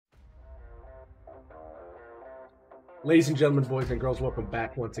Ladies and gentlemen, boys and girls, welcome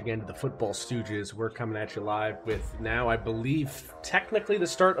back once again to the Football Stooges. We're coming at you live with now, I believe, technically the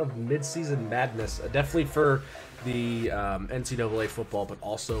start of mid-season madness. Definitely for the NCAA football, but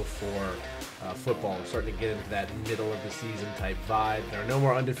also for football. We're starting to get into that middle of the season type vibe. There are no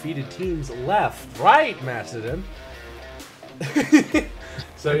more undefeated teams left, right, Macedon?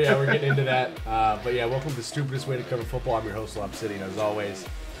 So yeah, we're getting into that. But yeah, welcome to the stupidest way to cover football. I'm your host, Lob City, and as always,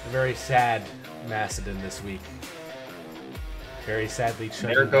 a very sad Macedon this week. Very sadly,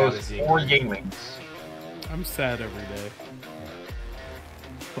 there goes 4 Yinglings. I'm sad every day.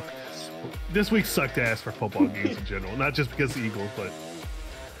 This week sucked ass for football games in general. Not just because of the Eagles, but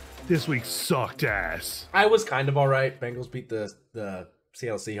this week sucked ass. I was kind of all right. Bengals beat the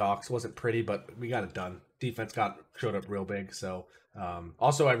Seattle Seahawks. Wasn't pretty, but we got it done. Defense showed up real big. So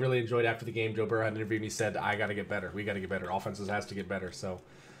also, I really enjoyed after the game. Joe Burrow had an interview and he said, "I got to get better. We got to get better. Offenses has to get better." So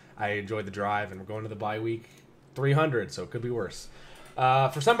I enjoyed the drive, and we're going to the bye week. 300, so it could be worse.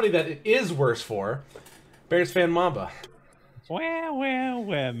 For somebody that it is worse for, Bears fan Mamba.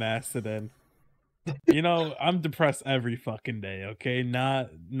 Well, Macedon. You know, I'm depressed every fucking day, okay? Not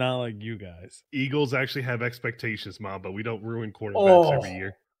like you guys. Eagles actually have expectations, Mom, but we don't ruin quarterbacks every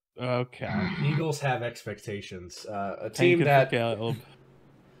year. Okay. Eagles have expectations. A team that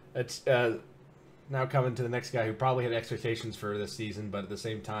it's now coming to the next guy who probably had expectations for this season, but at the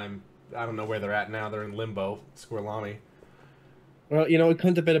same time, I don't know where they're at now. They're in limbo. Squirlami. Well, you know, it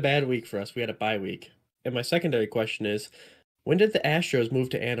couldn't have been a bad week for us. We had a bye week. And my secondary question is, when did the Astros move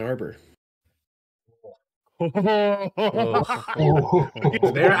to Ann Arbor?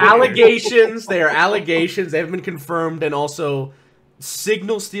 They're allegations. They are allegations. They haven't been confirmed. And also,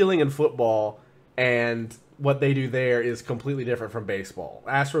 signal stealing in football and what they do there is completely different from baseball.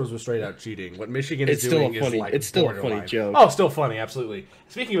 Astros was straight out cheating. What Michigan is doing is like it's still a funny joke. Oh, still funny, absolutely.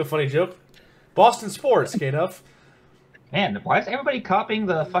 Speaking of a funny joke, Boston sports, K-Duff. Man, why is everybody copying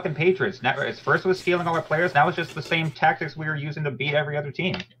the fucking Patriots? Now, first it was stealing all our players, now it's just the same tactics we were using to beat every other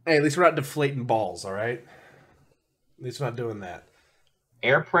team. Hey, at least we're not deflating balls, all right? At least we're not doing that.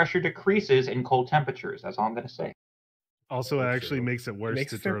 Air pressure decreases in cold temperatures. That's all I'm going to say. Also, it actually makes it worse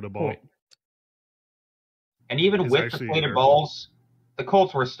to throw the ball. Point. And even with deflated balls, the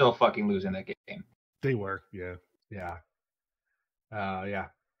Colts were still fucking losing that game. They were, yeah. Yeah.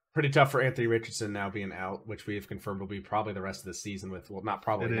 Pretty tough for Anthony Richardson now being out, which we have confirmed will be probably the rest of the season with, well, not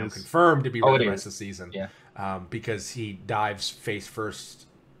probably, now confirmed to be the rest of the season. Yeah. Because he dives face first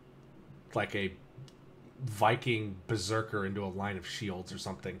like a Viking berserker into a line of shields or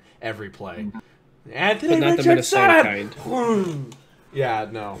something every play. Anthony But not Richardson! the Minnesota kind. Yeah,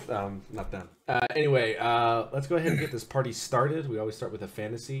 no, not them. Anyway, let's go ahead and get this party started. We always start with a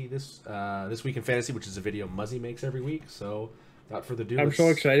fantasy this week in fantasy, which is a video Muzzy makes every week. So, without further ado, I'm so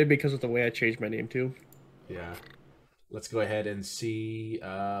excited because of the way I changed my name too. Yeah, let's go ahead and see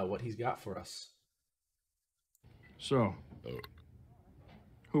what he's got for us. So,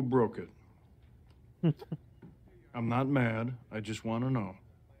 who broke it? I'm not mad. I just want to know.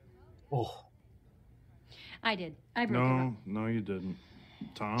 Oh. I did. I broke it. No, you didn't.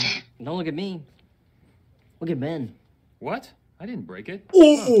 Tom? Don't look at me. Look at Ben. What? I didn't break it.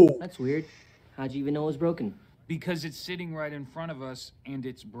 Oh! That's weird. How'd you even know it was broken? Because it's sitting right in front of us, and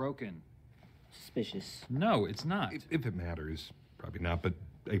it's broken. Suspicious. No, it's not. If it matters, probably not, but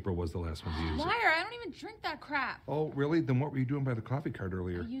April was the last one to use it. Liar, I don't even drink that crap. Oh, really? Then what were you doing by the coffee cart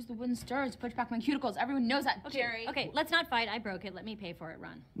earlier? I used the wooden stirrers to push back my cuticles. Everyone knows that. Jerry. Okay, let's not fight. I broke it. Let me pay for it,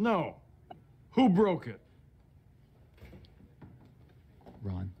 Ron. No. Who broke it?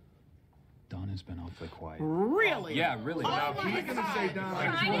 Ron, Don has been awfully quiet. Really? Yeah, really. He's gonna say Don.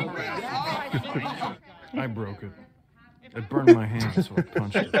 I broke it. It burned my hands, so I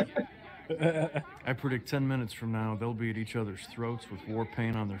punched it. I predict 10 minutes from now, they'll be at each other's throats with war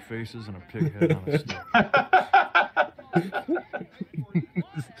paint on their faces and a pig head on a stick.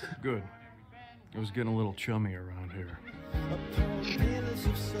 Good. It was getting a little chummy around here.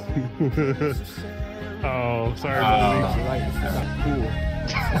 Oh, sorry.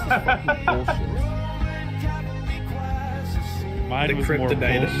 Mine The was more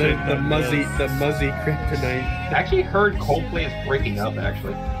kryptonite, bullshit the than muzzy, this. the muzzy kryptonite. I actually heard Coldplay is breaking up,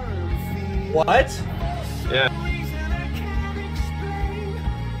 actually. What? Yeah.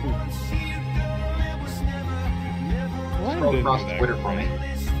 Scroll across Twitter for me.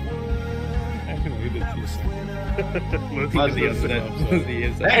 I can read it to you. Muzzy is that. Muzzy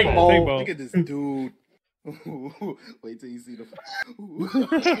is that. Hey, Big Paul. ball. Look at this dude. Wait till you see the. No.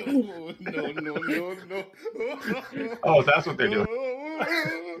 Oh, that's what they're doing.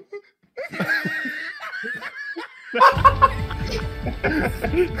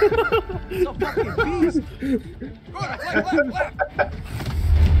 So fucking beast. Good, left.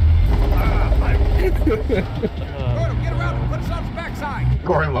 Gordon, get around and put us on his backside.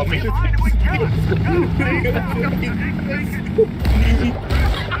 Gordon, love me.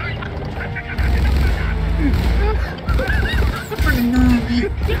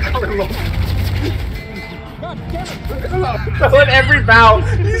 Throwing every vowel.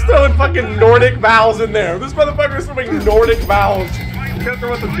 He's throwing fucking Nordic vowels in there. This motherfucker's throwing Nordic vowels. I'm gonna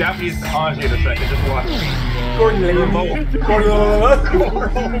throw some Japanese kanji in a second. Just watch. Gordon,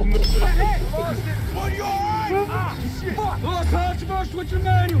 Controversy with your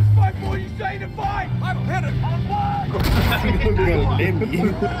manual. Fight for you say to fight. I'm headed on one.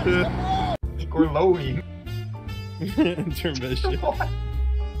 Gordon loading. Intermission.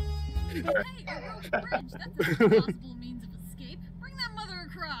 Bring that mother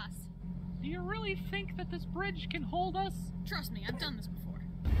across. Do you really think that this bridge can hold us? Trust me, I've done this before.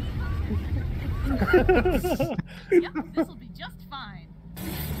 Yep, this'll be just fine.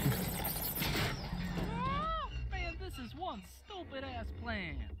 Oh, man, this is one stupid-ass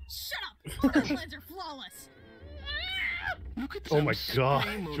plan. Shut up! Our plans are flawless. Look at oh my god,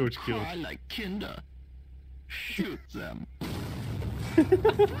 George killed. Like kinder. Shoot them.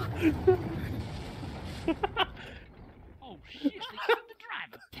 Oh shit, they killed the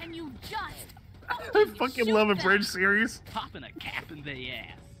driver. Can you just I fucking love a bridge series. Popping a cap in their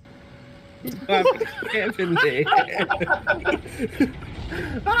ass. Cap in their ass.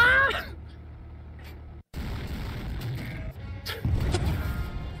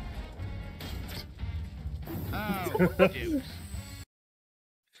 Oh, deuce.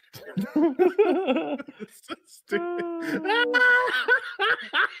 So stupid.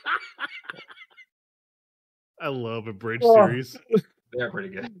 I love a bridge series. They're pretty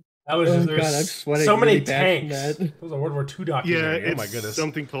good. That was just, God, I'm sweating so many really bad from tanks. that. It was a World War II documentary. Yeah, oh it's my goodness.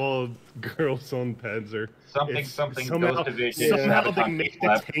 something called Girls on Panzer. Something. Somehow, Those divisions. somehow have they a make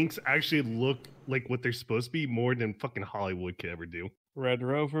the tanks actually look like what they're supposed to be more than fucking Hollywood could ever do. Red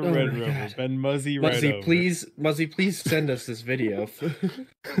Rover, Oh Red my Rover. God. Ben Muzzy, Muzzy, Rover. please send us this video.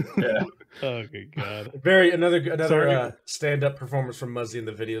 Yeah. Oh good god. Another stand-up performance from Muzzy in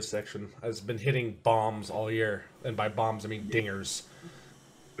the video section. Has been hitting bombs all year, and by bombs I mean dingers.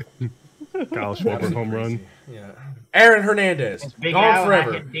 Kyle Schwarber home run. Yeah. Aaron Hernandez. Big Gone Al,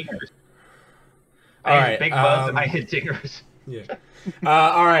 forever. I hit dingers. All right. Big Buzz and I hit dingers. Yeah.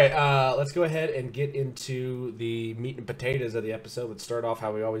 All right. Let's go ahead and get into the meat and potatoes of the episode. Let's start off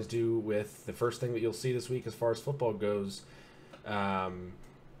how we always do with the first thing that you'll see this week as far as football goes. College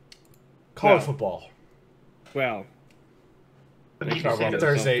football. Well,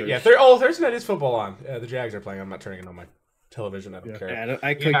 Thursday. Yeah. Thursday night is football on. The Jags are playing. I'm not turning it on my television. I don't care. Yeah,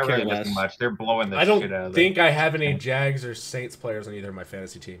 I could not care really less. missing much. They're blowing the I don't shit out of think I have any Jags or Saints players on either of my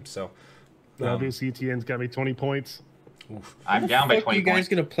fantasy teams. So, WCTN's got me 20 points. Oof. I'm down by 20 you guys points.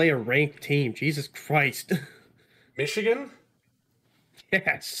 gonna play a ranked team? Jesus Christ! Michigan.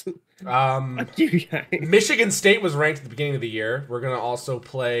 Yes. Fuck you guys. Michigan State was ranked at the beginning of the year. We're gonna also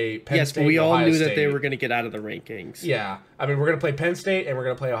play Penn Yes, State. but we all Ohio knew State. that they were gonna get out of the rankings. Yeah, I mean we're gonna play Penn State and we're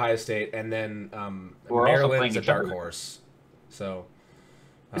gonna play Ohio State, and then We're also Maryland's playing a each dark other. horse. So,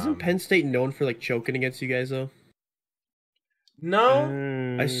 Isn't Penn State known for like choking against you guys though?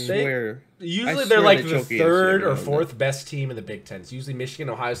 no, I swear. usually I they're swear like they the choke against you third every or now and fourth best team in the Big Ten. It's usually Michigan,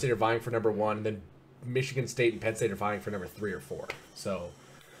 and Ohio State are vying for number one, and then Michigan State and Penn State are vying for number 3 or 4. So,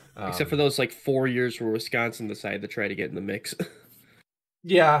 Except for those like 4 years where Wisconsin decided to try to get in the mix.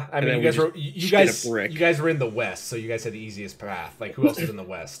 yeah, I And mean then you we guys were just you shit a guys brick. you guys were in the West, so you guys had the easiest path. Like who else is in the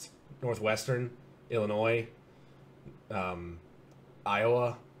West? Northwestern, Illinois,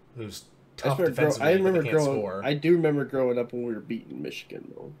 Iowa, who's tough defensively. I but they remember can't growing. score. I do remember growing up when we were beating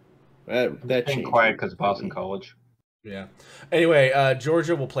Michigan though. That Being changed. quiet because of Boston College. Yeah. Anyway,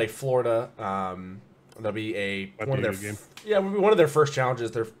 Georgia will play Florida. That'll be one of their game. one of their first challenges.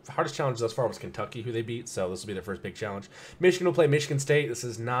 Their hardest challenge thus far was Kentucky, who they beat. So this will be their first big challenge. Michigan will play Michigan State. This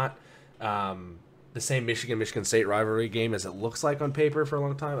is not the same Michigan State rivalry game as it looks like on paper for a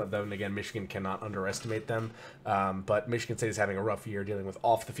long time. Then again, Michigan cannot underestimate them. But Michigan State is having a rough year dealing with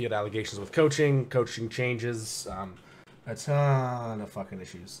off the field allegations with coaching changes, a ton of fucking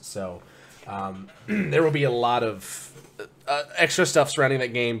issues. So there will be a lot of extra stuff surrounding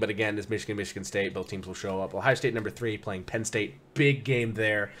that game, but again, it's Michigan State. Both teams will show up. Ohio State number 3 playing Penn State. Big game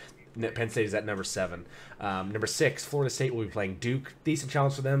there. Penn State is at number 7. Number 6, Florida State will be playing Duke. Decent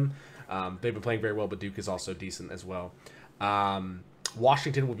challenge for them. They've been playing very well, but Duke is also decent as well.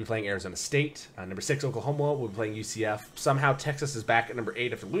 Washington will be playing Arizona State. Number 6, Oklahoma will be playing UCF. Somehow Texas is back at number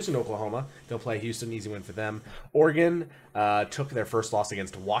 8 after losing to Oklahoma. They'll play Houston, easy win for them. Oregon took their first loss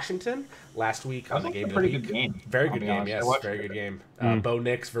against Washington last week on the game of the week. Good game. Very good game, yes, very good game. Bo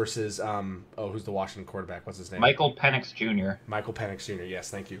Nix versus who's the Washington quarterback? What's his name? Michael Penix Jr. Michael Penix Jr. Yes,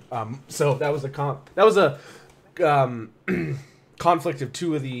 thank you. So that was a conflict of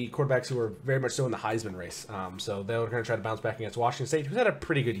two of the quarterbacks who were very much so in the Heisman race. So they were going to try to bounce back against Washington State, who's had a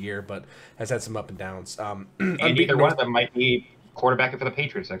pretty good year, but has had some up and downs. And either one of them might be quarterbacking for the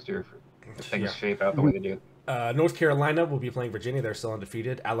Patriots next year if things shape out the way they do. North Carolina will be Virginia. They're still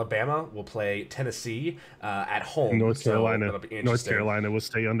undefeated. Alabama will play Tennessee at home. North Carolina will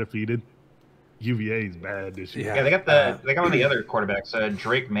stay undefeated. UVA is bad this year. Yeah, they got one of the other quarterbacks.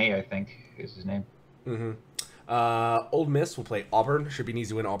 Drake May, I think, is his name. Mm-hmm. Ole Miss will play Auburn. Should be an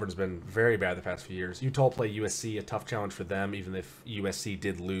easy win. Auburn's been very bad the past few years. Utah will play USC, a tough challenge for them, even if USC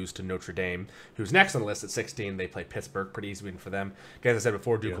did lose to Notre Dame, who's next on the list at 16. They play Pittsburgh, pretty easy win for them. Again, as I said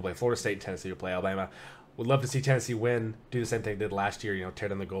before, Duke will play Florida State, and Tennessee will play Alabama. Would love to see Tennessee win, do the same thing they did last year, tear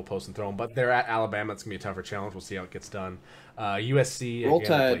down the goalposts and throw them. But they're at Alabama. It's going to be a tougher challenge. We'll see how it gets done. USC, again, will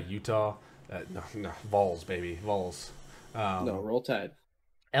play Utah. No, Vols, baby. Vols. Roll Tide.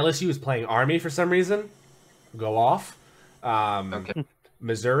 LSU is playing Army for some reason. Go off. Okay.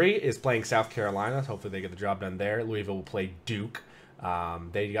 Missouri is playing South Carolina. Hopefully they get the job done there. Louisville will play Duke.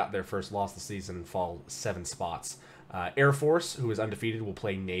 They got their first loss of the season, fall 7 spots. Air Force, who is undefeated, will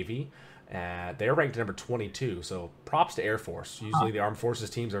play Navy. They're ranked number 22, so props to Air Force. Usually the Armed Forces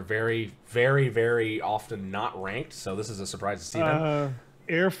teams are very, very, very often not ranked, so this is a surprise to see them.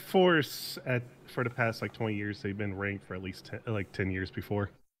 Air Force, for the past 20 years, they've been ranked for at least 10 years before.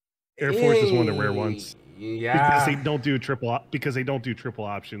 Air Force is one of the rare ones. Yeah, because they don't do triple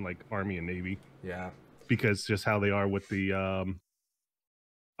option like Army and Navy. Yeah, because just how they are with the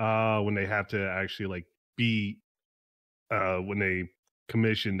when they have to actually when they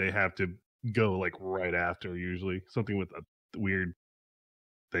commission, they have to go right after, usually something with a weird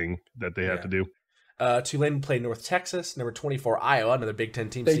thing that they have to do. Tulane play North Texas, number 24 Iowa, another Big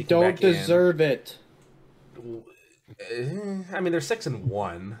Ten team. They don't deserve it. I mean, they're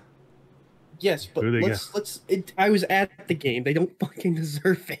 6-1. Yes, but I was at the game. They don't fucking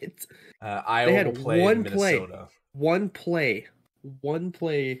deserve it. Iowa they had will play Minnesota. One play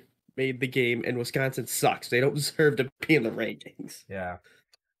made the game, and Wisconsin sucks. They don't deserve to be in the rankings. Yeah.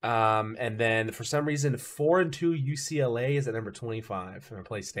 And then for some reason, 4-2 UCLA is at number 25. And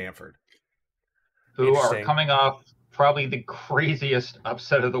play Stanford, who are coming off probably the craziest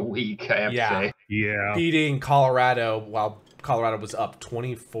upset of the week. I have to say, beating Colorado while Colorado was up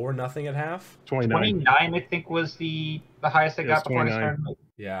 24-0 at half. 29, I think, was the highest they got before they started.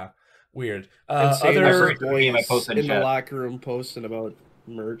 Yeah, weird. Other boys in the locker room posting about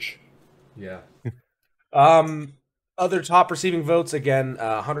merch. Yeah. Other top receiving votes, again,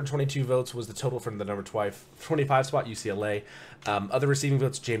 122 votes was the total from the number 25 spot, UCLA. Other receiving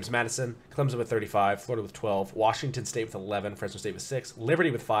votes, James Madison, Clemson with 35, Florida with 12, Washington State with 11, Fresno State with 6, Liberty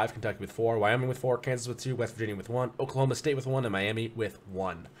with 5, Kentucky with 4, Wyoming with 4, Kansas with 2, West Virginia with 1, Oklahoma State with 1, and Miami with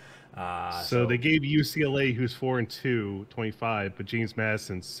 1. So they gave UCLA, who's 4-2, 25, but James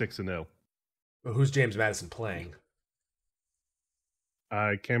Madison 6-0. Who's James Madison playing?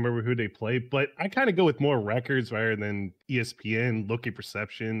 I can't remember who they played, but I kind of go with more records rather than ESPN, looking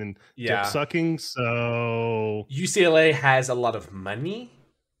perception, and dip sucking. So UCLA has a lot of money.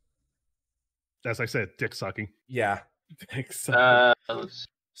 As I said, dick sucking. Yeah. Dick sucking.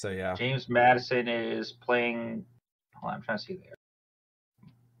 So yeah. James Madison is playing. Hold on, I'm trying to see there.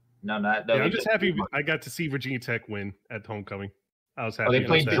 No, not. No, I'm just happy I got to see Virginia Tech win at homecoming. I was happy. They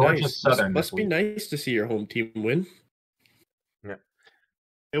played Georgia Southern. Must be nice to see your home team win. Yeah.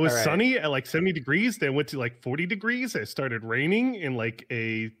 It was sunny at 70 degrees. Then went to 40 degrees. It started raining in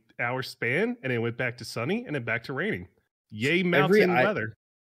a hour span, and it went back to sunny, and then back to raining. Yay, mountain weather!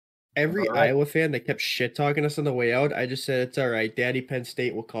 Every Iowa fan that kept shit talking us on the way out, I just said it's all right. Daddy Penn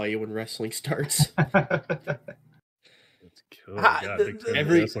State will call you when wrestling starts. Cool. God,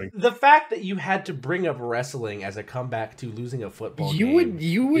 the fact that you had to bring up wrestling as a comeback to losing a football you game would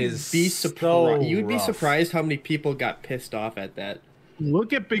be surprised. So you would be rough. Surprised how many people got pissed off at that.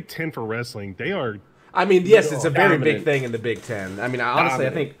 Look at Big Ten for wrestling. They are. I mean, yes, it's a very big thing in the Big Ten. I mean, honestly, I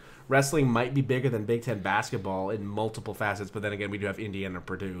think wrestling might be bigger than Big Ten basketball in multiple facets. But then again, we do have Indiana and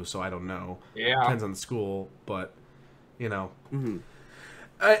Purdue, so I don't know. Yeah, depends on the school, but Mm-hmm.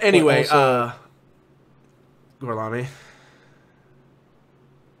 Anyway, Gorlami.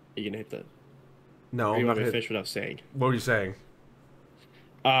 You gonna hit the? No, you I'm want not me to finish what I was saying? What were you saying?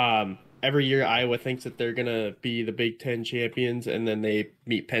 every year Iowa thinks that they're gonna be the Big Ten champions, and then they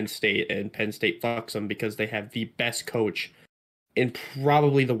meet Penn State, and Penn State fucks them because they have the best coach in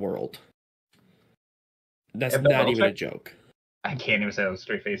probably the world. That's not even a joke. I can't even say that with a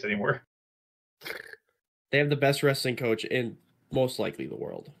straight face anymore. They have the best wrestling coach in most likely the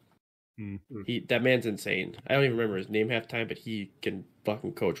world. Mm-hmm. That man's insane. I don't even remember his name half the time, but he can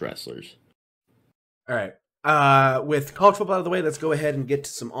fucking coach wrestlers. All right. With college football out of the way, let's go ahead and get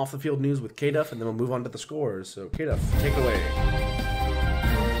to some off the field news with K-Duff, and then we'll move on to the scores. So K-Duff, take it away.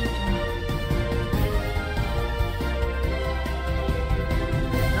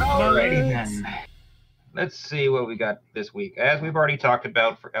 Alrighty then. Let's see what we got this week. As we've already talked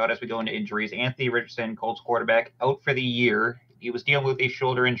about, as we go into injuries, Anthony Richardson, Colts quarterback, out for the year. He was dealing with a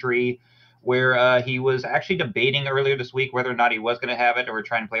shoulder injury where he was actually debating earlier this week whether or not he was going to have it or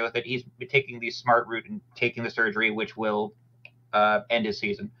trying to play with it. He's taking the smart route and taking the surgery, which will end his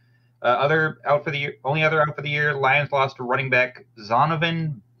season. Only other out for the year, Lions lost to running back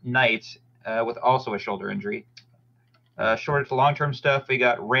Zonovan Knight with also a shoulder injury. Short to long-term stuff, we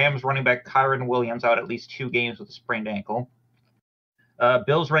got Rams running back Kyron Williams out at least 2 games with a sprained ankle.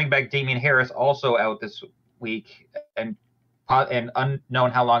 Bills running back Damian Harris also out this week, and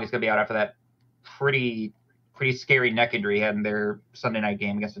unknown how long he's going to be out after that pretty scary neck injury he had in their Sunday night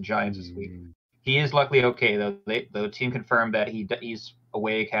game against the Giants this week. He is luckily okay, though. The team confirmed that he's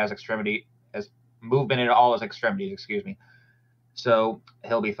awake, has movement in all his extremities, so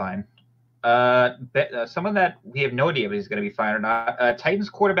he'll be fine. Someone that we have no idea if he's going to be fine or not. Titans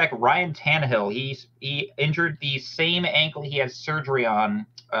quarterback Ryan Tannehill. He injured the same ankle he had surgery on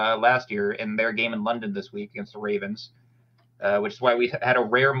last year in their game in London this week against the Ravens, which is why we had a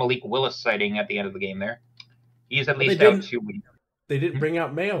rare Malik Willis sighting at the end of the game there. He's at least out 2 weeks. They didn't bring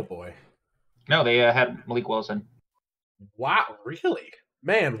out Mayo Boy. No, they had Malik Wilson. Wow, really?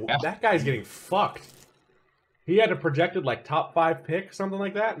 Man, that guy's getting fucked. He had a projected top 5 pick, something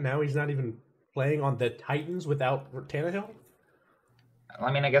like that. Now he's not even playing on the Titans without Tannehill.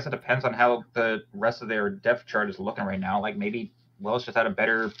 I mean, I guess it depends on how the rest of their depth chart is looking right now. Maybe Willis just had a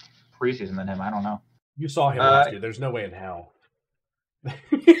better preseason than him. I don't know. You saw him last year. There's no way in hell.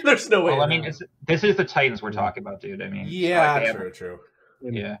 There's no way. Well, this is the Titans we're talking about, dude. Yeah, true.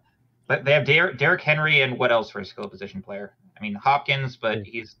 Yeah, but they have Derrick Henry and what else for a skill position player? Hopkins, but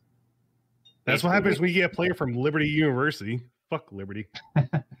he's. That's what happens when you get a player from Liberty University. Fuck Liberty.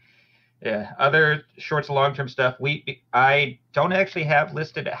 Yeah. Other short to long-term stuff. I don't actually have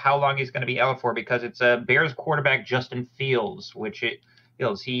listed how long he's going to be out for because it's Bears quarterback Justin Fields,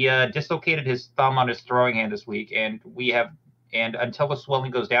 he dislocated his thumb on his throwing hand this week, and until the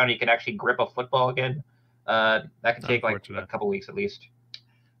swelling goes down, he can actually grip a football again. That can take a couple weeks at least.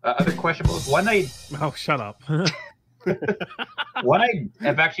 Other questionables. One I shut up. One I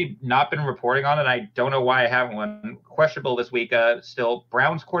have actually not been reporting on, and I don't know why I haven't one. Questionable this week. Still,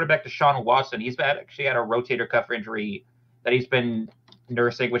 Browns quarterback Deshaun Watson. He's actually had a rotator cuff injury that he's been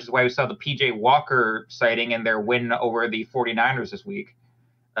nursing, which is why we saw the PJ Walker sighting in their win over the 49ers this week.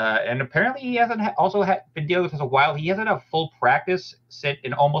 And apparently he hasn't been dealing with this a while. He hasn't had a full practice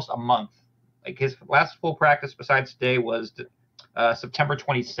in almost a month. His last full practice besides today was September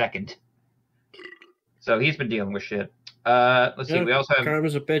 22nd. So he's been dealing with shit. Let's see. We also have.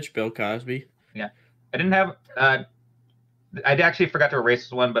 Karma's a bitch, Bill Cosby. Yeah, I didn't have. I actually forgot to erase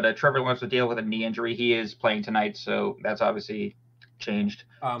this one, but Trevor Lawrence was dealing with a knee injury. He is playing tonight, so that's obviously changed.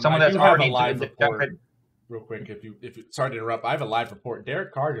 Someone that's already live report. Real quick, if you sorry to interrupt, I have a live report.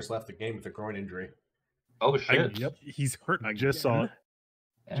 Derek Carr just left the game with a groin injury. Oh shit! Yep, he's hurt. I just saw it.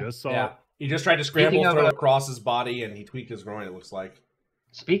 Yeah. Just saw it. He just tried to scramble throw across his body, and he tweaked his groin. It looks like.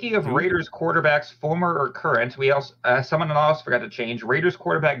 Speaking of Raiders quarterbacks, former or current, we also someone else forgot to change. Raiders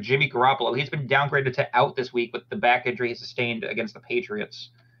quarterback Jimmy Garoppolo. He's been downgraded to out this week with the back injury he sustained against the Patriots.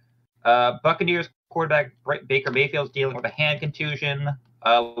 Buccaneers quarterback Baker Mayfield's dealing with a hand contusion.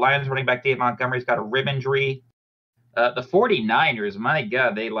 Lions running back Dave Montgomery's got a rib injury. The 49ers, my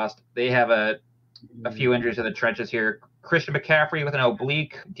God, they have a few injuries in the trenches here. Christian McCaffrey with an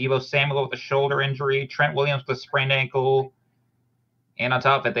oblique, Deebo Samuel with a shoulder injury, Trent Williams with a sprained ankle. And on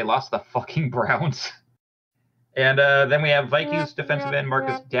top of it, they lost the fucking Browns. And then we have Vikings defensive end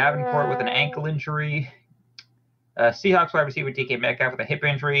Marcus Davenport with an ankle injury. Seahawks wide receiver DK Metcalf with a hip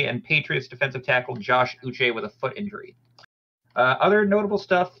injury. And Patriots defensive tackle Josh Uche with a foot injury. Other notable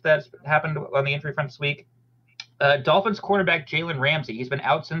stuff that's happened on the injury front this week. Dolphins cornerback Jalen Ramsey. He's been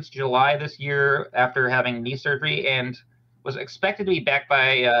out since July this year after having knee surgery and was expected to be back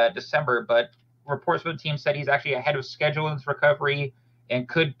by December. But reports from the team said he's actually ahead of schedule in his recovery and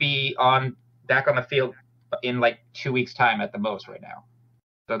could be back on the field in 2 weeks' time at the most right now.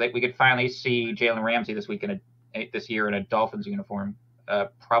 so that we could finally see Jalen Ramsey this year in a Dolphins uniform,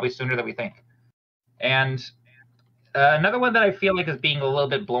 probably sooner than we think. And another one that I feel like is being a little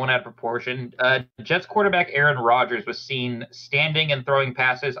bit blown out of proportion. Jets quarterback Aaron Rodgers was seen standing and throwing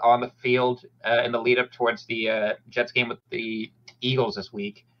passes on the field in the lead up towards the Jets game with the Eagles this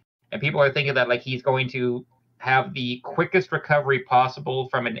week. And people are thinking that like he's going to have the quickest recovery possible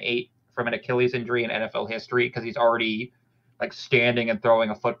from an Achilles injury in NFL history because he's already like standing and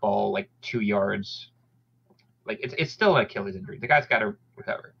throwing a football like 2 yards. Like it's still an Achilles injury. The guy's got to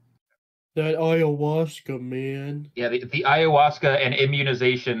recover. That ayahuasca, man. Yeah, the ayahuasca and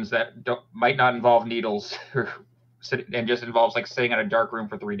immunizations that might not involve needles and just involves like sitting in a dark room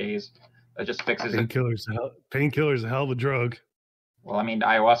for 3 days. That just fixes it. Painkiller's a hell of a drug. Well, I mean,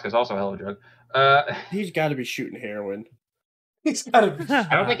 ayahuasca is also a hell of a drug. He's got to be shooting heroin. He's got to be.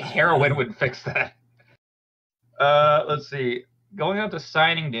 I don't think heroin would fix that. Let's see. Going on to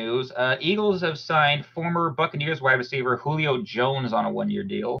signing news, Eagles have signed former Buccaneers wide receiver Julio Jones on a 1-year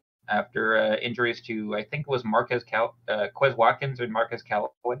deal after injuries to, I think it was Quez Watkins or Marquez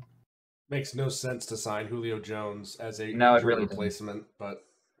Callaway. Makes no sense to sign Julio Jones as a really replacement, but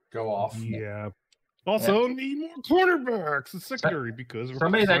go off. Yeah. Also, need more cornerbacks in secondary because we're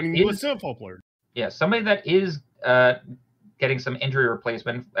signing USF football player. Yeah, somebody that is getting some injury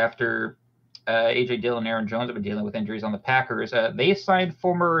replacement after A.J. Dillon and Aaron Jones have been dealing with injuries on the Packers. They signed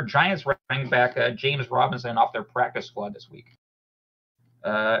former Giants running back James Robinson off their practice squad this week.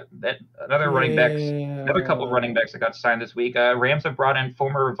 Another couple of running backs that got signed this week. Rams have brought in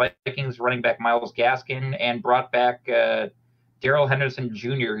former Vikings running back Myles Gaskin and brought back Darrell Henderson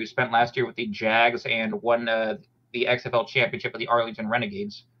Jr., who spent last year with the Jags and won the XFL championship with the Arlington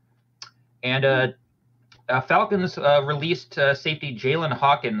Renegades. And Falcons released safety Jalen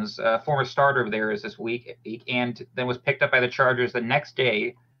Hawkins, former starter of theirs this week, and then was picked up by the Chargers the next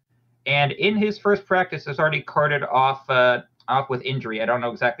day. And in his first practice, has already carted off with injury. I don't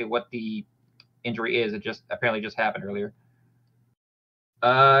know exactly what the injury is. It just apparently just happened earlier.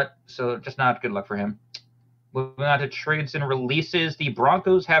 So just not good luck for him. Moving on to trades and releases, the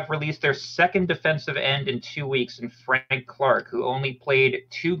Broncos have released their second defensive end in 2 weeks in Frank Clark, who only played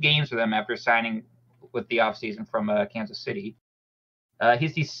 2 games for them after signing with the offseason from Kansas City.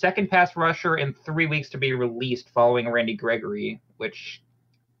 He's the second pass rusher in 3 weeks to be released following Randy Gregory,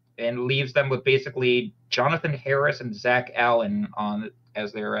 and leaves them with basically Jonathan Harris and Zach Allen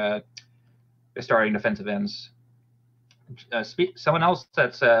as their starting defensive ends. Someone else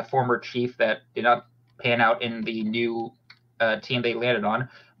that's a former Chief that did not pan out in the new team they landed on,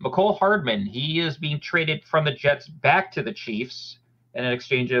 McCole Hardman. He is being traded from the Jets back to the Chiefs in an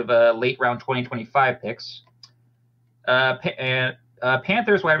exchange of late round 2025 picks.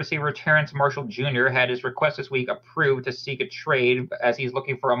 Panthers wide receiver Terrence Marshall Jr. had his request this week approved to seek a trade as he's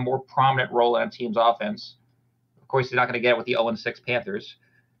looking for a more prominent role in a team's offense. Of course, he's not going to get it with the 0-6 Panthers.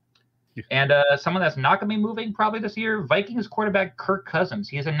 Yeah. And someone that's not going to be moving probably this year, Vikings quarterback Kirk Cousins.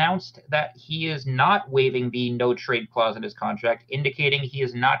 He has announced that he is not waiving the no-trade clause in his contract, indicating he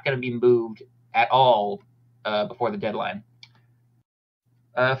is not going to be moved at all before the deadline.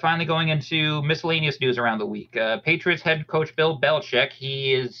 Finally, going into miscellaneous news around the week. Patriots head coach Bill Belichick,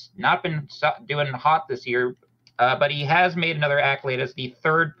 he has not been doing hot this year, but he has made another accolade as the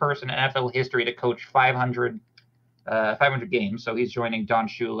third person in NFL history to coach 500 games. So he's joining Don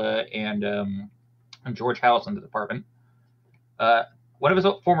Shula and George House in the department. One of his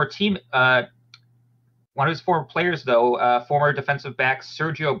former players, though, former defensive back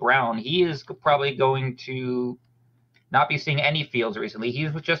Sergio Brown, he is probably going to not be seeing any fields recently. He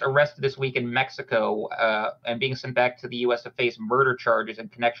was just arrested this week in Mexico and being sent back to the U.S. to face murder charges in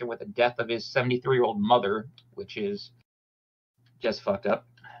connection with the death of his 73-year-old mother, which is just fucked up.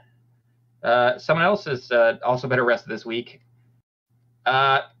 Someone else has also been arrested this week.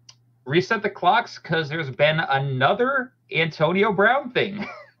 Reset the clocks because there's been another Antonio Brown thing.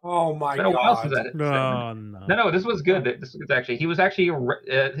 Oh my God! It's been a while since that. No, this was good. This was actually he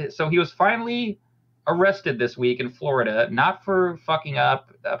was finally arrested this week in Florida, not for fucking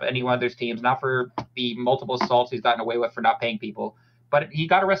up any one of their teams, not for the multiple assaults he's gotten away with for not paying people, but he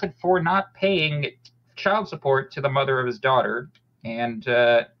got arrested for not paying child support to the mother of his daughter, and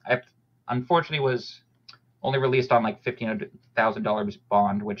unfortunately was only released on like $1,500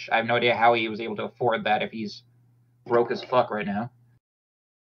 bond, which I have no idea how he was able to afford that if he's broke as fuck right now.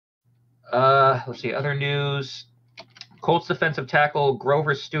 Let's see, other news. Colts defensive tackle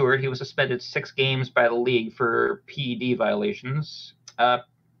Grover Stewart, he was suspended 6 games by the league for PED violations.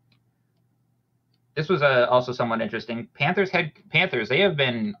 this was also somewhat interesting. Panthers, they have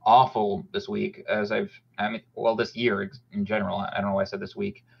been awful this week, this year in general. I don't know why I said this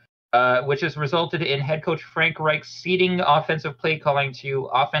week. Which has resulted in head coach Frank Reich ceding offensive play calling to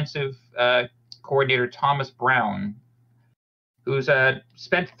offensive coordinator Thomas Brown, who's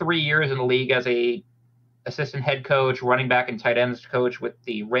spent 3 years in the league as a assistant head coach, running back and tight ends coach with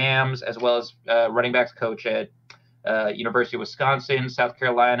the Rams, as well as running backs coach at University of Wisconsin, South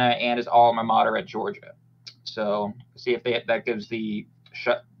Carolina, and his alma mater at Georgia. So see if that gives the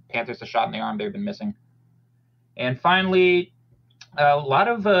Panthers a shot in the arm they've been missing. And finally, a lot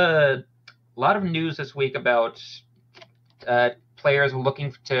of news this week about players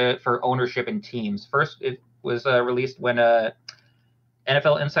looking for ownership in teams. First, it was released when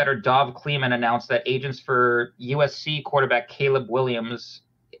NFL insider Dov Kleeman announced that agents for USC quarterback Caleb Williams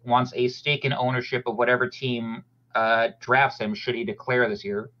wants a stake in ownership of whatever team drafts him should he declare this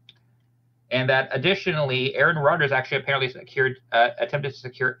year. And that additionally, Aaron Rodgers actually apparently attempted to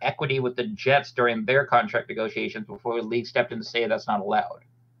secure equity with the Jets during their contract negotiations before the league stepped in to say that's not allowed.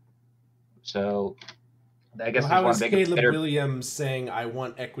 So I guess how is Caleb Williams saying I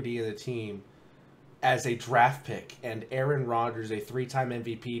want equity in the team as a draft pick, and Aaron Rodgers, a 3-time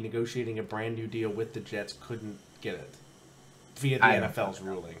MVP, negotiating a brand new deal with the Jets, couldn't get it via the NFL's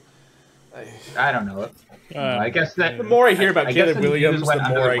ruling? I don't know. I guess that the more I hear about Caleb Williams, the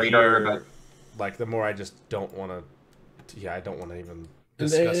more I radar, hear, the more I just don't want to. Yeah, I don't want to even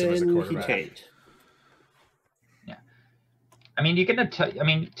discuss him as a quarterback. Yeah, I mean, you can.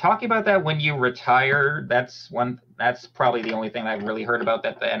 Talking about that when you retire, that's probably the only thing I've really heard about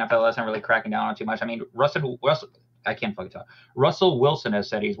that the NFL isn't really cracking down on too much. I mean, Russell, I can't fucking talk. Russell Wilson has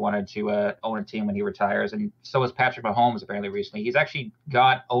said he's wanted to own a team when he retires, and so has Patrick Mahomes apparently recently. He's actually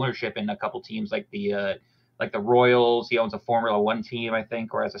got ownership in a couple teams like the Royals. He owns a Formula One team, I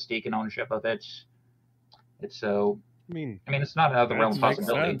think, or has a stake in ownership of it. It's so. I mean, it's not out of the realm of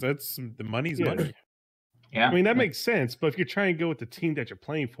possibility. That's the money's money. Yeah, I mean that makes sense. But if you're trying to go with the team that you're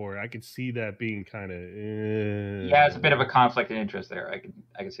playing for, I could see that being kind of. Yeah, it's a bit of a conflict of interest there. I can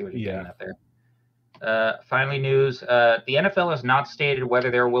see what you're getting at there. Finally, news: the NFL has not stated whether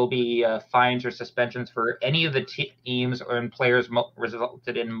there will be fines or suspensions for any of the teams or players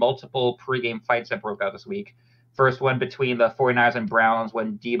resulted in multiple pregame fights that broke out this week. First one between the 49ers and Browns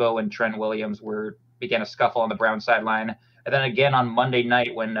when Debo and Trent Williams began a scuffle on the Browns sideline, and then again on Monday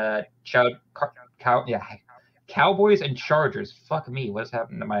night when Cowboys and Chargers. Fuck me, what's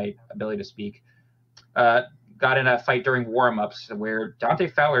happened to my ability to speak? Got in a fight during warm-ups where Dante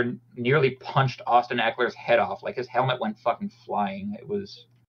Fowler nearly punched Austin Eckler's head off. Like his helmet went fucking flying. It was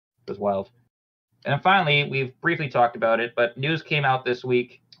wild. And then finally, we've briefly talked about it, but news came out this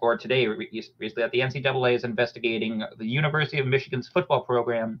week or today recently that the NCAA is investigating the University of Michigan's football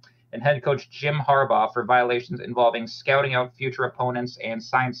program and head coach Jim Harbaugh for violations involving scouting out future opponents and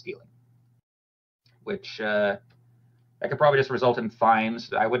sign stealing, which that could probably just result in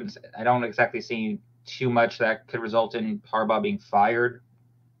fines. I don't exactly see too much that could result in Harbaugh being fired.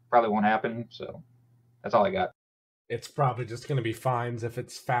 Probably won't happen. So that's all I got. It's probably just going to be fines if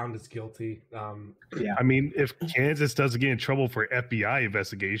it's found as guilty. Yeah. I mean, if Kansas doesn't get in trouble for FBI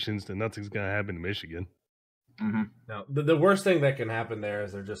investigations, then nothing's going to happen to Michigan. Mm-hmm. No, the worst thing that can happen there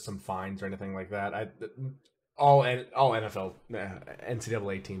is there just some fines or anything like that. All NFL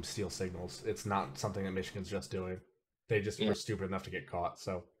NCAA teams steal signals. It's not something that Michigan's just doing. They just were stupid enough to get caught.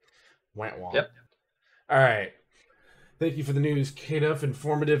 So, went wrong. Yep. All right. Thank you for the news, K-Duff.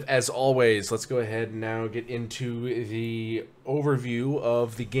 Informative as always. Let's go ahead and now get into the overview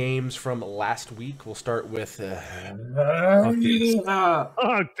of the games from last week. We'll start with God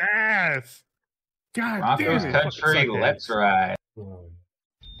Broncos country, let's ride.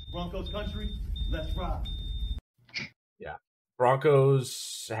 Broncos country, let's ride. Yeah.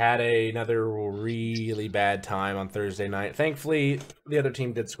 Broncos had another really bad time on Thursday night. Thankfully, the other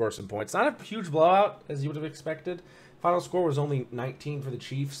team did score some points. Not a huge blowout, as you would have expected. Final score was only 19 for the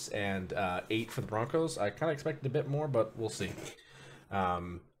Chiefs and 8 for the Broncos. I kind of expected a bit more, but we'll see.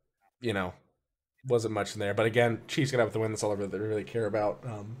 Wasn't much in there. But again, Chiefs got out with the win. That's all they really care about.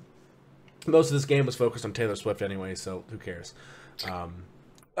 Most of this game was focused on Taylor Swift anyway, so who cares? So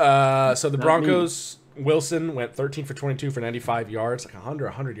the Broncos, Wilson went 13 for 22 for 95 yards, like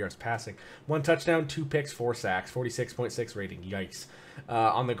 100 yards passing. 1 touchdown, 2 picks, 4 sacks, 46.6 rating. Yikes.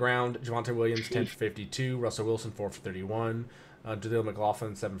 On the ground, Javonte Williams, 10 for 52. Russell Wilson, 4 for 31. Jaleel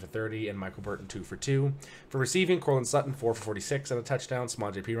McLaughlin, 7 for 30. And Michael Burton, 2 for 2. For receiving, Cortland Sutton, 4 for 46 and a touchdown.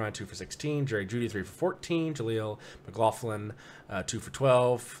 Samaje Perine, 2 for 16. Jerry Jeudy, 3 for 14. Jaleel McLaughlin, 2 for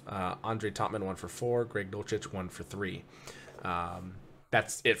 12. Andre Topman, 1 for 4. Greg Dulcich, 1 for 3.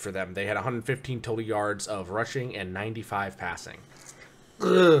 that's it for them. They had 115 total yards of rushing and 95 passing.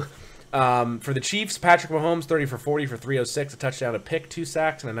 Ugh. For the Chiefs, Patrick Mahomes, 30 for 40 for 306, a touchdown, a pick, 2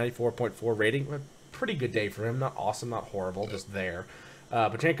 sacks, and a 94.4 rating. A pretty good day for him. Not awesome, not horrible, just there.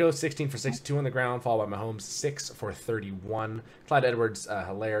 Pachenko, 16 for 62 on the ground, followed by Mahomes, 6 for 31. Clyde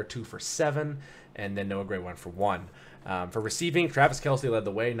Edwards-Helaire, 2 for 7, and then Noah Gray, 1 for 1. For receiving, Travis Kelce led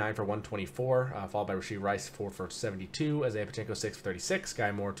the way, 9 for 124, followed by Rashee Rice, 4 for 72, Isaiah Pachenko, 6 for 36,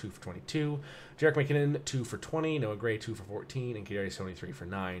 Guy Moore, 2 for 22, Jerick McKinnon, 2 for 20, Noah Gray, 2 for 14, and Kadarius Toney, 3 for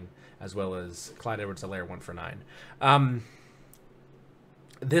 9, as well as Clyde Edwards-Helaire, 1 for 9.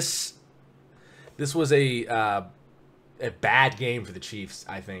 This was a bad game for the Chiefs,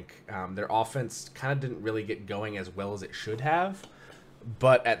 I think. Their offense kind of didn't really get going as well as it should have.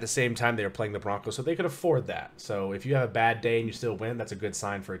 But at the same time, they were playing the Broncos, so they could afford that. So if you have a bad day and you still win, that's a good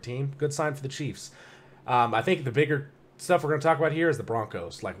sign for a team. Good sign for the Chiefs. I think the bigger stuff we're going to talk about here is the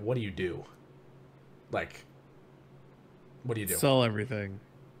Broncos. Like, what do you do? Like, what do you do? Sell everything.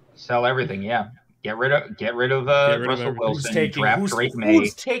 Sell everything, yeah. Get rid of Russell Wilson. Draft Drake May.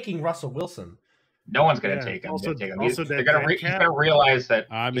 Who's taking Russell Wilson? No one's going to take him. He's going to realize that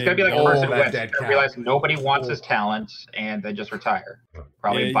he's going to be like a person who wins. He's going to realize nobody wants his talent and then just retire.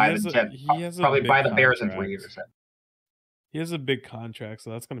 Probably buy the Bears in 3 years. He has a big contract, so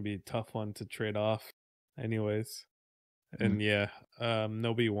that's going to be a tough one to trade off anyways. And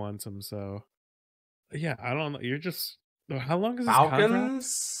nobody wants him, so yeah, I don't know. You're just how long is his contract?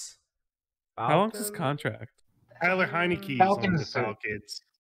 How long is his contract? Tyler Heineke on the Falcons.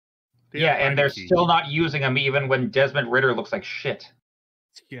 Yeah, and they're still not using him even when Desmond Ridder looks like shit.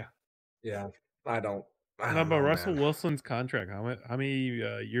 Yeah. Yeah. I don't How about Russell Wilson's contract? How many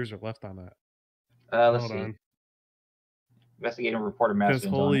years are left on that? Let's see. Investigating reporter messages.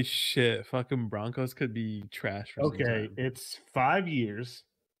 Because holy shit, fucking Broncos could be trash for some time. It's 5 years.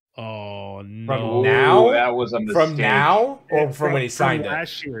 Oh no! From now? That was a mistake. From now or from when he signed it?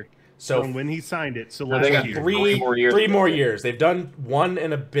 Last year. So from when he signed it. So they got three more years. They've done 1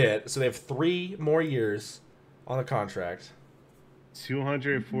 and a bit, so they have 3 more years on the contract.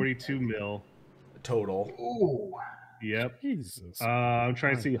 242 mil total. Ooh. Yep. Jesus. I'm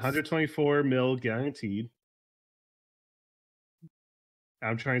trying to see 124 mil guaranteed.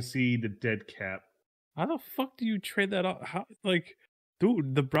 I'm trying to see the dead cap. How the fuck do you trade that off? How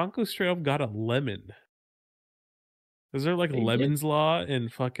dude, the Broncos straight up got a lemon. Is there like Lemon's Law in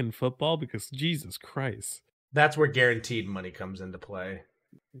fucking football? Because Jesus Christ. That's where guaranteed money comes into play.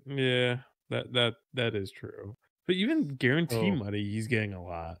 Yeah, that is true. But even guaranteed money, he's getting a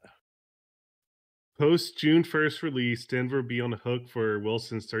lot. Post June 1st release, Denver will be on the hook for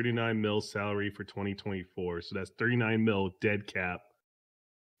Wilson's 39 mil salary for 2024. So that's 39 mil dead cap.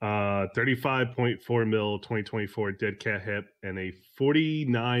 35.4 mil 2024 dead cap hit, and a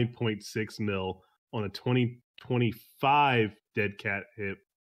 49.6 mil on a 2025 dead cap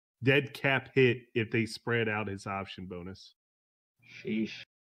hit if they spread out his option bonus. Sheesh.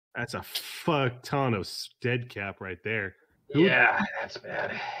 That's a fuck ton of dead cap right there. Yeah, that's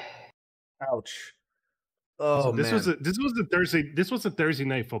bad. Ouch. Oh, so this man. This was a Thursday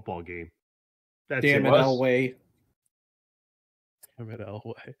night football game. That's Damn it, Elway. Damn it,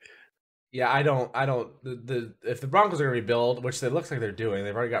 Elway. Yeah, I don't. If the Broncos are going to rebuild, which it looks like they're doing,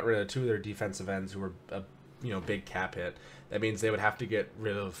 they've already got rid of 2 of their defensive ends who were a big cap hit. That means they would have to get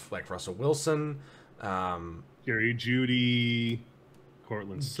rid of like Russell Wilson, Jerry Jeudy,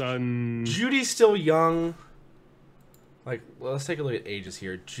 Cortland Sutton. Judy's still young. Like, well, let's take a look at ages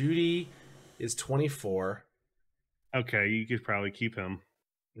here. Jeudy is 24. Okay, you could probably keep him.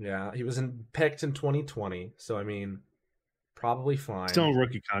 Yeah, he was picked in 2020, so I mean, probably fine. Still a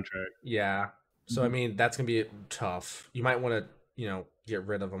rookie contract. Yeah, so I mean, that's gonna be tough. You might want to, get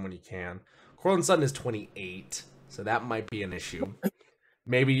rid of him when you can. Cortland Sutton is 28, so that might be an issue.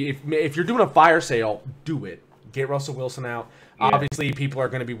 Maybe if you're doing a fire sale, do it. Get Russell Wilson out. Yeah. Obviously, people are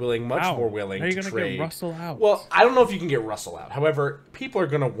going to be much more willing to trade. Get Russell out? Well, I don't know if you can get Russell out. However, people are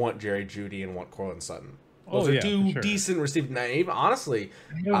going to want Jerry Jeudy and want Cortland Sutton. Those are 2 decent receivers. Now, even honestly,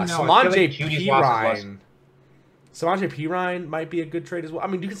 Samaje Perine might be a good trade as well. I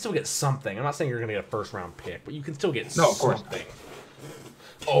mean, you can still get something. I'm not saying you're going to get a first-round pick, but you can still get something.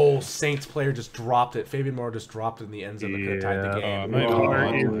 Oh, Saints player just dropped it. Fabian Moore just dropped it in the end zone that could have tied the game.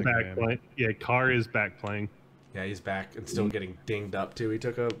 Carr is back playing. Yeah, Carr is back playing. Yeah, he's back and still getting dinged up too. He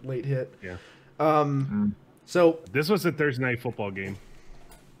took a late hit. Yeah. So this was a Thursday night football game.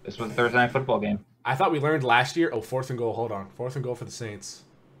 I thought we learned last year. Oh, 4th and goal. Hold on. 4th and goal for the Saints.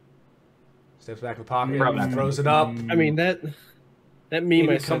 Steps back in the pocket, throws it up. I mean that meme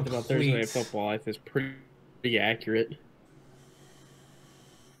I sent about Thursday night football life is pretty accurate.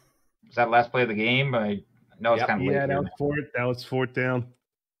 Was that last play of the game? I know it's kind of late. Yeah, Here. that was fourth down.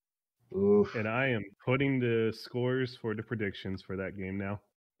 Oof. And I am putting the scores for the predictions for that game now.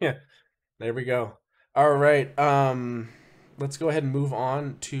 Yeah, there we go. All right, let's go ahead and move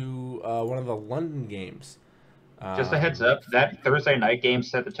on to one of the London games. Just a heads up, that Thursday night game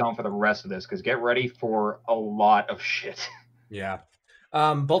set the tone for the rest of this, because get ready for a lot of shit. Yeah.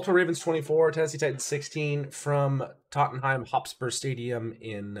 Baltimore Ravens 24, Tennessee Titans 16 from Tottenham Hotspur Stadium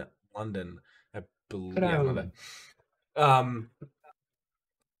in London, I believe.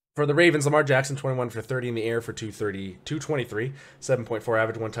 For the Ravens, Lamar Jackson 21 for 30 in the air for 223, 7.4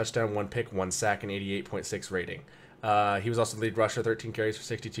 average, 1 touchdown, 1 pick, 1 sack, and 88.6 rating. He was also the lead rusher, 13 carries for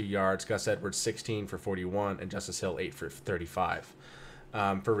 62 yards. Gus Edwards 16 for 41, and Justice Hill 8 for 35.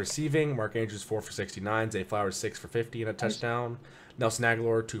 For receiving, Mark Andrews 4 for 69, Zay Flowers 6 for 50 and a touchdown. Nelson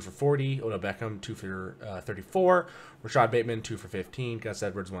Aguilar 2 for 40, Odell Beckham 2 for 34, Rashad Bateman 2 for 15, Gus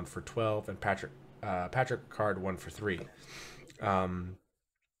Edwards 1 for 12, and Patrick Ricard 1 for 3.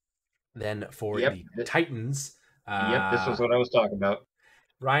 Then for the Titans, this was what I was talking about.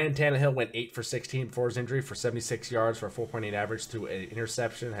 Ryan Tannehill went 8 for 16 before his injury for 76 yards for a 4.8 average through an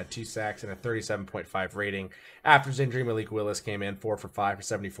interception, had 2 sacks and a 37.5 rating. After his injury, Malik Willis came in 4 for 5 for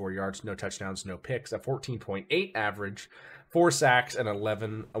 74 yards, no touchdowns, no picks, a 14.8 average, 4 sacks and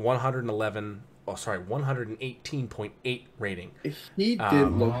 118.8 rating. He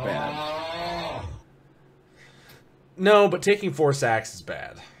didn't look bad. No, but taking 4 sacks is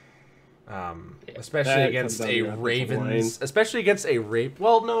bad. Especially against a Ravens, against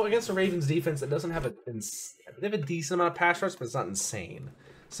a Ravens defense that doesn't have they have a decent amount of pass rush, but it's not insane.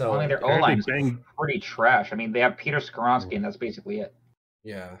 So their O-line is pretty trash. I mean, they have Peter Skoronski, and that's basically it.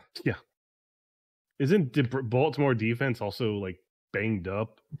 Yeah. Isn't the Baltimore defense also like banged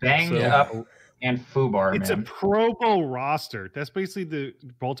up? And FUBAR. It's a Pro Bowl roster. That's basically the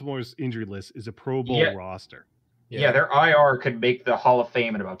Baltimore's injury list is a Pro Bowl roster. Yeah, their IR could make the Hall of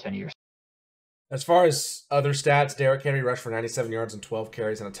Fame in about 10 years. As far as other stats, Derrick Henry rushed for 97 yards and 12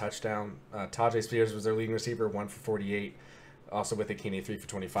 carries and a touchdown. Tajay Spears was their leading receiver, 1 for 48. Also with Akini, 3 for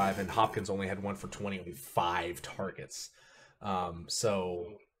 25. And Hopkins only had 1 for 20, only 5 targets.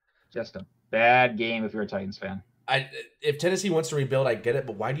 So just a bad game if you're a Titans fan. If Tennessee wants to rebuild, I get it,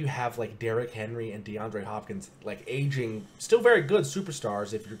 but why do you have like Derrick Henry and DeAndre Hopkins like aging, still very good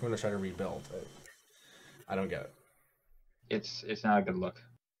superstars if you're going to try to rebuild? I don't get it. It's not a good look.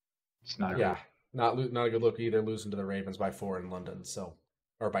 It's not. Yeah. Not a good look either, losing to the Ravens by 4 in London,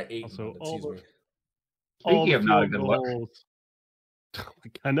 or by 8 in London, excuse me. Speaking of not a good look.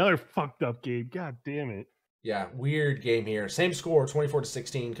 Another fucked up game. God damn it. Yeah, weird game here. Same score,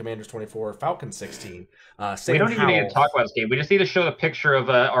 24-16, Commanders 24, Falcons 16. We don't even need to talk about this game. We just need to show the picture of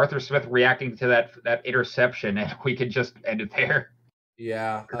Arthur Smith reacting to that interception, and we could just end it there.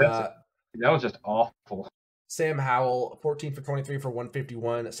 Yeah. That was just awful. Sam Howell, 14 for 23 for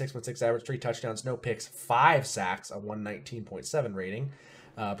 151, 6.6 average, 3 touchdowns, no picks, 5 sacks, a 119.7 rating.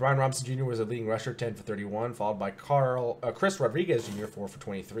 Brian Robinson Jr. was a leading rusher, 10 for 31, followed by Chris Rodriguez Jr., 4 for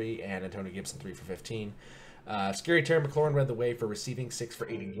 23, and Antonio Gibson, 3 for 15. Scary Terry McLaurin led the way for receiving, 6 for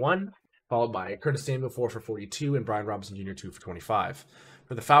 81, followed by Curtis Samuel, 4 for 42, and Brian Robinson Jr., 2 for 25.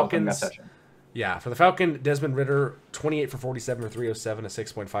 For the Falcons... for the Falcon, Desmond Ridder, 28 for 47 for 307, a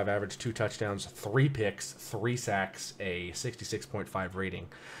 6.5 average, 2 touchdowns, 3 picks, 3 sacks, a 66.5 rating.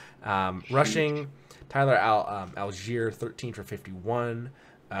 Rushing, Tyler Algier, 13 for 51.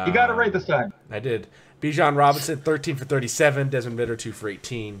 You got it right this time. I did. Bijan Robinson, 13 for 37. Desmond Ridder, 2 for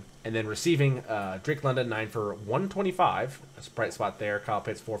 18. And then receiving, Drake London, 9 for 125. That's a bright spot there. Kyle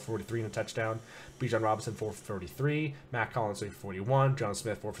Pitts, 4 for 43 and a touchdown. Bijan Robinson, 4 for 43. Matt Collins, 3 for 41. John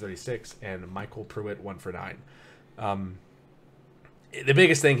Smith, 4 for 36. And Michael Pruitt, 1 for 9. The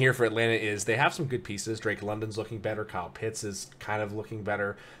biggest thing here for Atlanta is they have some good pieces. Drake London's looking better. Kyle Pitts is kind of looking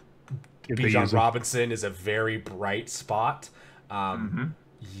better. Bijan Robinson is a very bright spot.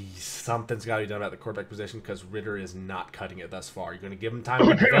 Something's got to be done about the quarterback position because Ridder is not cutting it thus far. You're going to give him time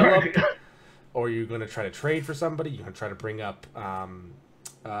to develop, or you're going to try to trade for somebody. You're going to try to bring up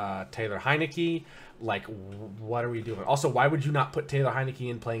Taylor Heineke. Like, what are we doing? Also, why would you not put Taylor Heineke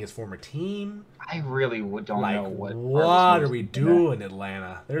in playing his former team? I really don't know what are we doing,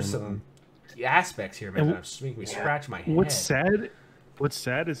 Atlanta? There's some aspects here, man, that's making me scratch my head. What's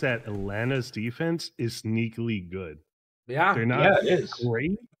sad is that Atlanta's defense is sneakily good. Yeah, they're not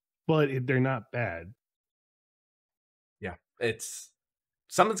great, but they're not bad. Yeah,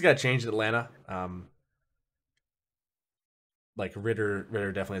 something's got to change in Atlanta. Like Ridder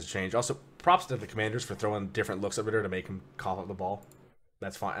definitely has changed. Also, props to the Commanders for throwing different looks at Ridder to make him call out the ball.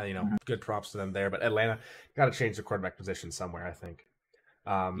 That's fine. Good props to them there. But Atlanta got to change the quarterback position somewhere, I think.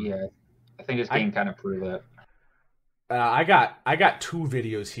 I think this game kind of proved that. I got 2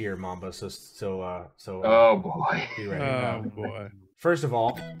 videos here, Mamba. So oh boy. Be ready. Oh boy. First of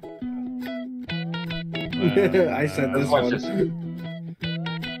all, I said this one.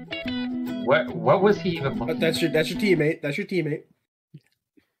 What was he even? But that's your teammate. That's your teammate.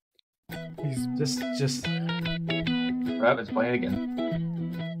 He's just. Rob, it's playing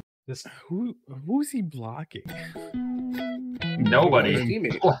again. Just who's he blocking? Nobody. His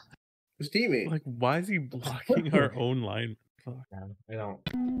teammate. His teammate. Like, why is he blocking our own line? Fuck. I don't.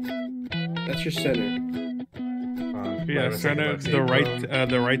 That's your center. Yeah, center, the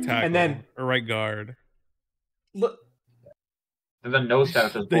right tackle, and then or right guard. Look, the nose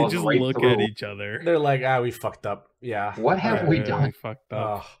staff just they just right look through. at each other. They're like, we fucked up. Yeah. What have we done? We fucked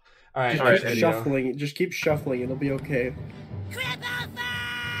up. All right. Just keep shuffling. Just keep shuffling. It'll be okay.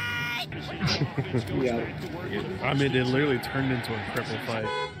 Yeah. I mean, it literally turned into a cripple fight.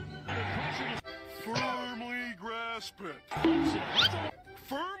 Firmly grasp it.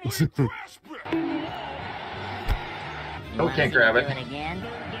 Firmly grasp it. No, can't grab it. Again?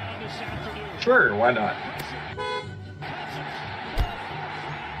 Sure, why not?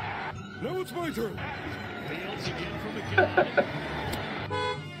 Now it's my turn.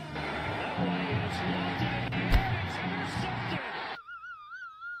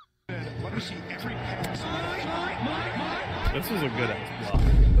 This was a good ass block.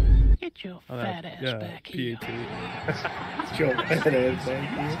 Get your fat ass back here. PAT. Your fat ass back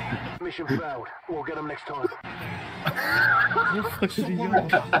here. Mission failed. We'll get him next time. What the fuck did he yell?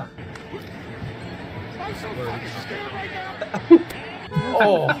 I'm so fucking scared right now.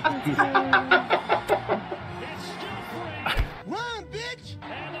 Oh. Run, bitch!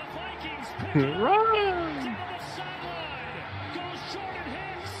 And the Vikings pick it Run! down the sideline. Goes short and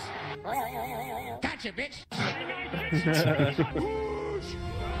hits. Gotcha, bitch!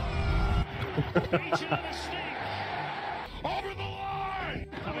 Over the line!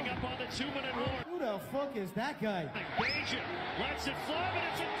 Coming up on the 2-minute warning. Who the fuck is that guy? Beja lets it fly, but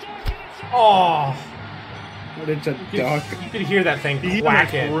it's a duck and it's a Oh. What is a duck? You could hear that thing He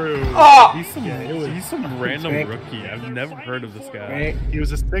quacking. threw. Oh. He's some random Spank. rookie. I've never heard of this guy. Right? He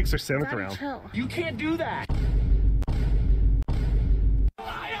was a 6th or 7th round. You can't do that.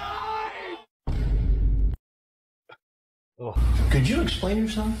 Oh, Could you explain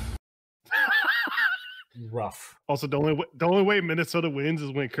yourself? rough. Also, the only way Minnesota wins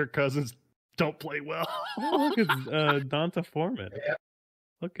is when Kirk Cousins don't play well. Oh, look, it's Donta Foreman.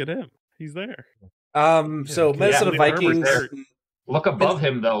 Look at him. He's there. So Minnesota Vikings. Look above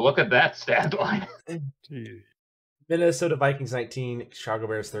him though. Look at that stat line. Gee. Minnesota Vikings 19, Chicago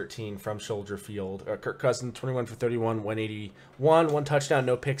Bears 13 from Soldier Field. Kirk Cousins 21 for 31, 181, 1 touchdown,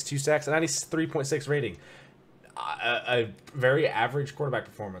 no picks, 2 sacks, a 93.6 rating. A very average quarterback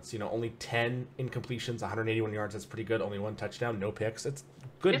performance. You know, only 10 incompletions, 181 yards. That's pretty good. Only 1 touchdown, no picks. It's a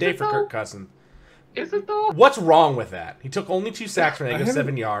good day for Kirk Cousins. Is it though? What's wrong with that? He took only 2 sacks for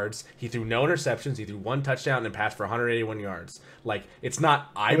 -7 yards. He threw no interceptions. He threw 1 touchdown and passed for 181 yards. Like, it's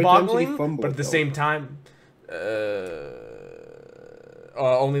not eye-boggling, but at the same time,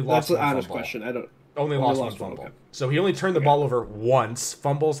 only lost That's an one honest fumble. question. I don't. Only lost one fumble. Okay. So he only turned the ball over once,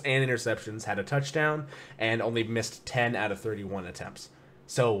 fumbles and interceptions, had a touchdown, and only missed 10 out of 31 attempts.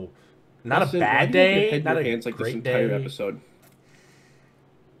 So, not Listen, a why bad do you have your day, head in not your a hands like this great entire day. episode.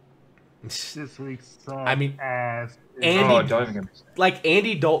 This week sucks. I mean, ass. Andy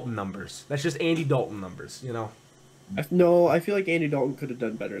Dalton numbers. That's just Andy Dalton numbers, you know. No, I feel like Andy Dalton could have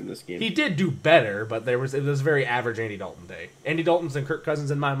done better in this game. He did do better, but it was a very average Andy Dalton day. Andy Dalton's and Kirk Cousins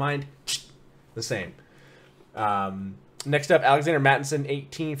in my mind, the same. Next up, Alexander Mattinson,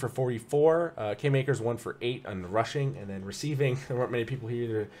 18 for 44. K-Makers, 1 for 8 on the rushing. And then receiving, there weren't many people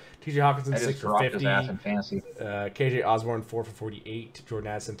here. TJ Hawkinson, 6 for 50. His ass in fantasy. KJ Osborne, 4 for 48. Jordan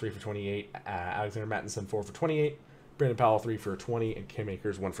Addison, 3 for 28. Alexander Mattinson, 4 for 28. Brandon Powell, 3 for 20. And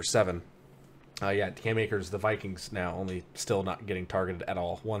K-Makers, 1 for 7. K-Makers, the Vikings now only still not getting targeted at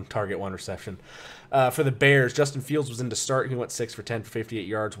all. 1 target, 1 reception. For the Bears, Justin Fields was in to start. He went 6 for 10 for 58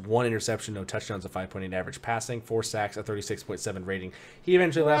 yards, 1 interception, no touchdowns, a 5.8 average passing, 4 sacks, a 36.7 rating. He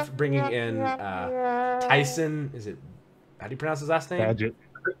eventually left, bringing in Tyson. Is it? How do you pronounce his last name? Badgett.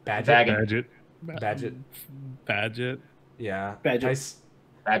 Badgett. Badgett. Yeah. Badgett.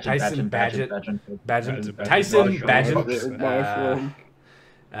 Tyson Badgett. Badgett. Tyson Badgett. Badgett.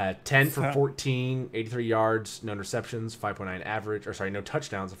 10 for 14, 83 yards, no interceptions, 5.9 average, or sorry, no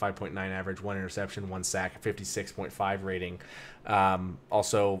touchdowns, a 5.9 average, 1 interception, 1 sack, 56.5 rating.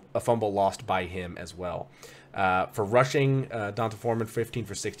 Also, a fumble lost by him as well. For rushing, Donta Foreman 15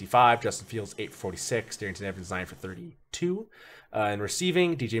 for 65, Justin Fields 8 for 46, Darrington Evans 9 for 32. In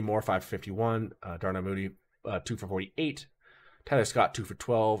receiving, DJ Moore 5 for 51, Darnell Mooney 2 for 48, Tyler Scott 2 for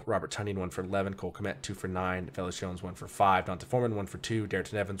 12, Robert Tunyon 1 for 11, Cole Kmet 2 for 9, Felix Jones 1 for 5, Donta Foreman 1 for 2,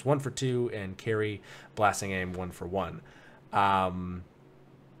 Darrington Evans 1 for 2, and Kerry Blassingham 1 for 1.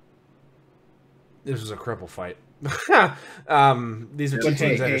 This was a cripple fight. These are two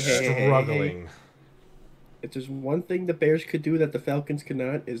teams that are struggling. If there's one thing the Bears could do that the Falcons could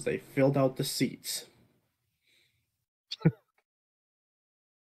not, is they filled out the seats.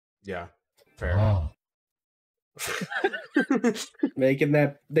 Yeah, fair. Making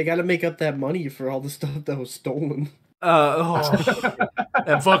that, they got to make up that money for all the stuff that was stolen.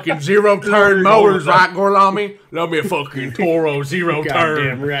 That fucking zero-turn mowers, right, Gorlami? Love me a fucking Toro zero-turn.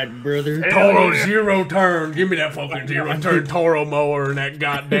 Goddamn right, brother. Toro zero-turn. Give me that fucking zero-turn Toro mower and that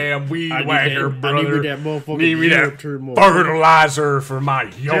goddamn weed whacker, brother. I need that motherfucking Need me that fertilizer for my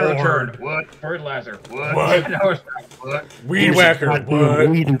yard. What? Fertilizer. What? What? Weed whacker. What?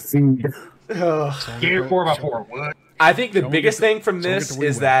 Weed and seed. Get your 4x4. What? I think the biggest thing from this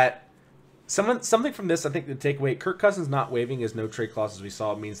is that something from this, I think the takeaway, Kirk Cousins not waiving his no trade clause as we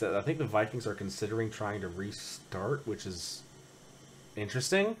saw means that I think the Vikings are considering trying to restart, which is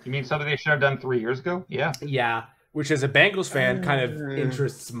interesting. You mean something they should have done 3 years ago? Yeah. Yeah, which as a Bengals fan kind of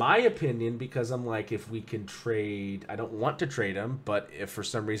interests my opinion because I'm like, if we can trade, I don't want to trade him, but if for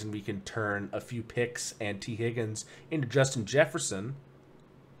some reason we can turn a few picks and T. Higgins into Justin Jefferson,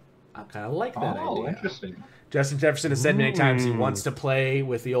 I kind of like that idea. Oh, interesting. Justin Jefferson has said many times he wants to play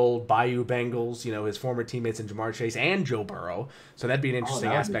with the old Bayou Bengals, you know, his former teammates in Jamar Chase and Joe Burrow. So that'd be an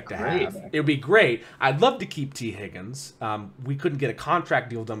interesting aspect to have. It would be great. I'd love to keep T. Higgins. We couldn't get a contract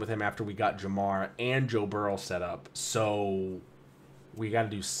deal done with him after we got Jamar and Joe Burrow set up. So we got to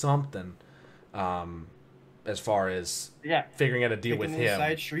do something as far as figuring out a deal with him.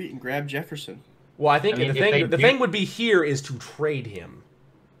 Side street and grab Jefferson. Well, I think the thing would be here is to trade him,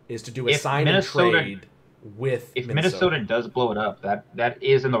 is to do a sign and trade. If Minnesota does blow it up, that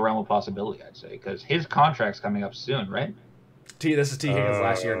is in the realm of possibility, I'd say, because his contract's coming up soon, right? This is T. Higgins'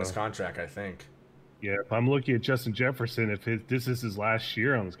 last year in his contract, I think. Yeah, if I'm looking at Justin Jefferson, this is his last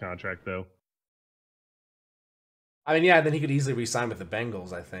year on his contract, though. I mean, yeah, then he could easily re-sign with the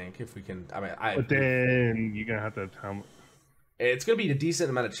Bengals, I think, if we can. But then you're gonna have to. It's gonna be a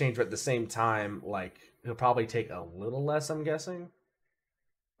decent amount of change, but at the same time, like he'll probably take a little less, I'm guessing.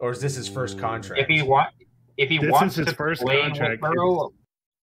 Or is this his first contract? If he wants his to first play contract. with Burrow,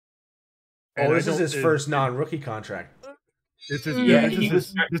 this is his first non-rookie contract. This is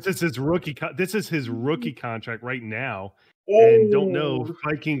his rookie. This is his rookie contract right now. And don't know,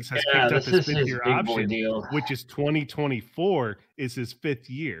 Vikings has picked up his 5th-year option, which is 2024 is his 5th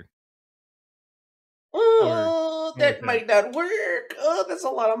year. Oh, that might not work. Oh, that's a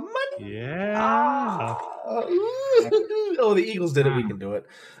lot of money. Yeah. Oh, the Eagles did it. We can do it.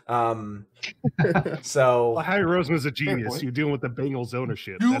 So Harry Roseman's a genius. You're dealing with the Bengals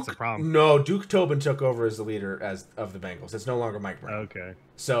ownership. That's a problem. No, Duke Tobin took over as the leader of the Bengals. It's no longer Mike Brown. Okay.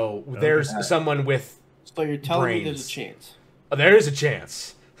 So there's someone with. So you're telling brains. me there's a chance? Oh, there is a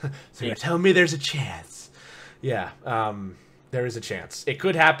chance. So you're telling me there's a chance? Yeah. There is a chance. It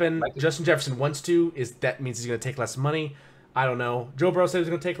could happen. Justin Jefferson wants to. That means he's going to take less money? I don't know. Joe Burrow said he was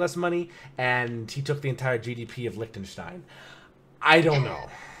going to take less money, and he took the entire GDP of Liechtenstein. I don't know.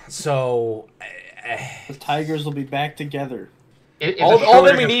 So the Tigers will be back together. All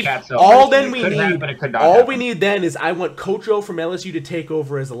we need then is I want Coach O from LSU to take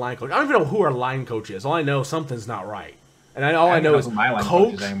over as the line coach. I don't even know who our line coach is. All I know something's not right, and all I know is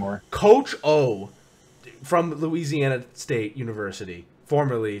Coach O from Louisiana State University,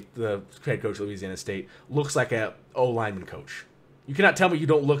 formerly the head coach of Louisiana State, looks like a O lineman coach. You cannot tell me you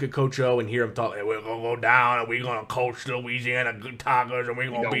don't look at Coach O and hear him talk. Hey, we're gonna go down and we're gonna coach the Louisiana Tigers and we're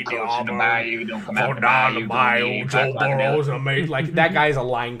gonna beat the Auburn. Go down the bayou. Joe Burrow's amazing. Like that guy's a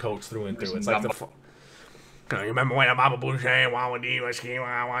line coach through and through. It's like you remember when Mama Bush and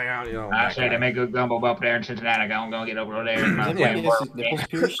I say they make good gumbo up there in Cincinnati. I'm gonna get over there.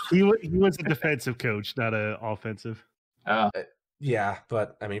 He was a defensive coach, not an offensive. Yeah,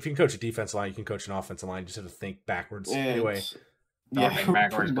 but I mean, if you can coach a defensive line, you can coach an offensive line. You just have to think backwards. Anyway. Anyway,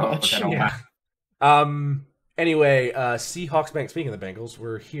 Seahawks Bengals. Speaking of the Bengals,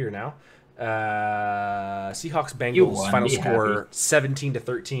 we're here now. Seahawks Bengals final score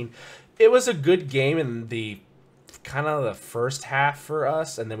 17-13. It was a good game in the kind of the first half for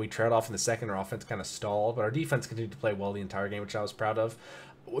us, and then we trailed off in the second. Our offense kind of stalled, but our defense continued to play well the entire game, which I was proud of.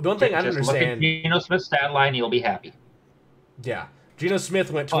 The one thing I don't understand. Look at Geno Smith's stat line, you'll be happy. Yeah. Geno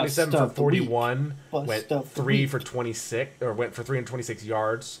Smith went 27 for 41, Bust went of the 3 week. for 26, or went for 326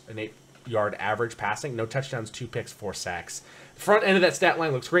 yards, an 8-yard average passing, no touchdowns, 2 picks, 4 sacks. Front end of that stat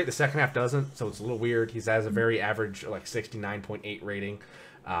line looks great. The second half doesn't, so it's a little weird. He has a very average, like 69.8 rating.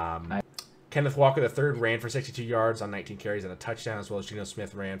 Kenneth Walker III ran for 62 yards on 19 carries and a touchdown, as well as Geno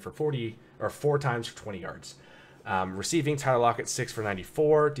Smith ran for 4 times for 20 yards. Receiving, Tyler Lockett 6 for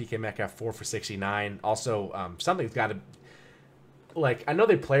 94, DK Metcalf 4 for 69. Also, something's got to, like, I know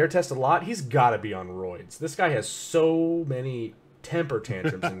they player test a lot. He's got to be on roids. This guy has so many temper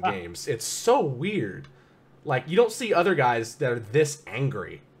tantrums in games. It's so weird. Like, you don't see other guys that are this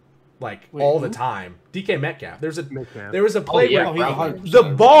angry, like, all the time. DK Metcalf. There was a play where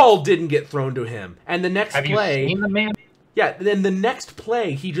the ball didn't get thrown to him, and the next play, you seen the man? Yeah, then the next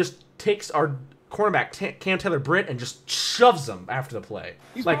play, he just takes our cornerback Cam Taylor-Britt and just shoves him after the play.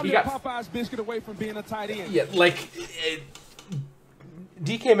 He's like, probably you a got Popeye's biscuit away from being a tight end. yeah, like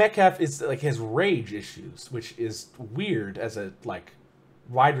DK Metcalf is like his rage issues, which is weird as a like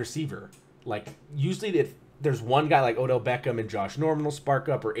wide receiver. Like usually there's one guy like Odell Beckham and Josh Norman will spark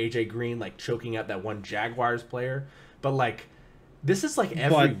up, or AJ Green like choking out that one Jaguars player. But like this is like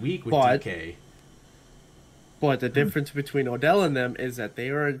every week with DK. But the difference between Odell and them is that they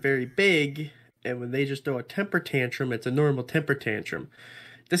aren't very big, and when they just throw a temper tantrum, it's a normal temper tantrum.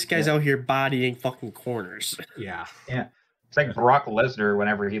 This guy's out here bodying fucking corners. Yeah. Yeah. It's like Brock Lesnar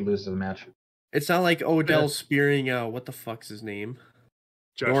whenever he loses a match. It's not like Odell spearing, what the fuck's his name?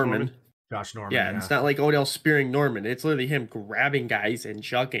 Norman. Josh Norman. Yeah, it's not like Odell spearing Norman. It's literally him grabbing guys and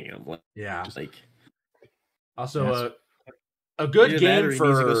chucking them. Yeah. Just like. Also, a good game for. He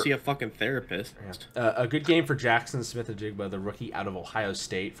needs to go see a fucking therapist. A good game for Jackson Smith-Njigba, the rookie out of Ohio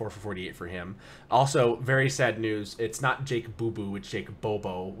State, 4 for 48 for him. Also, very sad news. It's not Jake Boo Boo, it's Jake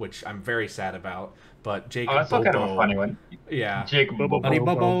Bobo, which I'm very sad about. But Jake Bobo. That's kind of a funny one. Yeah. Jake Bobo. Honey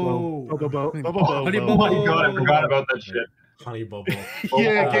Bobo. Honey Bobo. Oh my god, I forgot about that shit. Honey Bobo.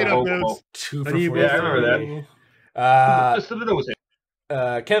 Yeah, get up those. 2 for 43. Yeah, I remember that. Just the nose.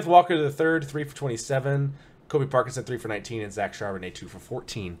 Kenneth Walker III, 3 for 27. Kobe Parkinson, 3 for 19, and Zach Charbonnet, 2 for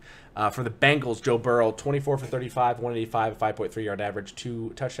 14. For the Bengals, Joe Burrow, 24 for 35, 185, 5.3 yard average,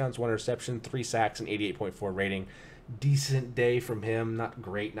 2 touchdowns, 1 interception, 3 sacks, and 88.4 rating. Decent day from him. Not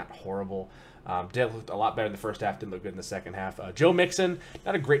great, not horrible. Did look a lot better in the first half, didn't look good in the second half. Joe Mixon,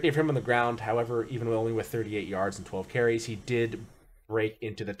 not a great day for him on the ground. However, even only with 38 yards and 12 carries, he did break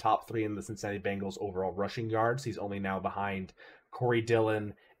into the top 3 in the Cincinnati Bengals overall rushing yards. He's only now behind Corey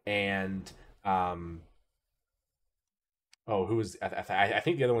Dillon and who was I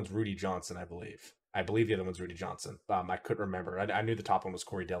think the other one's Rudy Johnson, I believe. I believe the other one's Rudy Johnson. I couldn't remember. I knew the top one was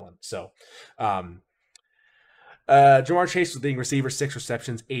Corey Dillon. So, Jamar Chase was leading receiver, 6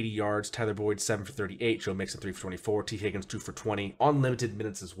 receptions, 80 yards. Tyler Boyd, 7 for 38. Joe Mixon, 3 for 24. T. Higgins, 2 for 20. On limited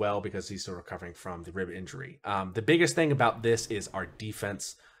minutes as well because he's still recovering from the rib injury. The biggest thing about this is our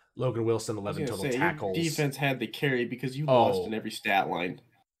defense. Logan Wilson, 11 total tackles. Your defense had the carry because you lost in every stat line.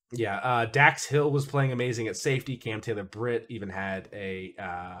 Yeah, Dax Hill was playing amazing at safety. Cam Taylor-Britt even had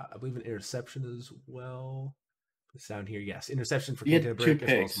I believe, an interception as well. It's down here, yes. Interception for Cam Taylor-Britt as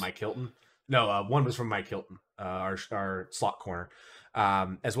well as Mike Hilton. No, one was from Mike Hilton, our slot corner.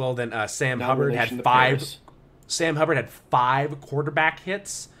 As well, then Sam Hubbard had 5. Sam Hubbard had 5 quarterback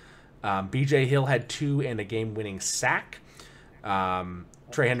hits. BJ Hill had 2 and a game-winning sack.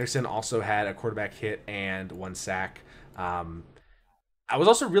 Trey Henderson also had a quarterback hit and 1 sack. I was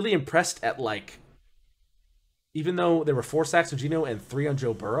also really impressed at, like, even though there were 4 sacks on Geno and 3 on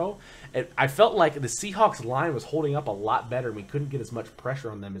Joe Burrow, I felt like the Seahawks line was holding up a lot better. And we couldn't get as much pressure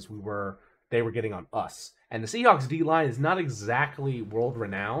on them as they were getting on us. And the Seahawks D-line is not exactly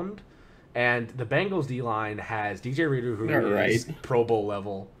world-renowned. And the Bengals D-line has DJ Reader, who is Pro Bowl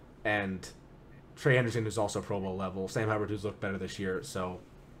level, and Trey Henderson, who's also Pro Bowl level. Sam Hubbard, who's looked better this year. So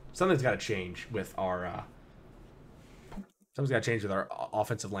something's got to change with our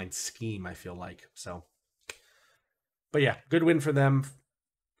offensive line scheme, I feel like. So, but yeah, good win for them.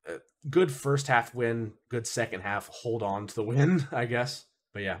 Good first half win. Good second half. Hold on to the win, I guess.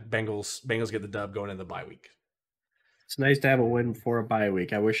 But yeah, Bengals get the dub going into the bye week. It's nice to have a win before a bye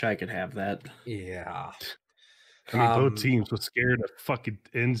week. I wish I could have that. Yeah. I mean, both teams were scared of fucking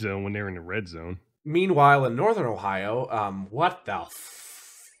end zone when they were in the red zone. Meanwhile, in Northern Ohio, what the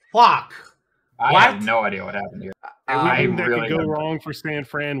fuck? I have no idea what happened here. Everything that could go wrong for San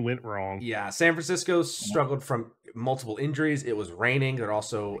Fran went wrong. Yeah, San Francisco struggled from multiple injuries. It was raining. They're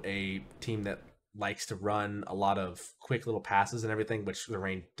also a team that likes to run a lot of quick little passes and everything, which the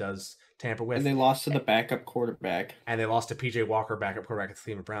rain does tamper with. And they lost to the backup quarterback. And they lost to PJ Walker, backup quarterback at the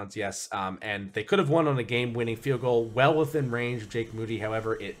Cleveland Browns, yes. And they could have won on a game-winning field goal well within range of Jake Moody.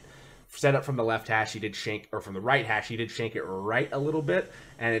 However, it set up from the left hash, he did shank, or from the right hash, he did shank it right a little bit,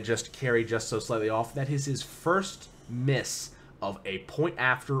 and it just carried just so slightly off. That is his first miss of a point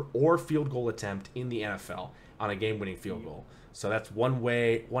after or field goal attempt in the NFL on a game-winning field goal. So that's one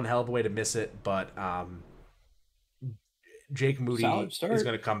hell of a way to miss it, but Jake Moody is going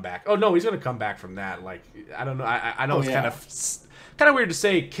to come back. Oh no, he's going to come back from that. Like, I don't know. I know kind of weird to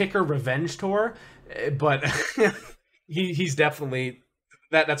say kicker revenge tour, but he's definitely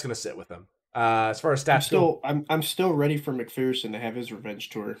that's going to sit with him. As far as stats I'm still ready for McPherson to have his revenge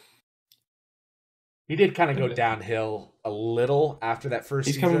tour. He did kind of go downhill a little after that first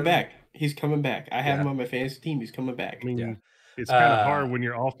season. He's coming back. I have him on my fantasy team. He's coming back. I mean, it's kind of hard when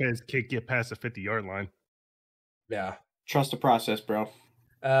your offense can't get past the 50-yard line. Yeah. Trust the process, bro.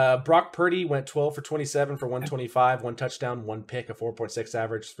 Brock Purdy went 12 for 27 for 125, 1 touchdown, 1 pick, a 4.6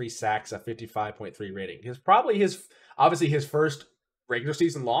 average, 3 sacks, a 55.3 rating. It's probably obviously his first regular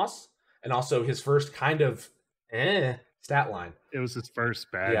season loss, and also his first kind of stat line. It was his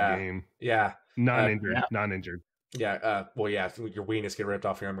first bad game. Yeah. Non-injured. Yeah, if your weenus get ripped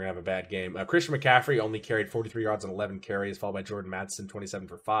off here, I'm going to have a bad game. Christian McCaffrey only carried 43 yards on 11 carries, followed by Jordan Mattison, 27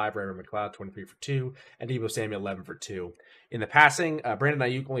 for 5, Raymond McLeod, 23 for 2, and Deebo Samuel, 11 for 2. In the passing, Brandon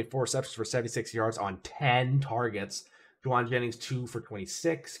Ayuk only 4 receptions for 76 yards on 10 targets. Juwan Jennings, 2 for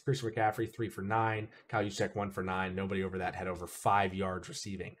 26. Christian McCaffrey, 3 for 9. Kyle Juszczyk, 1 for 9. Nobody over that had over 5 yards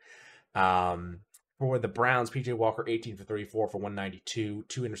receiving. For the Browns, PJ Walker, 18 for 34 for 192,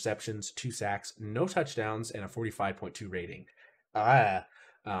 2 interceptions, 2 sacks, no touchdowns, and a 45.2 rating.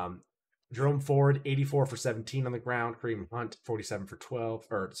 Jerome Ford, 84 for 17 on the ground. Kareem Hunt, 17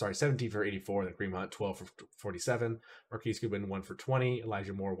 for 84. Then Kareem Hunt, 12 for 47. Marquise Goodwin, 1 for 20.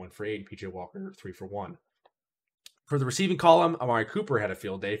 Elijah Moore, 1 for 8. PJ Walker, 3 for 1. For the receiving column, Amari Cooper had a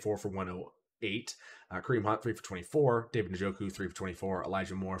field day, 4 for 108. Kareem Hunt, 3 for 24. David Njoku, 3 for 24.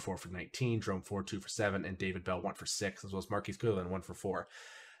 Elijah Moore, 4 for 19. Jerome Ford, 2 for 7. And David Bell, 1 for 6, as well as Marquise Goodwin, 1 for 4.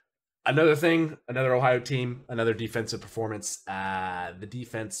 Another Ohio team, another defensive performance. The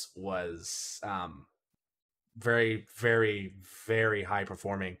defense was very, very, very high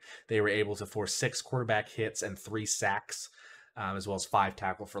performing. They were able to force 6 quarterback hits and 3 sacks, as well as 5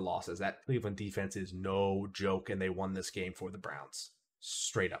 tackle for losses. That Cleveland defense is no joke, and they won this game for the Browns.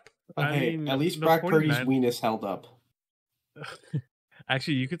 Straight up. Okay, at least Brock Purdy's weenus held up.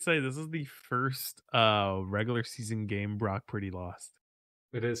 Actually, you could say this is the first regular season game Brock Purdy lost.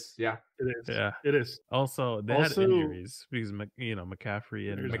 It is, yeah. It is. Yeah. It is. Also, they had injuries because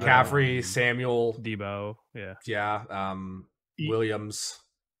McCaffrey and Samuel, Debo, Williams,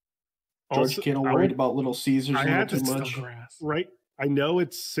 George Kittle worried about Little Caesars a little too much. Right. I know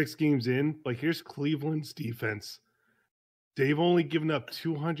it's 6 games in, but here's Cleveland's defense. They've only given up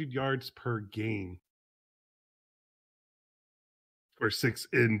 200 yards per game for 6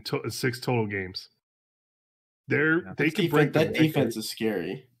 total games. They can break that defense is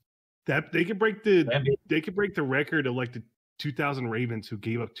scary. That they could break the record of like the 2000 Ravens, who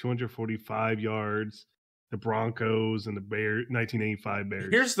gave up 245 yards, the Broncos and the 1985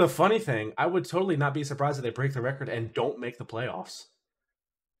 Bears. Here's the funny thing: I would totally not be surprised if they break the record and don't make the playoffs.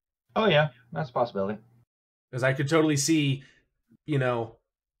 Oh yeah, that's a possibility. Because I could totally see,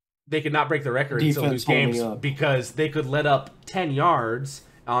 they could not break the record and still lose games because they could let up 10 yards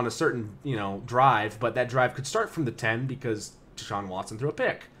on a certain, drive, but that drive could start from the 10 because Deshaun Watson threw a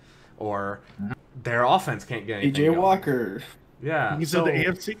pick, or their offense can't get anything. PJ Walker. Yeah. So the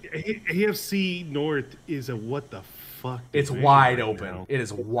AFC North is a what the fuck? It's wide open. Now. It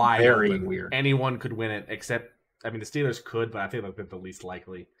is wide Very open. Weird. Anyone could win it, except, the Steelers could, but I think they're the least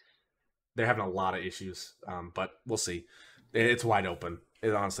likely. They're having a lot of issues, but we'll see. It's wide open.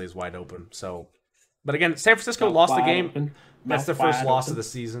 It honestly is wide open. So, but again, San Francisco lost the game. That's their first loss of the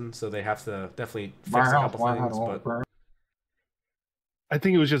season, so they have to definitely fix a couple things. But I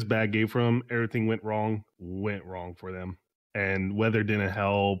think it was just a bad game for them. Everything went wrong for them, and weather didn't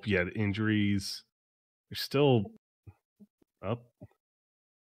help. You had injuries. They're still up.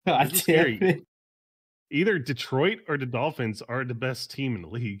 God damn it. Either Detroit or the Dolphins are the best team in the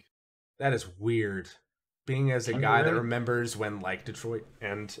league. That is weird. Being as a guy that remembers when Detroit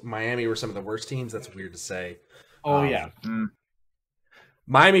and Miami were some of the worst teams, that's weird to say. Oh, yeah.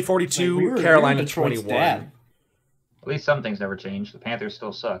 Miami 42, Carolina 21. At least some things never change. The Panthers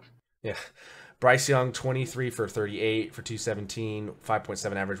still suck. Yeah. Bryce Young, 23 for 38 for 217,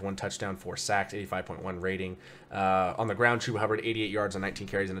 5.7 average, 1 touchdown, 4 sacks, 85.1 rating. On the ground, Chuba Hubbard, 88 yards on 19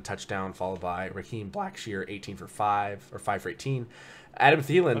 carries and a touchdown, followed by Raheem Blackshear, 18 for 5 for 18. Adam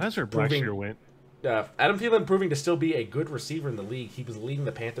Thielen. That's where Blackshear went. Adam Thielen proving to still be a good receiver in the league. He was leading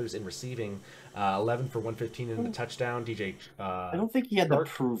the Panthers in receiving, 11 for 115 and a touchdown. DJ. I don't think he had to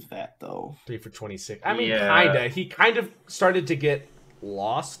prove that though. 3 for 26. I mean, kinda. He kind of started to get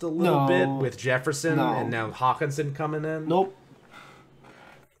lost a little bit with Jefferson and now Hawkinson coming in. Nope.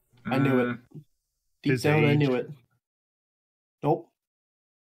 I knew it. Deep down, I knew it. Nope.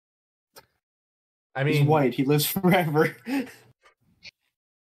 I mean, he's white. He lives forever.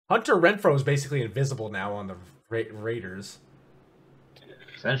 Hunter Renfrow is basically invisible now on the Raiders.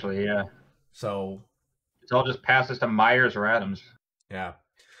 Essentially, yeah. So it's all just passes to Myers or Adams. Yeah.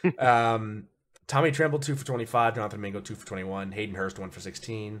 Tommy Tremble, 2 for 25. Jonathan Mingo, 2 for 21. Hayden Hurst, 1 for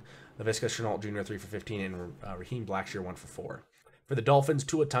 16. Laviska Shenault Jr., 3 for 15. And Raheem Blackshear, 1 for 4. For the Dolphins,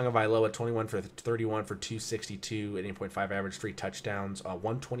 Tua Tagovailoa, 21 for 31 for 262, an 8.5 average, 3 touchdowns,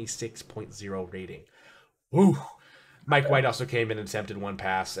 126.0 rating. Woo! Mike White also came in and attempted 1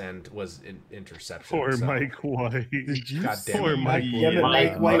 pass and was in interception. Poor Mike White. God damn Poor it. Mike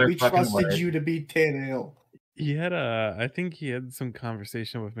Mike White, we trusted you to beat Tannehill. He had I think he had some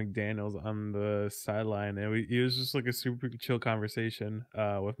conversation with McDaniels on the sideline, and it was just like a super chill conversation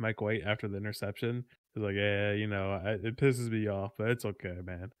with Mike White after the interception. He's like, yeah, it pisses me off, but it's okay,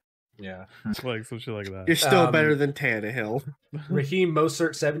 man. Yeah. Like some shit like that. You're still better than Tannehill. Raheem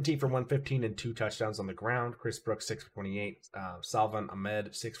Mostert, 17 for 115 and 2 touchdowns on the ground. Chris Brooks, 6 for 28. Salvan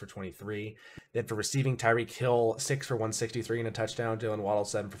Ahmed, 6 for 23. Then for receiving, Tyreek Hill, 6 for 163 and a touchdown. Dylan Waddle,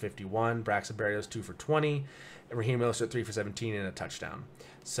 7 for 51. Braxton Berrios, 2 for 20. And Raheem Mostert, 3 for 17 and a touchdown.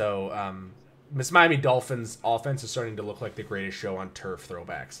 So, Miss Miami Dolphins offense is starting to look like the greatest show on turf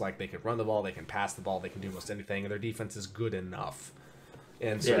throwbacks. Like, they can run the ball, they can pass the ball, they can do almost anything, and their defense is good enough.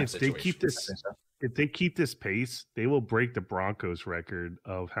 And if they keep this pace, they will break the Broncos record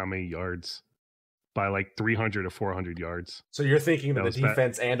of how many yards by like 300 or 400 yards. So you're thinking that the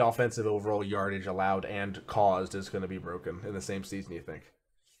defense and offensive overall yardage allowed and caused is going to be broken in the same season, you think?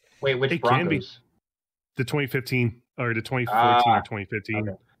 Wait, which it Broncos? Can be the 2015 or the 2014 or 2015.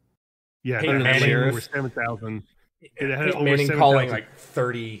 Okay. Yeah, Peyton that Manning, over 7,000. Peyton Manning calling like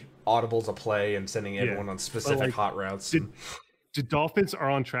 30 audibles a play and sending everyone on specific hot routes. The Dolphins are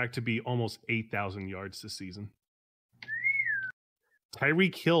on track to be almost 8,000 yards this season.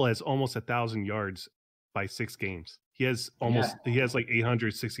 Tyreek Hill has almost 1,000 yards by 6 games. He has like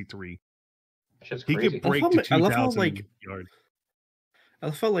 863. He could break to 2,000 yards.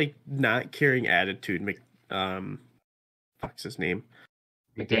 I felt like not carrying attitude. What's his name?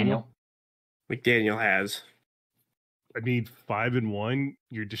 McDaniel has. I mean, 5-1.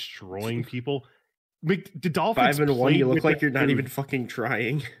 You're destroying people. The Dolphins 5-1. You look like you're not even fucking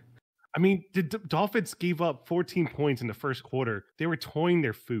trying. I mean, the Dolphins gave up 14 points in the first quarter. They were toying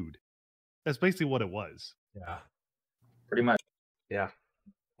their food. That's basically what it was. Yeah, pretty much. Yeah.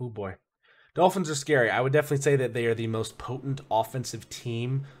 Oh boy, Dolphins are scary. I would definitely say that they are the most potent offensive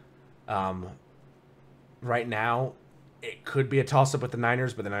team. Right now, it could be a toss-up with the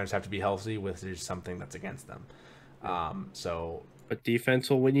Niners, but the Niners have to be healthy, which is something that's against them. But defense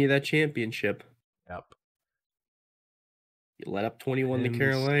will win you that championship. Yep. You let up 21 to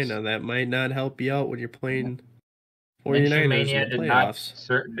Carolina. That might not help you out when you're playing 49ers in the playoffs.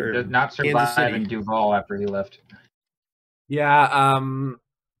 Did not survive in Duval after he left. Yeah,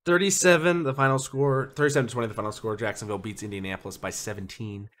 37 the final score. 37-20 the final score. Jacksonville beats Indianapolis by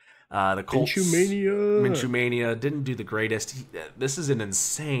 17. The Colts, Minshew Mania didn't do the greatest. This is an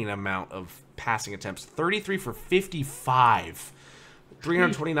insane amount of passing attempts. 33 for 55.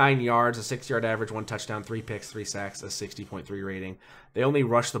 329 yards, a 6-yard average, 1 touchdown, 3 picks, 3 sacks, a 60.3 rating. They only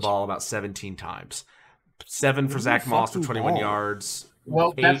rushed the ball about 17 times. 7 for Zach Moss for 21 yards.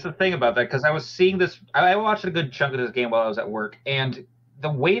 Well, that's the thing about that, because I was seeing this. I watched a good chunk of this game while I was at work, and the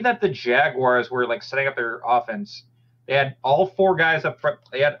way that the Jaguars were like setting up their offense, they had all 4 guys up front.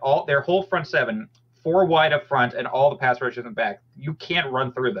 They had all their whole front 7, 4 wide up front, and all the pass rushers in the back. You can't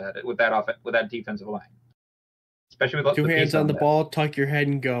run through that with that defensive line. Especially with 2 hands on the ball, tuck your head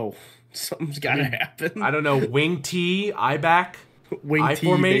and go. Something's got to happen. I don't know, wing T, I back, wing I T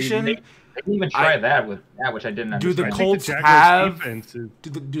formation. They didn't even try that with that, which I didn't understand. Do the Colts have?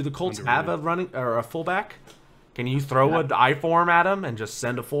 Do the Colts have a running or a fullback? Can you throw an I form at him and just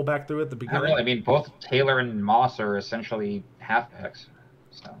send a fullback through at the beginning? Not really. I mean, both Taylor and Moss are essentially halfbacks.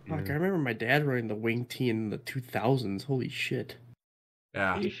 So. Fuck, I remember my dad running the wing T in the 2000s. Holy shit.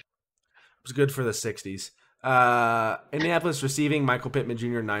 Yeah. It was good for the 60s. Indianapolis receiving, Michael Pittman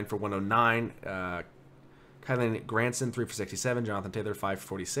Jr., 9 for 109. Kylan Granson, 3 for 67. Jonathan Taylor, 5 for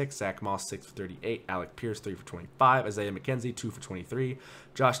 46. Zach Moss, 6 for 38. Alec Pierce, 3 for 25. Isaiah McKenzie, 2 for 23.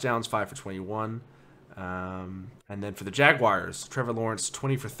 Josh Downs, 5 for 21. And then for the Jaguars, Trevor Lawrence,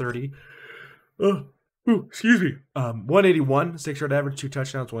 20 for 30. Excuse me. 181, 6-yard average, 2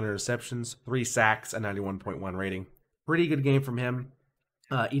 touchdowns, 1 interceptions, 3 sacks, a 91.1 rating. Pretty good game from him.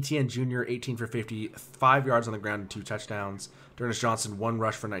 Etienne Jr., 18 for 50, 5 yards on the ground and 2 touchdowns. D'Ernest Johnson, 1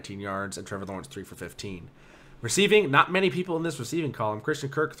 rush for 19 yards, and Trevor Lawrence, 3 for 15. Receiving, not many people in this receiving column. Christian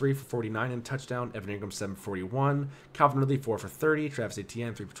Kirk, 3 for 49 and a touchdown. Evan Ingram, 7 for 41. Calvin Ridley, 4 for 30. Travis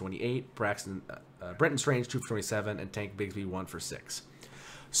Etienne, 3 for 28. Brenton Strange, 2 for 27. And Tank Bigsby, 1 for 6.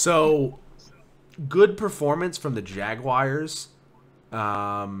 So, good performance from the Jaguars.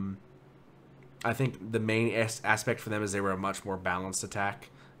 I think the main aspect for them is they were a much more balanced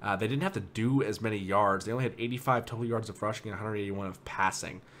attack. They didn't have to do as many yards. They only had 85 total yards of rushing and 181 of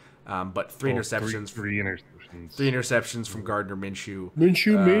passing. But 3 interceptions. Three interceptions. 3 interceptions from Gardner Minshew.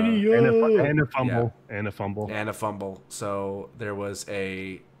 Minshew mania. And a fumble. Yeah. And a fumble. And a fumble. So there was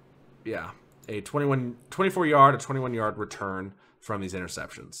a 24-yard, a 21-yard return from these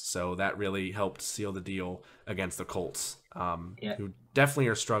interceptions. So that really helped seal the deal against the Colts, who definitely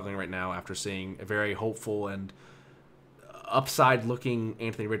are struggling right now after seeing a very hopeful and upside-looking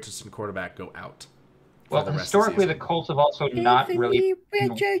Anthony Richardson quarterback go out. Well, historically, the Colts have also not really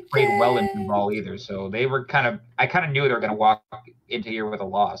played well in Duval either. So they were I kind of knew they were going to walk into here with a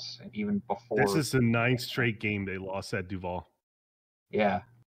loss, even before. This is the 9th straight game they lost at Duval. Yeah.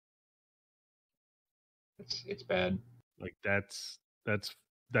 It's bad. Like that's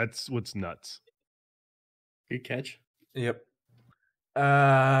what's nuts. Good catch. Yep. Go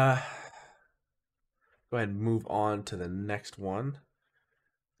ahead and move on to the next one.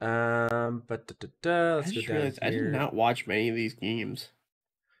 Let's go down here. I did not watch many of these games.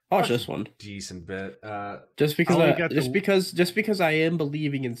 Watch this one. Decent bit. Just because I am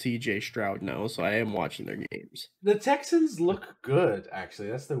believing in CJ Stroud now, so I am watching their games. The Texans look good,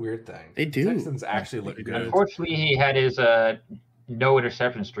 actually. That's the weird thing. They do. The Texans actually look good. Unfortunately, he had his no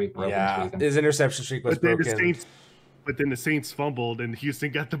interception streak broken. Yeah, his interception streak was broken. But then the Saints fumbled, and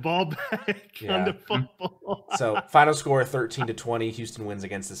Houston got the ball back on the fumble. So, final score 13-20. Houston wins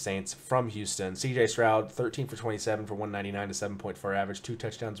against the Saints from Houston. CJ Stroud, 13 for 27 for 199 to 7.4 average, 2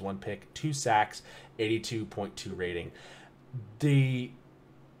 touchdowns, 1 pick, 2 sacks, 82.2 rating. The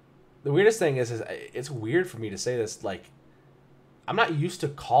weirdest thing is it's weird for me to say this. Like, I'm not used to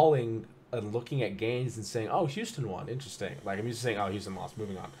calling and looking at games and saying, "Oh, Houston won. Interesting." Like, I'm used to saying, "Oh, Houston lost.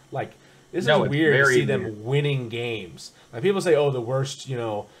 Moving on." Like. This is weird to see them winning games. Like people say, "Oh, the worst,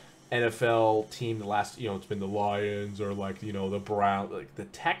 NFL team the last, it's been the Lions or the Browns, like the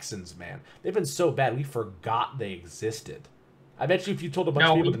Texans, man. They've been so bad we forgot they existed." I bet you if you told a bunch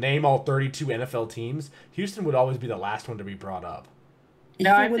of people to name all 32 NFL teams, Houston would always be the last one to be brought up.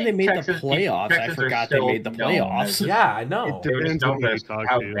 Even when they made the playoffs, I forgot they made the playoffs. Yeah, I know. They were just known for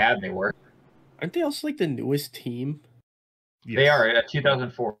how bad they were. Aren't they also like the newest team? Yes. They are,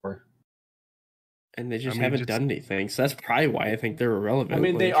 2004. And they just haven't done anything. So that's probably why I think they're irrelevant. I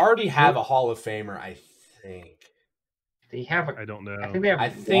mean, they already have a Hall of Famer, I think. They have I don't know. I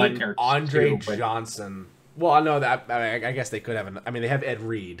think Andre Johnson. Well, I know that. I guess they could have. They have Ed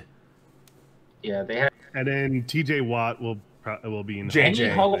Reed. Yeah, they have. And then TJ Watt will be in the Any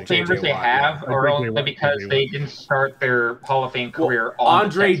Hall of Famers they have are only because they didn't start their Hall of Fame career on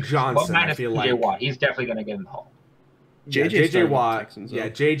Andre Johnson, I feel like. Watt. He's definitely going to get in the Hall. JJ Watt, Texans,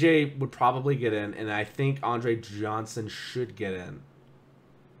 JJ would probably get in, and I think Andre Johnson should get in.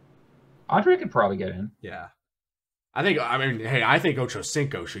 Andre could probably get in. Yeah. I think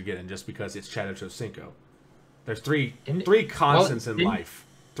Ochocinco should get in just because it's Chad Ochocinco. There's three constants in life.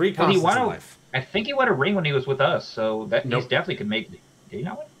 3 constants in life. I think he won a ring when he was with us, so that he definitely could make it. Did he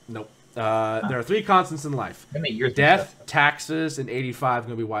not win? Nope. There are 3 constants in life. Death, taxes, and 85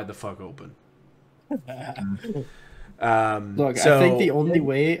 going to be wide the fuck open. Look, I think the only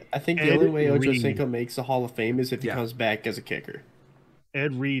way Ochocinco makes the Hall of Fame is if he comes back as a kicker.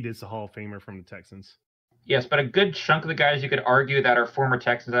 Ed Reed is the Hall of Famer from the Texans. Yes, but a good chunk of the guys you could argue that are former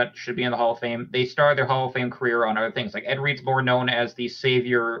Texans that should be in the Hall of Fame, they started their Hall of Fame career on other things. Like Ed Reed's more known as the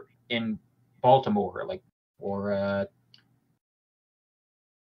savior in Baltimore, or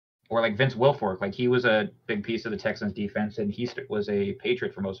like Vince Wilfork. Like he was a big piece of the Texans defense, and he was a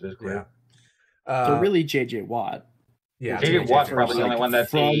Patriot for most of his career. So really, JJ Watt. Yeah, JJ Watt's probably the only one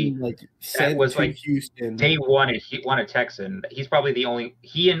that was like Houston. Day one. He won a Texan. He's probably the only.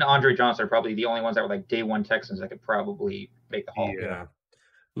 He and Andre Johnson are probably the only ones that were like day one Texans that could probably make the Hall. Yeah.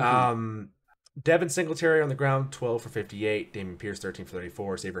 Devin Singletary on the ground, 12 for 58. Damian Pierce, 13 for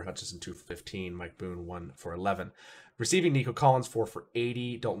 34. Xavier Hutchinson, 2 for 15. Mike Boone, 1 for 11. Receiving, Nico Collins, 4 for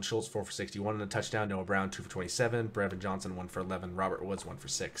 80. Dalton Schultz, 4 for 61 and a touchdown. Noah Brown, 2 for 27. Brevin Johnson, 1 for 11. Robert Woods, 1 for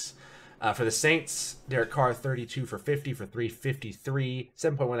 6. For the Saints, Derek Carr, 32 for 50 for 353.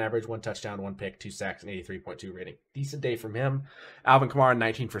 7.1 average, 1 touchdown, 1 pick, 2 sacks, and 83.2 rating. Decent day from him. Alvin Kamara,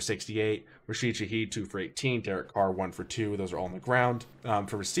 19 for 68. Rashid Shaheed, 2 for 18. Derek Carr, 1 for 2. Those are all on the ground.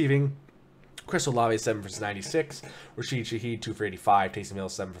 For receiving, Chris Olave, 7 for 96. Rashid Shaheed, 2 for 85. Taysom Hill,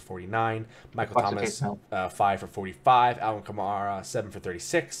 7 for 49. Michael Thomas, 5 for 45. Alvin Kamara, 7 for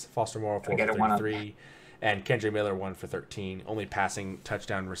 36. Foster Moreau, 4 for 33. And Kendra Miller, 1 for 13. Only passing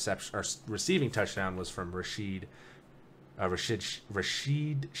touchdown reception or receiving touchdown was from Rashid Shaheed.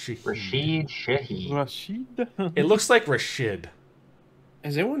 Rashid Shaheed. It looks like Rashid.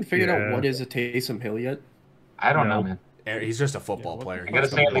 Has anyone figured out what is a Taysom Hill yet? I don't know, man. He's just a football player. I gotta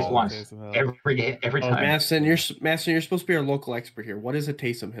say at least once every time. Masson, you're supposed to be our local expert here. What is a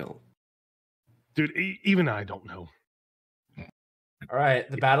Taysom Hill? Dude, even I don't know. All right,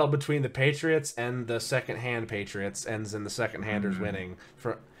 the battle between the Patriots and the second-hand Patriots ends in the second-handers winning.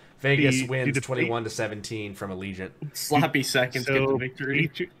 For Vegas wins 21-17 from Allegiant. Sloppy seconds get the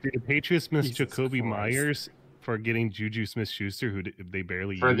victory. The Patriots missed Jacoby Myers for getting Juju Smith-Schuster, who they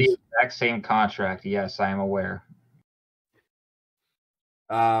barely for used. the exact same contract. Yes, I am aware.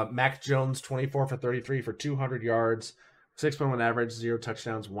 Mac Jones, 24 for 33 for 200 yards, 6.1 average, 0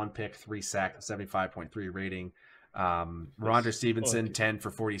 touchdowns, 1 pick, 3 sacks, 75.3 rating. Rondre Stevenson, 10 for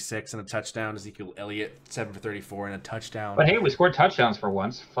 46 and a touchdown. Ezekiel Elliott, 7 for 34 and a touchdown. But hey, we scored touchdowns for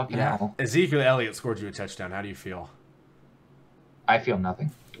once. Fucking hell. Ezekiel Elliott scored you a touchdown. How do you feel? I feel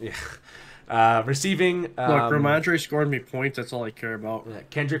nothing. Yeah. Receiving. Look, Ramondre scored me points. That's all I care about.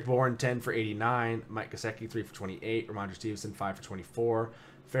 Kendrick Bourne, 10 for 89. Mike Gesicki, 3 for 28. Ramondre Stevenson, 5 for 24.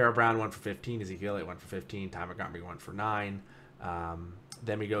 Farrah Brown, 1 for 15. Ezekiel Elliott, 1 for 15. Ty Montgomery, 1 for 9.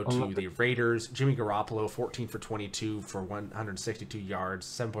 Then we go to the Raiders. Jimmy Garoppolo, 14 for 22 for 162 yards,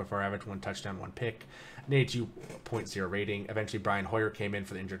 7.4 average, 1 touchdown, 1 pick, an 82.0 rating. Eventually, Brian Hoyer came in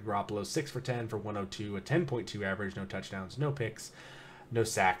for the injured Garoppolo, 6 for 10 for 102, a 10.2 average, no touchdowns, no picks, no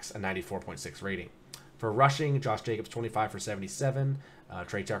sacks, a 94.6 rating. For rushing, Josh Jacobs, 25 for 77.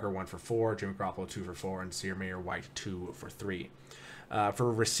 Trey Tucker, 1 for 4. Jimmy Garoppolo, 2 for 4. And Sear Mayer White, 2 for 3.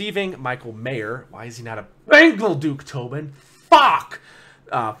 For receiving, Michael Mayer. Why is he not a Bengal, Duke Tobin? Fuck!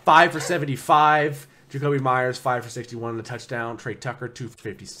 5 for 75. Jacoby Myers, 5 for 61 and a touchdown. Trey Tucker, 2 for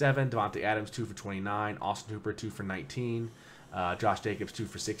 57. Devontae Adams, 2 for 29. Austin Hooper, 2 for 19. Josh Jacobs, 2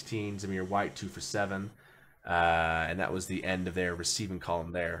 for 16. Zamir White, 2 for 7. And that was the end of their receiving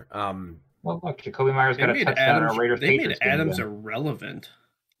column there. Well, look, Jacoby Myers got a touchdown on a Raiders. They made Adams irrelevant.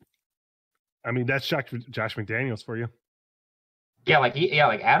 I mean, that's Josh McDaniels for you. Yeah, like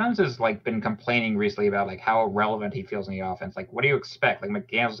Adams has like been complaining recently about like how irrelevant he feels in the offense. Like, what do you expect? Like,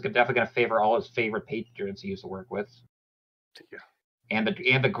 McDaniels is definitely going to favor all his favorite Patriots he used to work with. Yeah, and the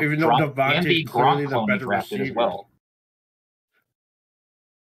Devontae Gronk clone he drafted as well.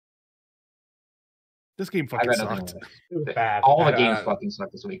 This game fucking sucked. Bad. All the games fucking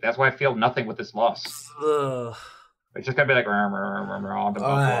sucked this week. That's why I feel nothing with this loss. It's just gonna be like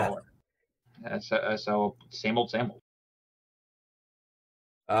so same old.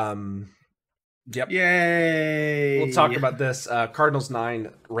 Yep. Yay! We'll talk about this. Cardinals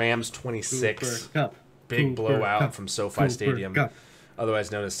 9, Rams 26. Big blowout from SoFi Stadium, otherwise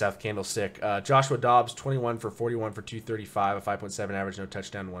known as South Candlestick. Joshua Dobbs, 21 for 41 for 235, a 5.7 average, no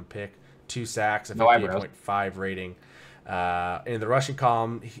touchdown, 1 pick, 2 sacks, a 58.5 rating. In the rushing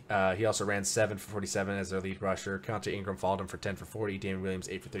column, he also ran 7 for 47 as their lead rusher. Keontae Ingram followed him for 10 for 40. Damian Williams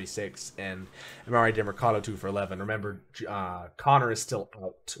 8 for 36, and Amari DeMercado 2 for 11. Remember, Connor is still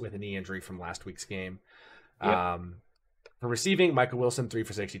out with a knee injury from last week's game. Yep. For receiving, Michael Wilson 3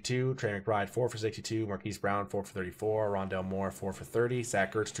 for 62. Trey McBride 4 for 62. Marquise Brown 4 for 34. Rondell Moore 4 for 30.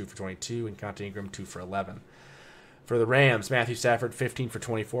 Zach Ertz 2 for 22, and Keontae Ingram 2 for 11. For the Rams, Matthew Stafford, 15 for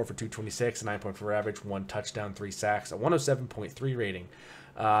 24 for 226, a 9.4 average, 1 touchdown, 3 sacks, a 107.3 rating.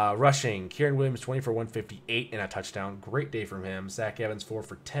 Rushing, Kieran Williams, 20 for 158 and a touchdown. Great day from him. Zach Evans, 4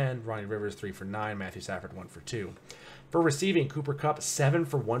 for 10. Ronnie Rivers, 3 for 9. Matthew Stafford, 1 for 2. For receiving, Cooper Kupp, 7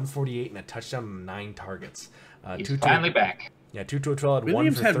 for 148 and a touchdown on 9 targets. He's finally back. Yeah, Tutu Atwell had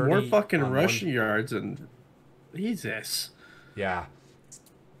Williams 1 for 30. had more fucking rushing yards and Jesus. Yeah.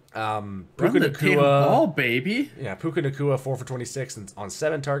 Run the damn ball, baby. Yeah, Puka Nacua 4 for 26 on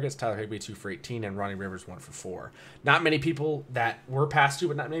 7 targets. Tyler Higbee 2 for 18, and Ronnie Rivers 1 for 4. Not many people that were past you,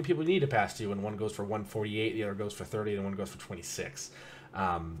 but not many people need to pass you. And one goes for 148, the other goes for 30, and one goes for 26.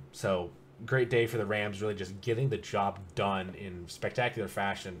 So great day for the Rams, really just getting the job done in spectacular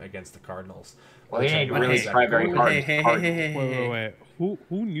fashion against the Cardinals. Well, they didn't really try very hard. Wait.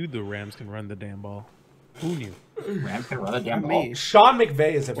 Who knew the Rams can run the damn ball? Who knew? Rams can run the damn ball. Sean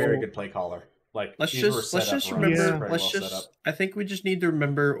McVay is a very good play caller. Like, let's just remember. I think we just need to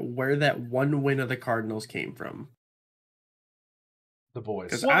remember where that one win of the Cardinals came from. The boys.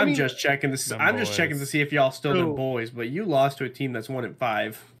 Because I'm just checking this. I'm just checking to see if y'all still the boys. But you lost to a team that's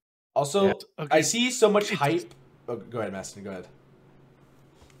 1-5. Also, I see so much hype. Oh, go ahead, Maston. Go ahead.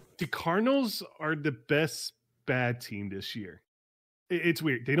 The Cardinals are the best bad team this year. It's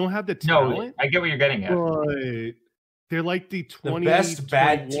weird. They don't have the talent. No, I get what you're getting at. But they're like the best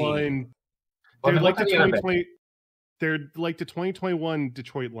bad team. They're like the 2020. They're like the 2021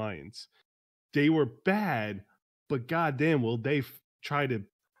 Detroit Lions. They were bad, but goddamn, will they try to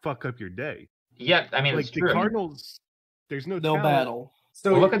fuck up your day? Yeah, I mean, like it's the true. Cardinals. There's no battle.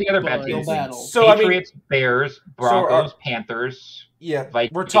 So look at the other bad teams. So Patriots, Bears, Broncos, Panthers. Yeah,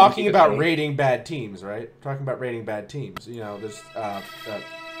 Vikings, we're talking about rating bad teams, right? Talking about rating bad teams. You know, there's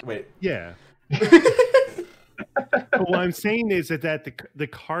wait. Yeah. But what I'm saying is that the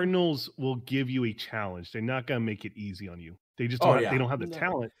Cardinals will give you a challenge. They're not gonna make it easy on you. They just don't they don't have the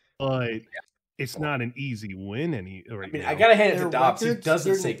talent, but it's not an easy win. I gotta hand it to Dobbs. He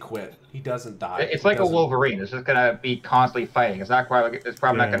doesn't say quit. He doesn't die. It's like a Wolverine. It's just gonna be constantly fighting. It's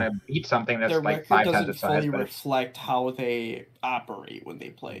probably not gonna beat something that's Their like record 5 times doesn't its size. fully reflect how they operate when they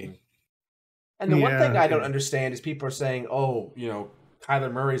play. And the one thing I don't understand is people are saying, "Oh, you know,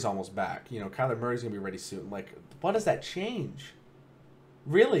 Kyler Murray's almost back. You know, Kyler Murray's gonna be ready soon." Like, what does that change?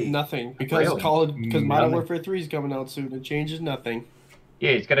 Really? Nothing, because Modern Warfare 3 is coming out soon. It changes nothing.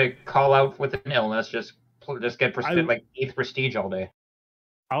 Yeah, he's gonna call out with an illness. Just get like 8th prestige all day.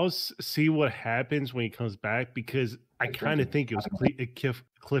 I'll see what happens when he comes back, because I kind of think it was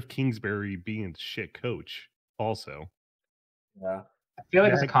Cliff Kingsbury being shit coach also. Yeah, I feel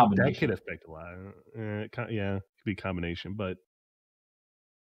like it's a combination. That could affect a lot. It could be a combination, but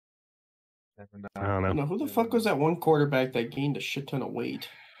I don't know. Now, who the fuck was that one quarterback that gained a shit ton of weight?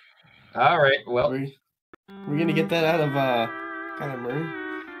 All right, well, we're gonna get that out of Kyler Murray.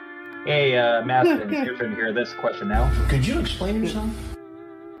 Hey, Maston, it's your turn to hear this question now. Could you explain yourself?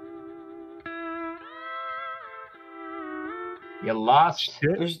 You lost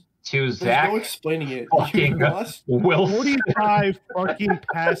to Zach. There's no explaining it. Fucking Wilson. 45 fucking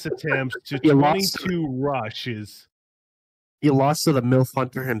pass attempts to 22 rushes. He lost to the MILF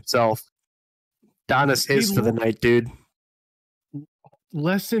Hunter himself. Donna's his for the night, dude.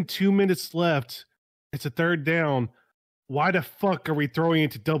 Less than 2 minutes left. It's a third down. Why the fuck are we throwing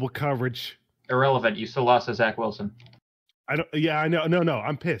into double coverage? Irrelevant. You still lost to Zach Wilson. I don't. Yeah, I know. No.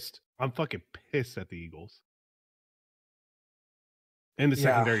 I'm pissed. I'm fucking pissed at the Eagles. And the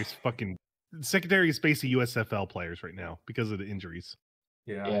secondary's secondary is basically USFL players right now because of the injuries.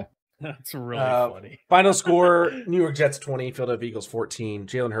 Yeah. That's really funny. Final score: New York Jets 20, Philadelphia Eagles 14.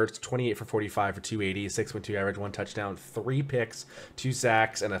 Jalen Hurts 28 for 45 for 280, 6.2 average, 1 touchdown, 3 picks, 2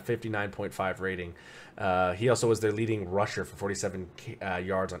 sacks, and a 59.5 rating. He also was their leading rusher for 47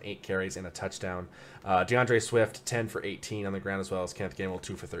 yards on 8 carries and a touchdown. DeAndre Swift 10 for 18 on the ground, as well as Kenneth Gainwell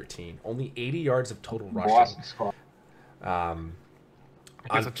 2 for 13. Only 80 yards of total rushing.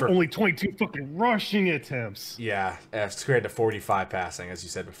 It's only 22 fucking rushing attempts. Yeah, it's compared to 45 passing, as you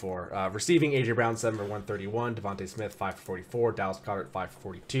said before. Receiving, A.J. Brown 7 for 131, Devontae Smith 5 for 44, Dallas Goedert 5 for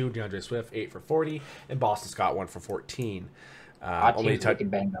 42, DeAndre Swift 8 for 40, and Boston Scott 1 for 14. Only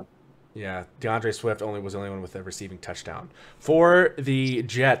banged up. Yeah, DeAndre Swift was the only one with a receiving touchdown. For the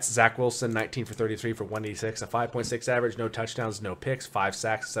Jets, Zach Wilson 19 for 33 for 186, a 5.6 average, no touchdowns, no picks, 5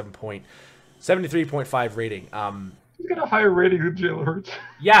 sacks, 73.5 rating. He's got a higher rating than Jalen Hurts.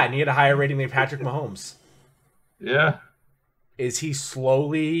 Yeah, and he had a higher rating than Patrick Mahomes. Yeah. Is he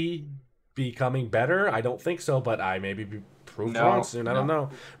slowly becoming better? I don't think so, but I may be proved wrong soon. I don't know.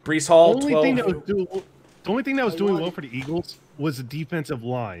 Breece Hall, the only thing that was doing well for the Eagles was the defensive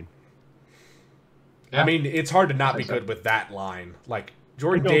line. Yeah. I mean, it's hard to not be good with that line. Like,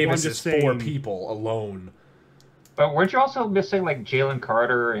 Jordan Davis is 4 people alone. But weren't you also missing, like, Jalen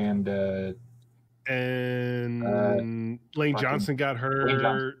Carter and Lane Johnson got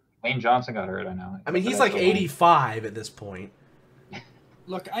hurt. Lane Johnson got hurt, I know. I mean, he's like 85 at this point.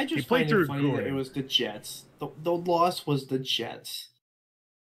 Look, I just find it funny that it was the Jets. The loss was the Jets.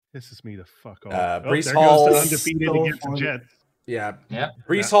 This is me the fuck off. Breece Hall undefeated against the Jets. Yeah. Yep.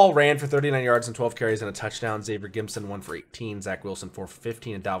 Brees Hall ran for 39 yards and 12 carries and a touchdown. Xavier Gibson 1 for 18. Zach Wilson 4 for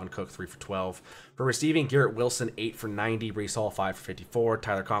 15, and Dalvin Cook 3 for 12. For receiving, Garrett Wilson 8 for 90. Brees Hall 5 for 54.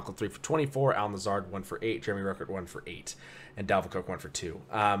 Tyler Conklin 3 for 24. Alan Lazard 1 for 8. Jeremy Ruckert 1 for 8, and Dalvin Cook 1 for 2.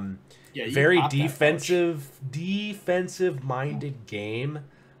 Very defensive-minded game.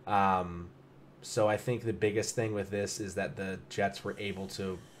 So I think the biggest thing with this is that the Jets were able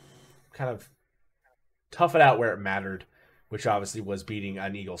to kind of tough it out where it mattered, which obviously was beating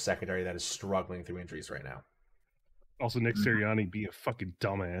an Eagles secondary that is struggling through injuries right now. Also, Nick Sirianni being a fucking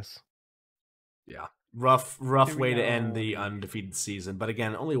dumbass. Yeah. Rough way to end the undefeated season. But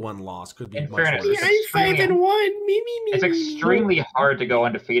again, only one loss. Could be In much fairness, worse. it's 5-1. It's extremely hard to go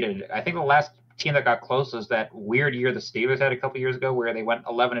undefeated. I think the last team that got close was that weird year the Steelers had a couple years ago where they went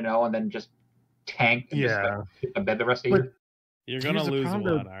 11-0 and then just tanked and just hit the bed the rest of the year. You're gonna lose one,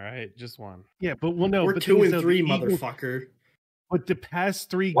 all right? Just one. Yeah, but no, we're but 2-3, motherfucker. But the past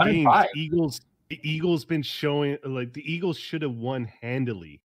 3 1 and games, 5. the Eagles been showing like the Eagles should have won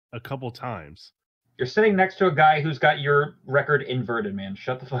handily a couple times. You're sitting next to a guy who's got your record inverted, man.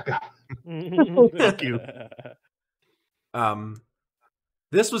 Shut the fuck up. Thank you.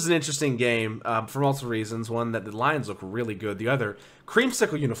 This was an interesting game for multiple reasons. One, that the Lions look really good. The other,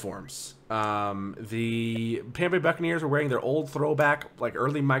 creamsicle uniforms. The Tampa Bay Buccaneers were wearing their old throwback, like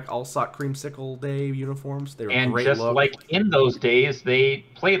early Mike Allstott creamsicle day uniforms. They were And great just look. like in those days, they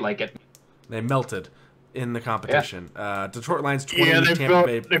played like it. They melted in the competition. Detroit Lions 20, Yeah, they Tampa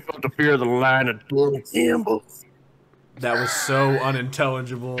Bay. felt the fear of the line of Dan Campbell. That was so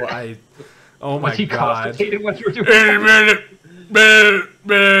unintelligible. Oh my Was he god. constipated when you were doing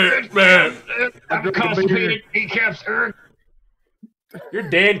I'm constipated, kneecaps hurt. Your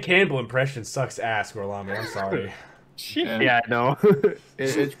Dan Campbell impression sucks ass, Gorlami. I'm sorry. Yeah, I know.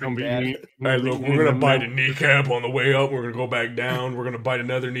 It's gonna be. Hey, look, we're gonna bite a kneecap on the way up. We're gonna go back down. We're gonna bite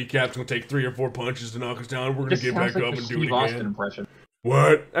another kneecap. It's gonna take 3 or 4 punches to knock us down. We're gonna This get sounds back like up the and do Steve it Austin again. impression.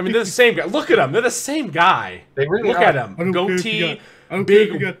 What? I mean, they're the same guy. Look at them. They're the same guy. They really Look are. at him. I don't care if Goatee. you I don't care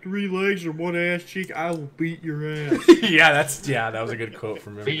if you got 3 legs or 1 ass cheek. I will beat your ass. that was a good quote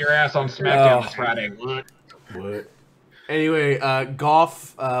from him. Beat your ass on SmackDown this Friday. What? Anyway,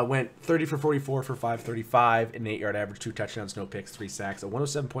 Goff went 30 for 44 for 535, an 8-yard average, 2 touchdowns, no picks, 3 sacks, a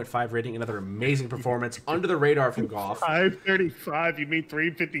 107.5 rating. Another amazing performance under the radar from Goff. 535. You mean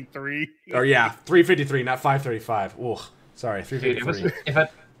 353? Or yeah, 353, not 535. Ooh, sorry, 353. Dude, if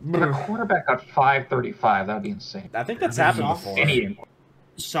a quarterback got 535, that'd be insane. I think that's happened before.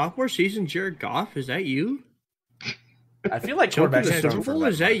 Sophomore season, Jared Goff, is that you? I feel like Choking quarterbacks the don't Super for Bowl, that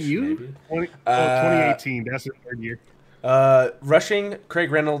is that much, you? maybe. 2018. That's the 3rd year. Rushing,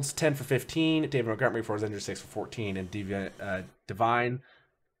 Craig Reynolds 10 for 15, David Montgomery for his injury 6 for 14, and Divine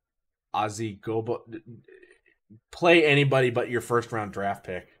Azigobo. Play anybody but your first round draft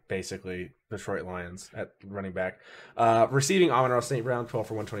pick, basically. Detroit Lions at running back. Receiving, Amon-Ra St. Brown 12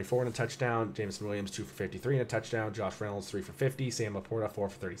 for 124 and a touchdown. Jameson Williams 2 for 53 and a touchdown. Josh Reynolds 3 for 50. Sam Laporta 4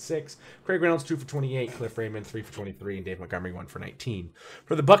 for 36. Craig Reynolds 2 for 28. Cliff Raymond 3 for 23 and Dave Montgomery 1 for 19.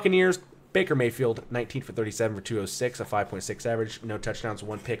 For the Buccaneers, Baker Mayfield, 19 for 37 for 206, a 5.6 average, no touchdowns,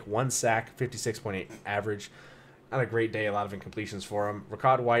 1 pick, 1 sack, 56.8 average. Not a great day, a lot of incompletions for him.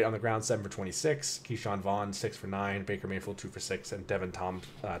 Rachaad White on the ground, 7 for 26. Keyshawn Vaughn, 6 for 9. Baker Mayfield, 2 for 6. And Devin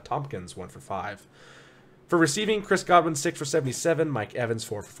Tompkins, 1 for 5. For receiving, Chris Godwin, 6 for 77. Mike Evans,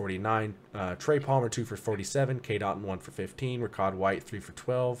 4 for 49. Trey Palmer, 2 for 47. K. Dotton, 1 for 15. Rachaad White, 3 for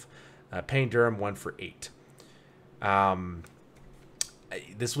 12. Payne Durham, 1 for 8.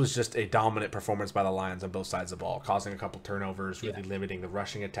 This was just a dominant performance by the Lions on both sides of the ball, causing a couple turnovers, really limiting the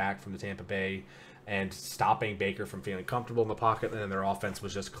rushing attack from the Tampa Bay, and stopping Baker from feeling comfortable in the pocket. And then their offense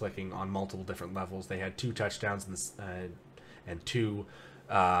was just clicking on multiple different levels. They had 2 touchdowns and 2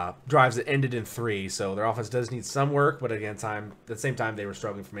 drives that ended in 3. So their offense does need some work, but at the same time, they were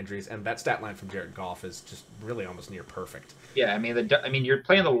struggling from injuries. And that stat line from Jared Goff is just really almost near perfect. Yeah, I mean, you're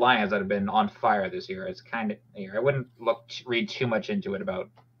playing the Lions that have been on fire this year. It's kind of, I wouldn't read too much into it about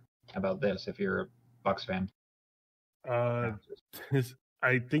this if you're a Bucs fan.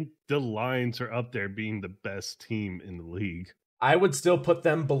 I think the Lions are up there being the best team in the league. I would still put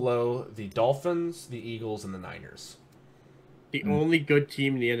them below the Dolphins, the Eagles, and the Niners. The only good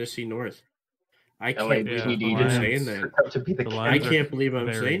team in the NFC North. I can't believe I'm saying that. I can't believe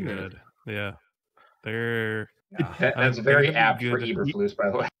I'm saying that. Yeah. They're... That's very apt for Eberflus, by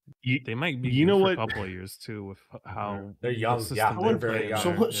the way. They might be for a couple of years, too, with how... They're young. Yeah, they're very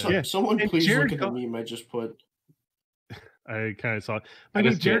young. Someone please look at the meme I just put. I kind of saw it. I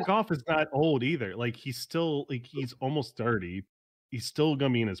mean, Jared Goff is not old either. Like, he's still, he's almost 30. He's still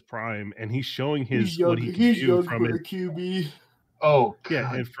going to be in his prime, and he's showing what he can do from it. QB. Oh, yeah,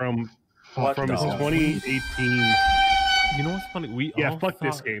 God. and from Fuck his no. 2018. You know what's funny? We all fuck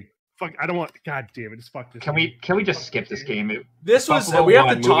this thought- game. Fuck, I don't want. God damn it, just fuck this. Can game. we just skip this game? This was Buffalo we have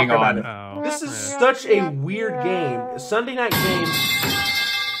won, to talk moving about on. it. This is such a weird game. Sunday night game.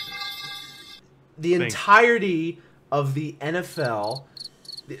 The Thanks. entirety of the NFL.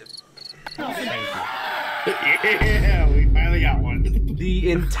 Yeah, we finally got one.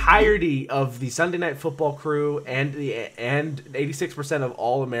 The entirety of the Sunday Night Football crew and 86% of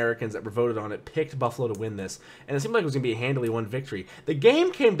all Americans that were voted on it picked Buffalo to win this, and it seemed like it was going to be a handily won victory. The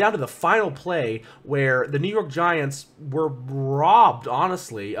game came down to the final play where the New York Giants were robbed,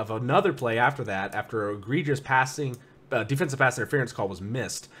 honestly, of another play after that, after an egregious defensive pass interference call was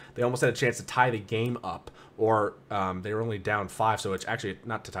missed. They almost had a chance to tie the game up, or they were only down 5, so it's actually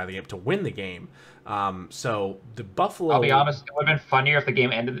not to tie the game, to win the game. So the Buffalo... I'll be honest, it would have been funnier if the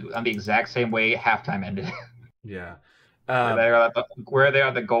game ended on the exact same way halftime ended. Yeah. Where they are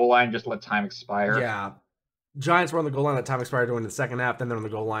at the goal line, just let time expire. Yeah. Giants were on the goal line at time expired during the second half, then they're on the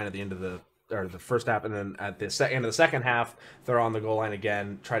goal line at the end of the first half, and then at the end of the second half, they're on the goal line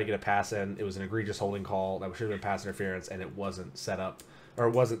again, try to get a pass in. It was an egregious holding call that should have been pass interference, and it wasn't set up,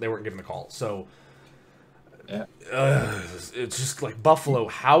 or they weren't given the call. So yeah. It's just like, Buffalo,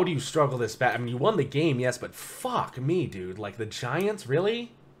 how do you struggle this bad? I mean, you won the game, yes, but fuck me, dude. Like, the Giants,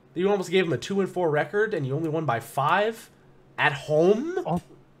 really? You almost gave them a 2-4 record, and you only won by 5 at home?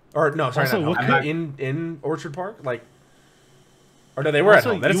 Or no, sorry, Also, not home. In Orchard Park, like, or no, they were at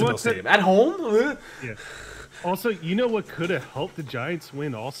home. That is a Bill Stadium. At home? Yeah. Also, you know what could have helped the Giants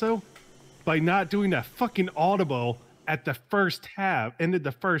win? Also, by not doing that fucking audible at the first half, ended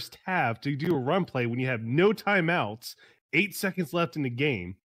the first half to do a run play when you have no timeouts, 8 seconds left in the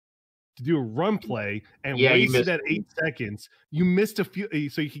game, to do a run play and wasted that 8 seconds. You missed a few,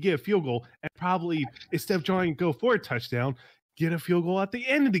 so you could get a field goal and probably, instead of trying to go for a touchdown, get a field goal at the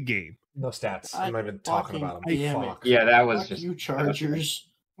end of the game. No stats. I'm not even talking about them. Yeah, that was just you Chargers.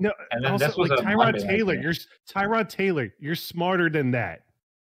 No, and then also, this was like a Tyrod Monday night Taylor. game. Tyrod Taylor. You're smarter than that.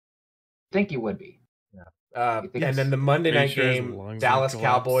 Think you would be. And then the Monday night sure his game, lungs Dallas would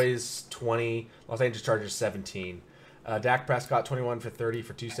collapse? Cowboys 20, Los Angeles Chargers 17. Dak Prescott 21 for 30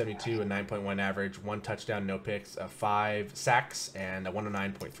 for 272 and 9.1 average, 1 touchdown, no picks, 5 sacks, and a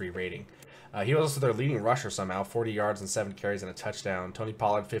 109.3 rating. He was also their leading rusher somehow, 40 yards and 7 carries and a touchdown. Tony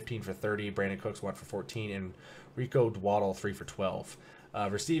Pollard 15 for 30, Brandon Cooks 1 for 14, and Rico Dwaddle 3 for 12.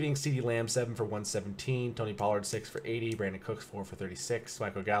 Receiving, CeeDee Lamb 7 for 117, Tony Pollard 6 for 80, Brandon Cooks 4 for 36,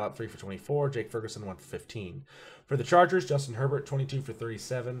 Michael Gallup 3 for 24, Jake Ferguson 1 for 15. For the Chargers, Justin Herbert 22 for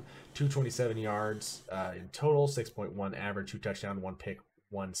 37, 227 yards in total, 6.1 average, 2 touchdowns, 1 pick,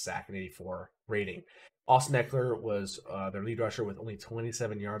 1 sack, and 84 rating. Austin Eckler was their lead rusher with only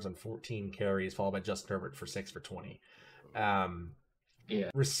 27 yards on 14 carries, followed by Justin Herbert for 6 for 20.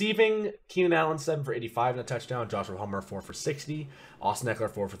 Receiving, Keenan Allen 7 for 85 and a touchdown, Joshua Homer 4 for 60, Austin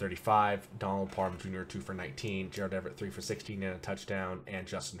Eckler 4 for 35, Donald Parham Jr. 2 for 19, Gerald Everett 3 for 16 and a touchdown, and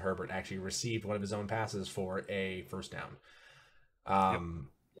Justin Herbert actually received one of his own passes for a first down.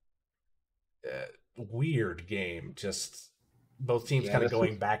 Weird game, just both teams kind of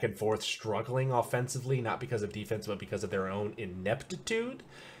going back and forth, struggling offensively, not because of defense, but because of their own ineptitude.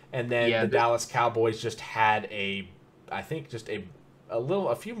 And then the Dallas Cowboys just had a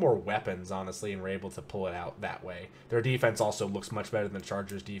few more weapons, honestly, and were able to pull it out that way. Their defense also looks much better than the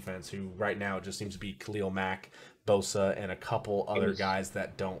Chargers defense, who right now just seems to be Khalil Mack, Bosa, and a couple other guys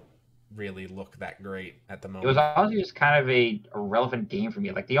that don't really look that great at the moment. It was honestly just kind of a irrelevant game for me.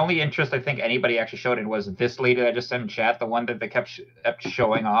 Like, the only interest I think anybody actually showed in was this lady that I just sent in chat, the one that they kept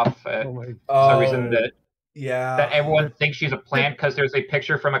showing off for some reason, that everyone thinks she's a plant because there's a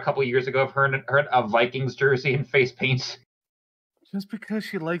picture from a couple of years ago of her in a Vikings jersey and face paints. Just because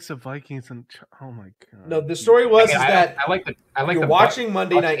she likes the Vikings and oh my god. No, the story was I like you're watching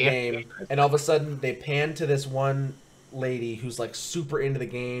Monday night game, and all of a sudden they pan to this one lady who's like super into the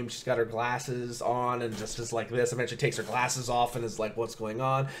game. She's got her glasses on and just is like this. Eventually takes her glasses off and is like, "What's going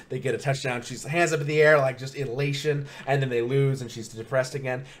on?" They get a touchdown. She's hands up in the air, like just elation, and then they lose, and she's depressed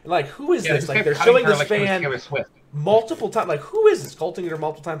again. And like, who is this? Like, they're showing this fan multiple times. Like, who is this? Culting her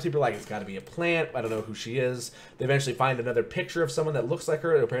multiple times. People are like, it's got to be a plant. I don't know who she is. They eventually find another picture of someone that looks like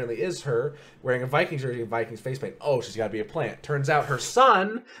her. It apparently is her wearing a Vikings jersey and Vikings face paint. Oh, she's got to be a plant. Turns out her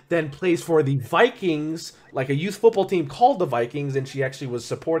son then plays for the Vikings, like a youth football team called the Vikings, and she actually was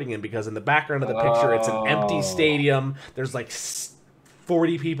supporting him because in the background of the picture, it's an empty stadium. There's like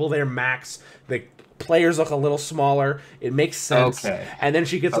 40 people there max. They players look a little smaller. It makes sense. Okay. And then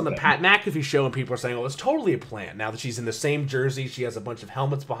she gets on the Pat McAfee show, and people are saying, "Oh, it's totally a plant." Now that she's in the same jersey, she has a bunch of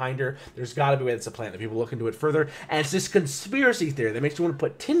helmets behind her. There's got to be a way it's a plant. That people look into it further, and it's this conspiracy theory that makes you want to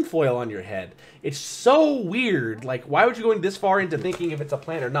put tinfoil on your head. It's so weird. Like, why would you going this far into thinking if it's a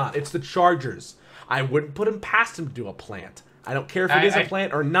plant or not? It's the Chargers. I wouldn't put them past them to do a plant. I don't care if it is a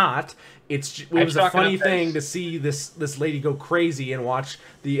plant or not. It was a funny thing to see this lady go crazy and watch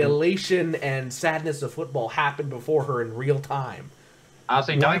the elation and sadness of football happen before her in real time.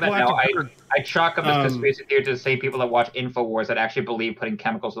 Honestly, knowing that now, I chalk up this conspiracy theory to the same people that watch InfoWars that actually believe putting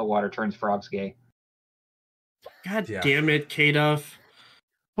chemicals in the water turns frogs gay. God damn it, K-Duff.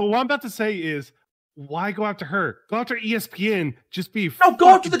 But what I'm about to say is, why go after her? Go after ESPN. Just be go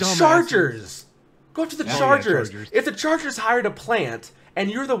after the Chargers. Go after the Chargers. Chargers. If the Chargers hired a plant and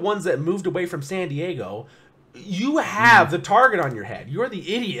you're the ones that moved away from San Diego, you have the target on your head. You're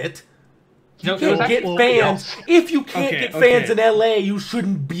the idiot. You can't get fans. If you can't get fans in LA, you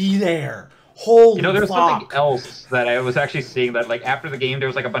shouldn't be there. Holy there was fuck. something else that I was actually seeing that, like, after the game, there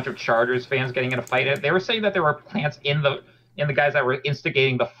was like a bunch of Chargers fans getting in a fight. They were saying that there were plants in the guys that were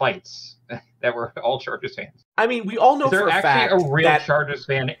instigating the fights that were all Chargers fans. I mean, we all know for a fact a real that Chargers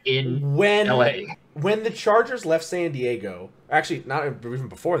fan in LA. When the Chargers left San Diego, actually not even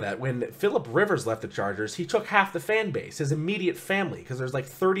before that, when Phillip Rivers left the Chargers, he took half the fan base, his immediate family, because there's like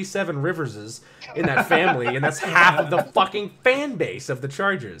 37 Riverses in that family, and that's half of the fucking fan base of the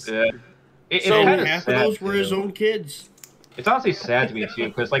Chargers. Yeah. So half of those were his own kids. It's honestly sad to me too,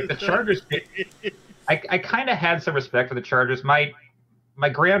 because like the Chargers, I kind of had some respect for the Chargers. My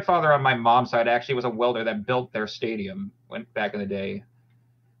grandfather on my mom's side actually was a welder that built their stadium back in the day.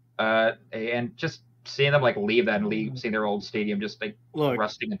 And just seeing them like leave that and seeing their old stadium just like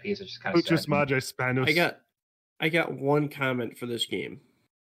rusting in pieces, just kind of sad. I got one comment for this game.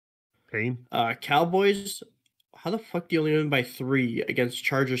 Pain. Cowboys, how the fuck do you only win by 3 against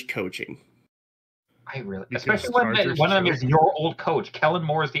Chargers coaching? Especially when one of them is your old coach. Kellen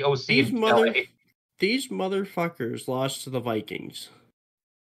Moore is the OC in LA. These motherfuckers lost to the Vikings.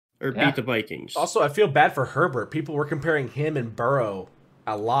 Or beat the Vikings. Also, I feel bad for Herbert. People were comparing him and Burrow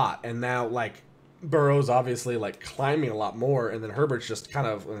a lot, and now like Burrow's obviously like climbing a lot more, and then Herbert's just kind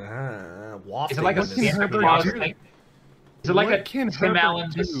of wafting. Is it like a Santa Claus thing? Is it like a Tim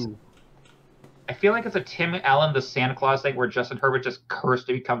Allen? I feel like it's a Tim Allen the Santa Claus thing where Justin Herbert just cursed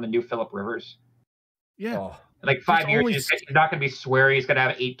to become the new Phillip Rivers. Yeah. In like 5 years, he's not going to be sweary. He's going to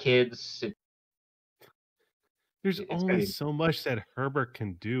have 8 kids. There's only so much that Herbert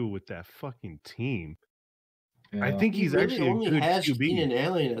can do with that fucking team. Yeah. I think he's actually only a good has QB. Keenan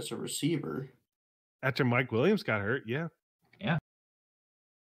Allen as a receiver. After Mike Williams got hurt, yeah.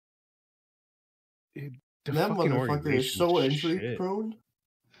 That motherfucker is so injury prone.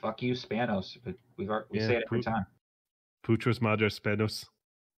 Fuck you, Spanos. But we say it every time. Putros Madres Spanos.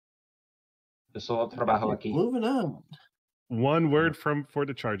 Moving on. One word for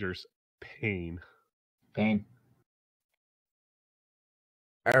the Chargers: pain. Pain.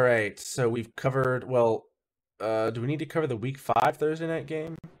 All right, so we've covered. Well, do we need to cover the Week 5 Thursday night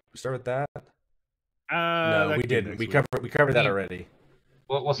game? We start with that. No, we didn't. We covered that already.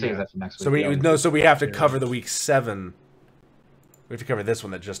 We'll save that for next week. So we have to cover the Week 7. We have to cover this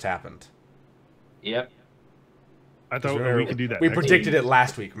one that just happened. Yep. I thought we could do that. We predicted it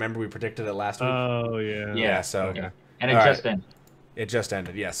last week. Remember, we predicted it last week. Oh yeah. Yeah. So. Okay. And it just ended. It just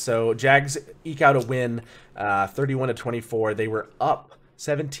ended. Yes. So Jags eke out a win, 31-24. They were up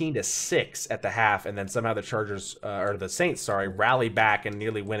 17-6 at the half, and then somehow the Chargers or the Saints, rally back and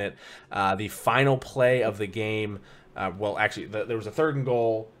nearly win it. The final play of the game. Well, actually, there was a 3rd and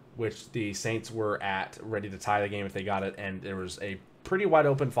goal, which the Saints were ready to tie the game if they got it, and there was a pretty wide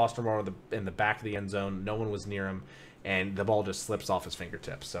open Foster Moore in the back of the end zone. No one was near him, and the ball just slips off his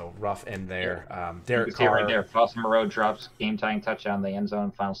fingertips. So rough end there. Derek Carr right there. Foster Moreau drops game-tying touchdown in the end zone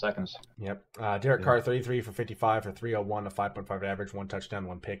in final seconds. Yep. Derek Carr 33 for 55 for 301, a 5.5 average, 1 touchdown,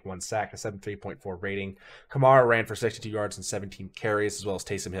 1 pick, 1 sack, a 73.4 rating. Kamara ran for 62 yards and 17 carries, as well as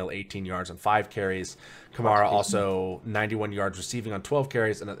Taysom Hill 18 yards and 5 carries. Kamara also 91 yards receiving on 12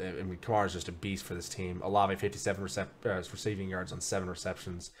 carries, and Kamara is just a beast for this team. Olave 57 receiving yards on 7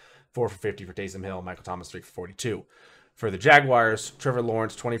 receptions, 4 for 50 for Taysom Hill, Michael Thomas 3 for 42. For the Jaguars, Trevor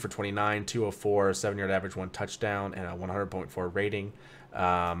Lawrence 20 for 29, 204, 7-yard average, 1 touchdown, and a 100.4 rating.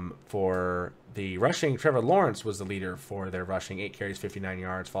 For the rushing, Trevor Lawrence was the leader for their rushing, 8 carries, 59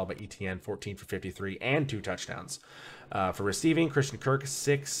 yards, followed by ETN 14 for 53 and 2 touchdowns. For receiving, Christian Kirk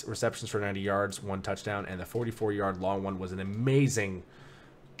 6 receptions for 90 yards, 1 touchdown, and the 44-yard long one was an amazing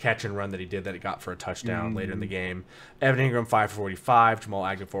catch and run that he did that he got for a touchdown later in the game. Evan Ingram 5 for 45, Jamal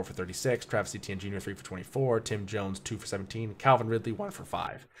Agnew 4 for 36, Travis Etienne Jr. 3 for 24, Tim Jones 2 for 17, Calvin Ridley 1 for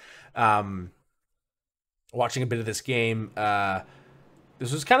 5. Watching a bit of this game,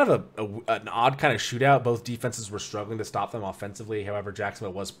 this was kind of an odd kind of shootout. Both defenses were struggling to stop them offensively. However,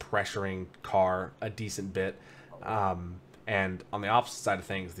 Jacksonville was pressuring Carr a decent bit. And on the opposite side of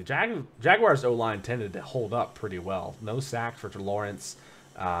things, the Jaguars O-line tended to hold up pretty well. No sacks for Lawrence.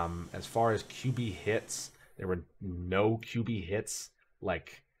 As far as QB hits, there were no QB hits.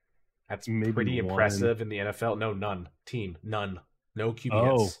 Like, that's Maybe pretty one. impressive in the NFL. No, none. Team, none. No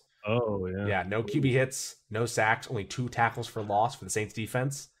QB hits. Oh, yeah. Yeah, no QB hits, no sacks, only 2 tackles for loss for the Saints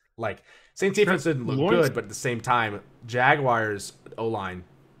defense. Like, Saints defense didn't look good, but at the same time, Jaguars O-line,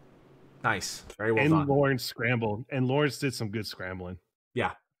 nice. Very well done. And Lawrence scrambled. And Lawrence did some good scrambling.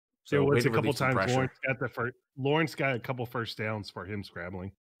 Yeah. So there way was to a couple relieve some times pressure. Lawrence got a couple first downs for him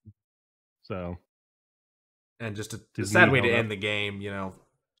scrambling. So. And just a His sad knee way to held end the game,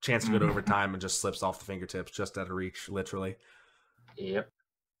 chance to go to overtime and just slips off the fingertips, just out of reach, literally. Yep.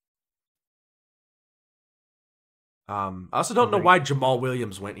 I also don't know why Jamal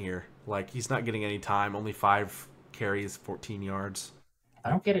Williams went here. Like, he's not getting any time. Only 5 carries, 14 yards. I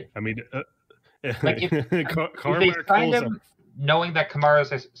don't get it. I mean, like if they signed him knowing that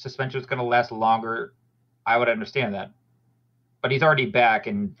Kamara's suspension is going to last longer, I would understand that. But he's already back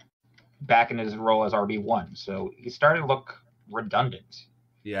in his role as RB1, so he's starting to look redundant.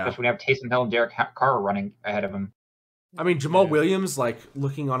 Yeah. Especially when you have Taysom Hill and Derek Carr running ahead of him. I mean, Jamal Williams, like,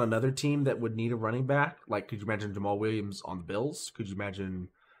 looking on another team that would need a running back, like, could you imagine Jamal Williams on the Bills? Could you imagine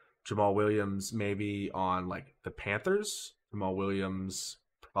Jamal Williams maybe on, like, the Panthers? Jamal Williams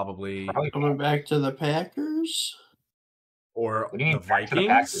probably coming back to the Packers? Or the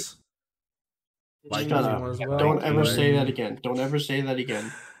Vikings? Don't ever say that again. Don't ever say that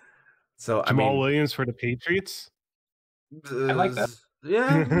again. So, Jamal Williams for the Patriots? I like that.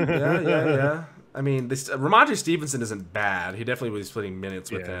 Yeah. I mean, Ramondre Stevenson isn't bad. He definitely was splitting minutes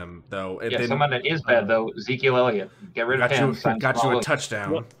with him, though. Someone that is bad, though, Ezekiel Elliott. Get rid of him. Got you a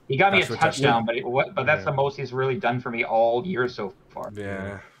touchdown. He got me a touchdown, but that's the most he's really done for me all year so far.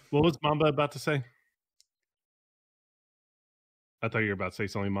 Yeah. What was Mamba about to say? I thought you were about to say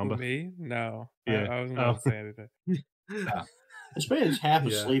something, Mamba. Me? No. Yeah. I wasn't about to say anything. This man's half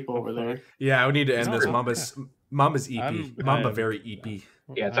asleep over there. Yeah, we need to end this. Mamba's EP. Mamba very EP.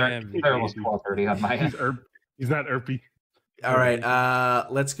 Yeah, it's almost 12:30 on my end. He's not Erpy. All right,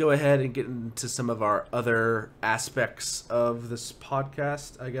 let's go ahead and get into some of our other aspects of this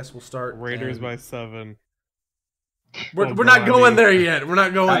podcast. I guess we'll start. Raiders by 7. We're not going there yet. We're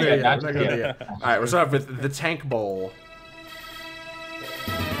not going there yet. All right, we're starting with the Tank Bowl.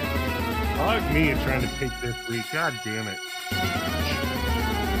 Fuck me trying to pick this week. God damn it.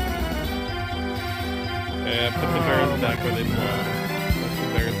 Yeah, put the Bears back where they belong. Put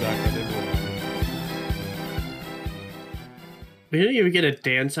the Bears back where they belong. We didn't even get a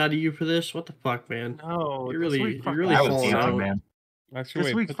dance out of you for this. What the fuck, man? No, you're really falling out, man. Actually,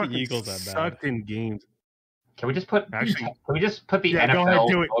 this week put the Eagles that bad. Sucked in games. Can we just put the yeah, NFL? Go ahead,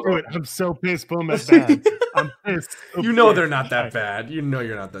 do it. I'm so pissed. Boom, that's bad. I'm pissed. They're not that bad. You know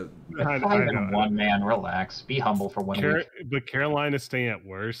you're not that. 5-1, man. Relax. Be humble for 1 week. But Carolina's staying at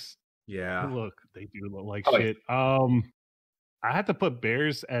worst. Yeah. Look, they do look like shit. I had to put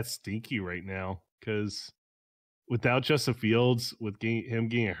Bears at stinky right now because without Justin Fields, with him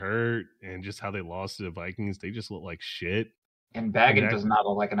getting hurt and just how they lost to the Vikings, they just look like shit. And Baggett does not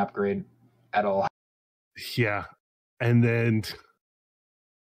look like an upgrade at all. Yeah. And then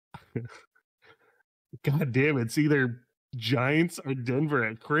God damn, it's either Giants or Denver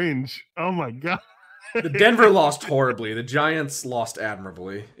at cringe. Oh my god. The Denver lost horribly. The Giants lost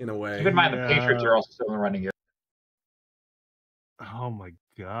admirably, in a way. Keep in mind, the Patriots are also still in the running here. Oh my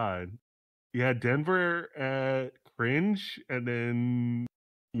god. Yeah, Denver at cringe, and then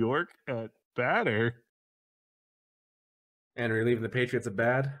York at batter. And we're leaving the Patriots at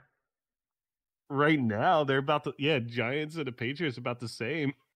bad? Right now, they're about to... Yeah, Giants and the Patriots about the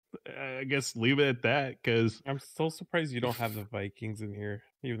same. I guess leave it at that, because... I'm still surprised you don't have the Vikings in here,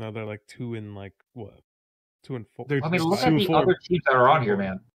 even though they're like 2 and 4. I mean, look at the other teams that are on here,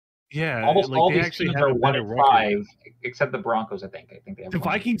 man. Yeah, almost like, all these teams are 1-5, except the Broncos. I think they have the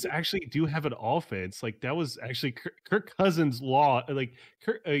Vikings actually do have an offense. Like that was actually Kirk Cousins' law. Like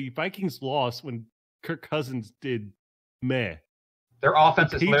Vikings lost when Kirk Cousins did meh. Their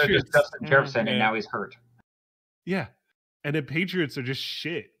offense is literally just Justin Jefferson, and now he's hurt. Yeah, and the Patriots are just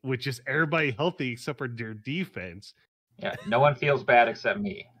shit, with just everybody healthy except for their defense. Yeah, no one feels bad except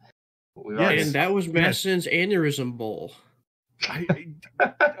me. And that was Madison's aneurysm bowl.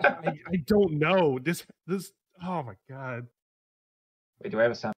 I don't know. This oh my god. Wait, do I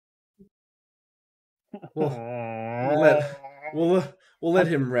have a sound? We'll let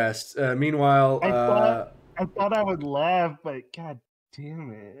him rest. Meanwhile, I thought I would laugh, but god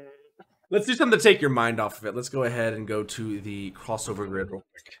damn it. Let's do something to take your mind off of it. Let's go ahead and go to the crossover grid real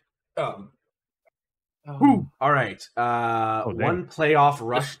quick. All right. One playoff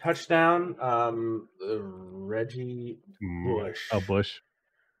rush touchdown. Reggie Bush. Oh, Bush.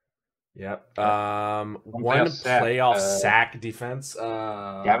 Yep. One playoff sack defense.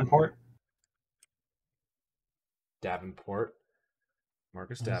 Davenport.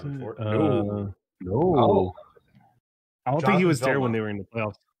 Marcus Davenport. No. Oh. I don't think he was there when they were in the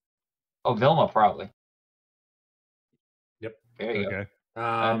playoffs. Oh, Vilma probably. Yep. There you go.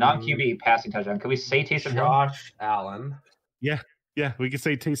 Non-QB passing touchdown. Can we say Taysom Hill? Josh Allen. Yeah, we could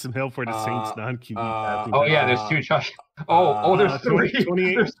say Taysom Hill for the Saints non-QB passing. Oh yeah, there's two Josh. There's three.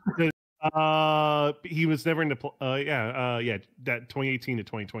 28. He was never in the. That 2018 to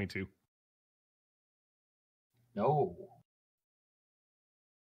 2022. No.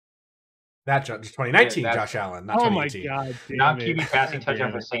 That 2019 Josh Allen, not 2018. Oh my god! Non-QB passing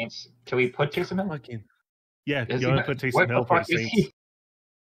touchdown for Saints. Can we put Taysom Hill? Yeah, you want to put Taysom Hill for the Saints?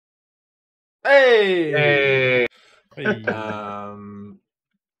 Hey! Who's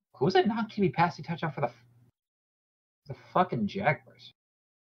a non-QB passing touchdown for the fucking Jaguars?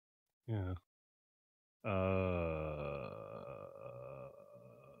 Yeah.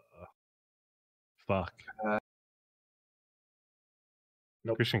 Fuck.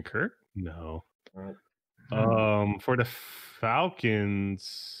 Nope. Christian Kirk? No. For the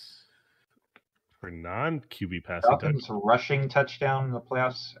Falcons, for non-QB passing Falcons rushing touchdown in the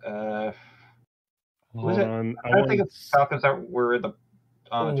playoffs. Who was it? I don't think it's Falcons that were the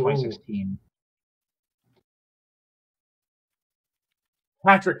 2016.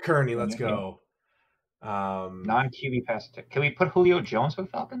 Patrick Kearney, let's go. Non-QB passing. Can we put Julio Jones for the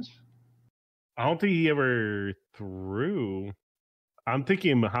Falcons? I don't think he ever threw. I'm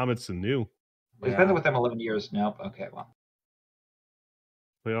thinking Mohamed Sanu. He's been with them 11 years. Nope. Okay, well.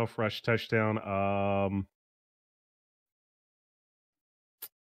 Playoff rush touchdown.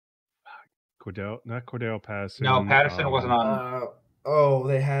 Not Cordell Patterson. No, Patterson wasn't on.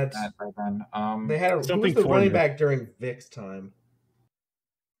 They had. They had who was the running back during Vic's time?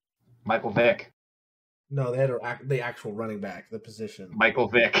 Michael Vick. No, they had the actual running back, the position. Michael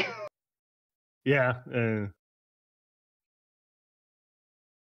Vick. Yeah.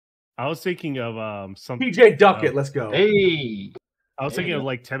 I was thinking of something. PJ Duckett, let's go. Hey. I was thinking of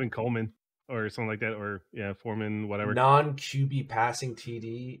like Tevin Coleman or something like that, or Foreman, whatever. Non-QB passing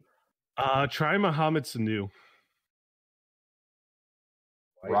TD. Try Mohamed Sanu.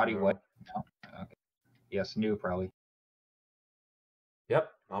 Roddy White. No. Okay. Yes, Sanu probably. Yep,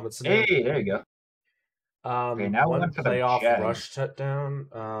 Mohamed Sanu. Hey, there you go. Okay, now one one for the playoff Jags. rush touchdown.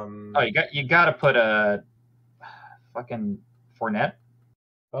 You got to put a fucking Fournette.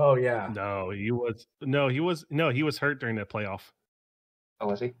 Oh yeah. No, he was hurt during that playoff. Oh,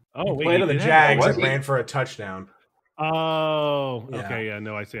 was he? Oh, he played on the Jags and ran for a touchdown. Oh, okay, yeah,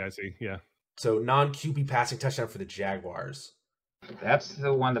 no, I see, yeah. So non-QB passing touchdown for the Jaguars. That's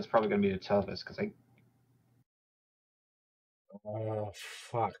the one that's probably going to be the toughest because I. Oh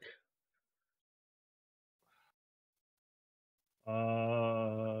fuck.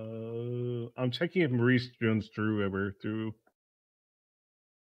 I'm checking if Maurice Jones-Drew ever threw.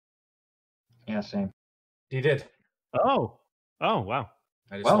 Yeah, same. He did. Oh, wow.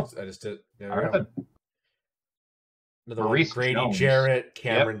 I just did. There we go. Another one, Grady Jones. Jarrett,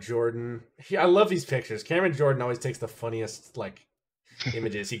 Cameron Jordan. I love these pictures. Cameron Jordan always takes the funniest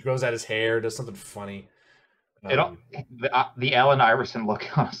images. He grows out his hair, does something funny. The Allen Iverson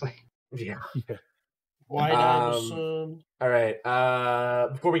look, honestly. Yeah. White Iverson. All right.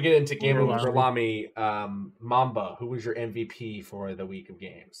 Before we get into gambling with Ralami, Mamba, who was your MVP for the week of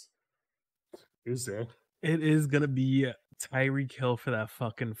games? Who's that? It is gonna be Tyreek Hill for that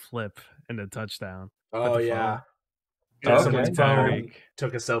fucking flip and a touchdown. Oh yeah. Someone's phone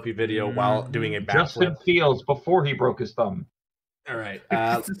took a selfie video while doing a backflip. Justin Fields before he broke his thumb. All right.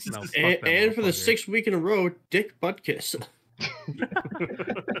 And for the 6th week in a row, Dick Butkus.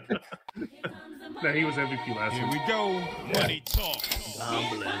 No, he was MVP last week. Here we go. Money talk.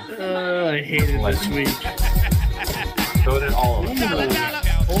 I hated this week. So did all of them.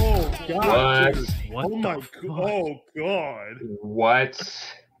 Oh god! What? Oh my god! Oh god! What?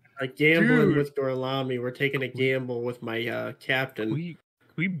 Gambling with Gorlami. We're taking a gamble with my captain.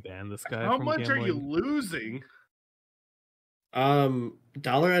 We ban this guy. How from much gambling? are you losing?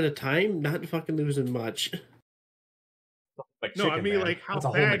 $1 at a time. Not fucking losing much. Like No, I chicken, mean, man. like, how That's a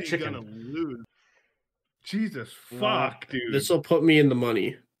whole bad are you McChicken. gonna lose? Jesus fuck, dude. This will put me in the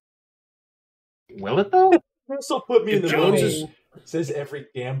money. Will it though? This will put me in If the Jones money. is, Says every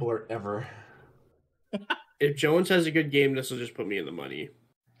gambler ever. if Jones has a good game, this will just put me in the money.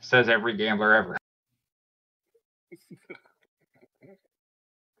 Says every gambler ever.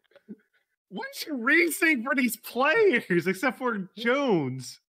 What's your reasoning for these players, except for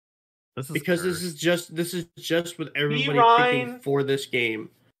Jones? Because this is just with everybody Ryan- picking for this game.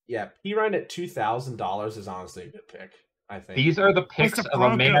 Yeah, Pirine at $2,000 is honestly a good pick, I think. These are the picks the of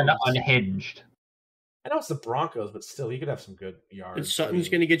a man Broncos. unhinged. I know it's the Broncos, but still, he could have some good yards. And Sutton's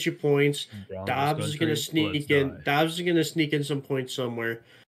going to get you points. Broncos Dobbs is going country, to sneak let's in. die. Dobbs is going to sneak in some points somewhere.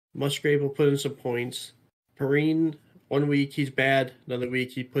 Musgrave will put in some points. Perrine, 1 week he's bad. Another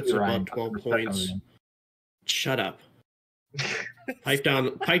week he puts Ryan, about 12 respect points. him. Shut up. Pipe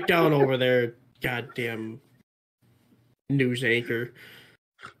down over there, goddamn news anchor.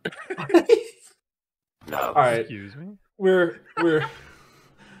 All right, Excuse me. we're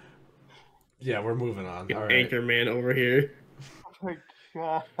yeah, we're moving on. All right. Anchor man over here. Oh my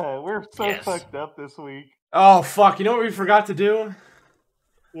god, we're so Yes. fucked up this week. Oh fuck! You know what we forgot to do?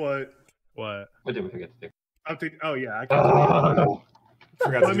 What? What? What did we forget to do? Update? Oh yeah, I Forgot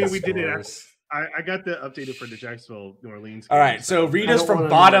Well, to I mean, do we did it. scores. I got the updated for the Jacksonville New Orleans. All game, right, so read I us don't from wanna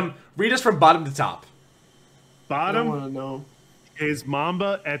bottom. Read us from bottom to top. I don't bottom want to know. is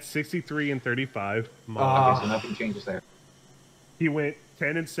Mamba at 63 and 35. Ah. Okay, so nothing changes there. He went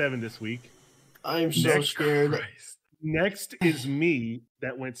 10 and 7 this week. I'm so Next- scared. Next is me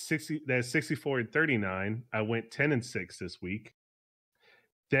that went 64 and 39. I went 10 and 6 this week.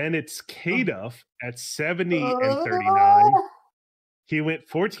 Then it's K-Duff at 70 and 39. He went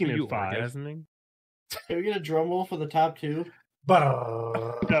 14 Are you and 5. orgasming? Can we get a drum roll for the top two? No.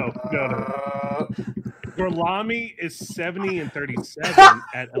 Gorlami is 70 and 37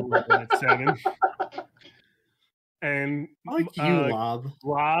 at 11 and 7. And I like you, Lob.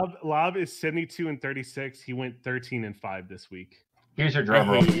 Lob is 72 and 36. He went 13 and 5 this week. Here's your I drum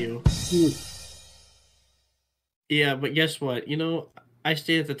roll. hate you. Yeah, but guess what? You know, I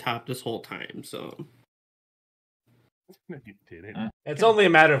stayed at the top this whole time, so No, you didn't. It's only a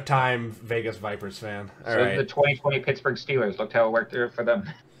matter of time, Vegas Vipers fan. All So right, the 2020 Pittsburgh Steelers. Looked how it worked there for them.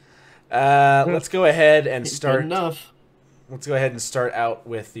 let's go ahead and Good start. enough. Let's go ahead and start out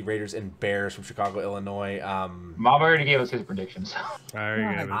with the Raiders and Bears from Chicago, Illinois. Mom already gave us his predictions.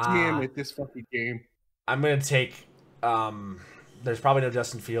 Alright, Damn it, this fucking game. I'm gonna take. There's probably no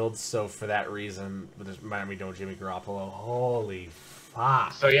Justin Fields, so for that reason, but there's Miami no Jimmy Garoppolo. Holy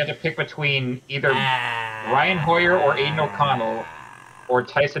fuck! So you have to pick between either Ryan Hoyer or Aiden O'Connell or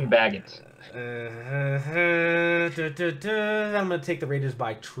Tyson Baggett. I'm gonna take the Raiders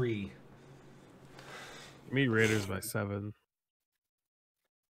by tree. me Raiders by 7.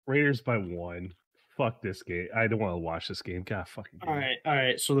 Raiders by 1. Fuck this game. I don't want to watch this game. God fucking All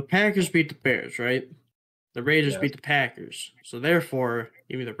right. So the Packers beat the Bears, right? The Raiders beat the Packers. So therefore,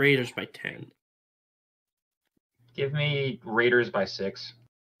 give me the Raiders by 10. Give me Raiders by 6.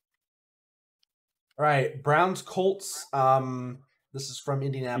 All right, Browns Colts. This is from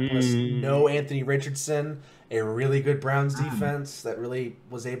Indianapolis. No Anthony Richardson. A really good Browns defense that really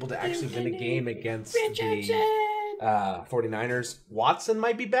was able to actually win a game against the 49ers. Watson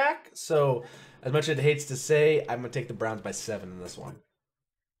might be back. So, as much as it hates to say, I'm going to take the Browns by 7 in this one.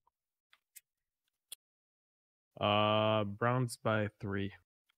 Browns by 3.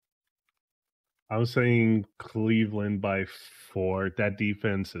 I was saying Cleveland by 4. That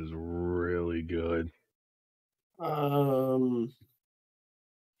defense is really good. Give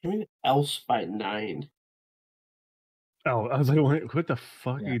me the Else by 9. Oh, I was like, what the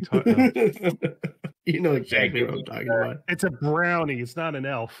fuck are you talking about? You know exactly what I'm talking about. It's a brownie. It's not an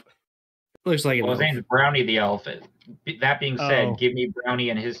elf. Looks like an Well, his elf. name's Brownie the Elf. That being said, Oh. give me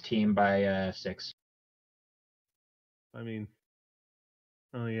Brownie and his team by 6. I mean,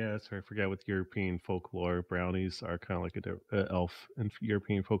 oh yeah, that's right. I forgot with European folklore, brownies are kind of like an elf in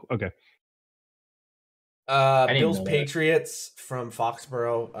European folklore. Okay. didn't Bills know that. Patriots from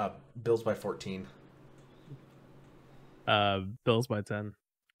Foxborough. Bills by 14. Bills by 10.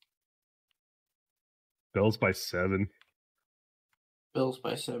 Bills by 7. Bills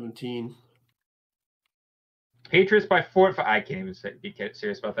by 17. Patriots by 4. I can't even be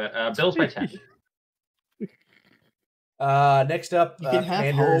serious about that. Bills by 10. Next up, You can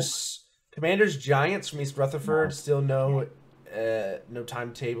have Commanders Giants from East Rutherford. Still no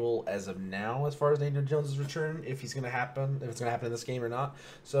timetable as of now as far as Daniel Jones' return, if it's going to happen in this game or not.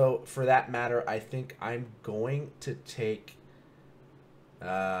 So for that matter, I think I'm going to take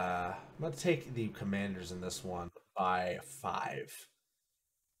the Commanders in this one. by 5.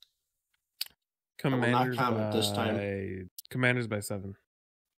 Not comment this time. Commanders by 7.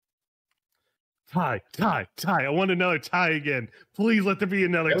 Tie. I want another tie again. Please let there be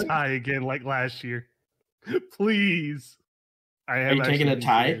another tie again like last year. Please. Are you taking a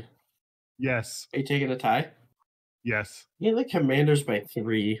tie? Yes. Are you taking a tie? Yes. Yeah, the Commanders by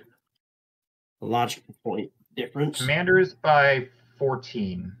 3. A logical point difference. Commanders by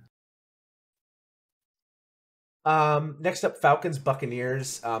 14. Next up, Falcons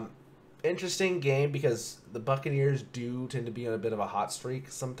Buccaneers. Interesting game because the Buccaneers do tend to be on a bit of a hot streak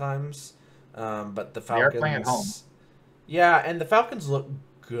sometimes. But the Falcons, they are playing at home. Yeah, and the Falcons look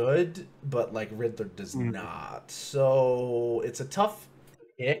good, but like Riddler does not. So it's a tough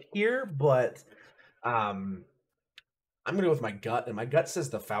pick here, but I'm gonna go with my gut, and my gut says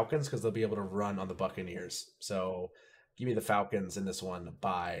the Falcons because they'll be able to run on the Buccaneers. So give me the Falcons in this one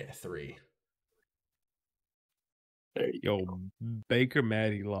by 3. Yo, Baker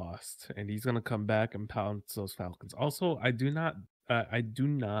Matty lost, and he's gonna come back and pounce those Falcons. Also, I do not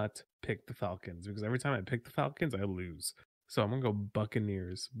pick the Falcons because every time I pick the Falcons, I lose. So I'm gonna go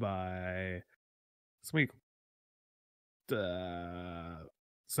Buccaneers by this week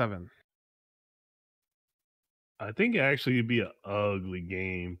 7. I think it actually would be an ugly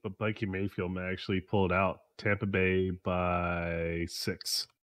game, but Baker Mayfield may actually pull it out. Tampa Bay by 6.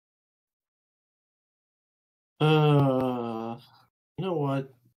 You know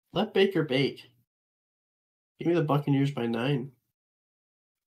what? Let Baker bake. Give me the Buccaneers by 9.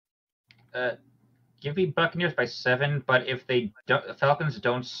 Give me Buccaneers by 7, but if the Falcons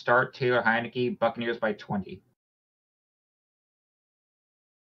don't start Taylor Heineke, Buccaneers by 20.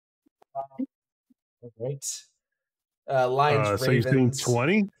 Right. Lions So you're saying Ravens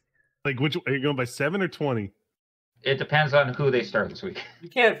 20? Like, which are you going by 7 or 20? It depends on who they start this week. You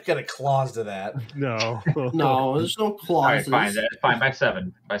can't get a clause to that. No. No, there's no clauses. All right, fine. That's fine. By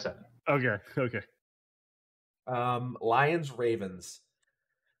 7. By 7. Okay. Lions Ravens.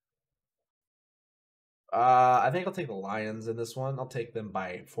 I think I'll take the Lions in this one. I'll take them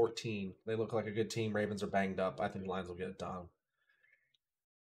by 14. They look like a good team. Ravens are banged up. I think the Lions will get it done.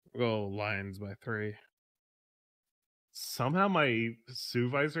 Go Lions by 3. Somehow my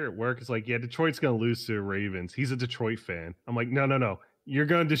supervisor at work is like, yeah, Detroit's going to lose to the Ravens. He's a Detroit fan. I'm like, no. You're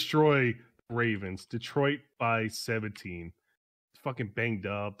going to destroy the Ravens. Detroit by 17. It's fucking banged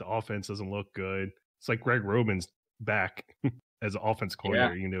up. The offense doesn't look good. It's like Greg Roman's back as an offense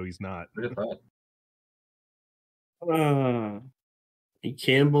coordinator. Yeah. You know he's not.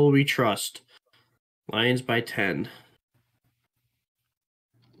 Campbell, we trust. Lions by 10.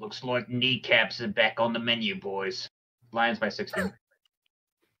 Looks like kneecaps are back on the menu, boys. Lions by 16.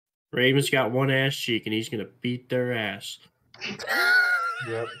 Ravens got one ass cheek, and he's going to beat their ass.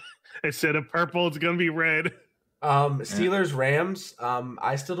 Yep. Instead of purple, it's going to be red. Steelers Rams.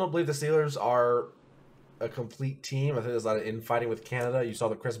 I still don't believe the Steelers are a complete team. I think there's a lot of infighting with Canada. You saw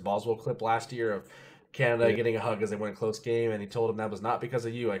the Chris Boswell clip last year of Canada getting a hug as they won a close game, and he told him that was not because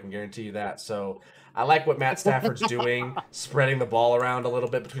of you. I can guarantee you that. So I like what Matt Stafford's doing, spreading the ball around a little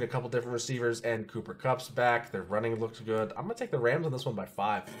bit between a couple different receivers, and Cooper Kupp's back. Their running looks good. I'm going to take the Rams on this one by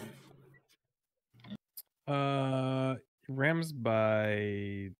 5. Rams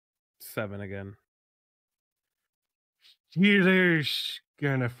by 7 again. Steelers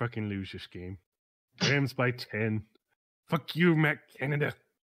gonna fucking lose this game. Rams by 10. Fuck you, Matt Canada.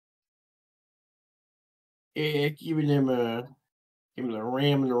 Yeah, giving them the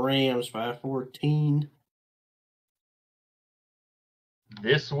Rams by 14.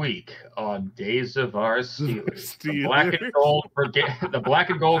 This week on Days of Our Steelers, the Steelers. Black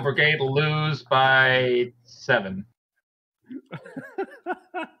and Gold Brigade lose by 7.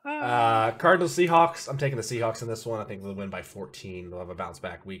 Cardinals Seahawks. I'm taking the Seahawks in this one. I think they'll win by 14. They'll have a bounce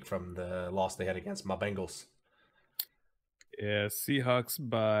back week from the loss they had against my Bengals. Yeah, Seahawks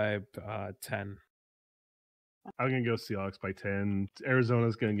by 10. I'm going to go Seahawks by 10.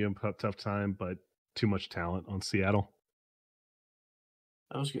 Arizona's going to give them a tough time, but too much talent on Seattle.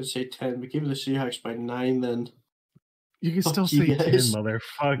 I was going to say 10, but give me the Seahawks by 9 then. You can still say 10,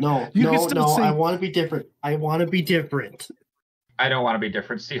 motherfucker. No, I want to be different. I don't want to be different.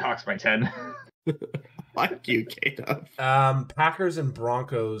 Seahawks by 10. Fuck you, Kato. Packers and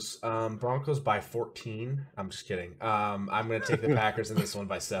Broncos. Broncos by 14. I'm just kidding. I'm going to take the Packers in this one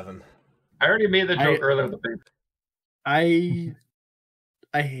by 7. I already made the joke earlier. I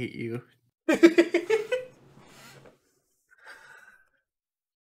hate you.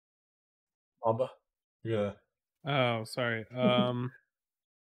 Mamba. Yeah. Oh, sorry.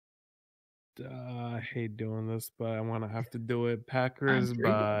 I hate doing this, but I want to have to do it. Packers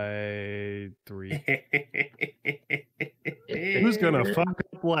by 3. Who's gonna fuck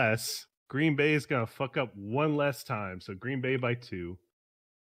up less? Green Bay is gonna fuck up one less time, so Green Bay by 2.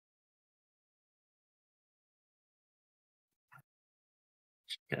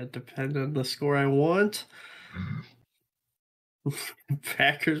 Gotta depend on the score I want.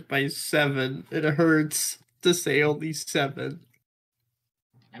 Packers by 7. It hurts to say only 7.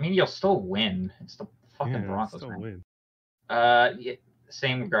 I mean, you'll still win. It's the fucking Broncos, still man. win. Yeah,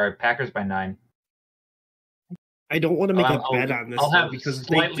 same regard. Packers by 9. I don't want to make a I'll- bet on this I'll though, have because if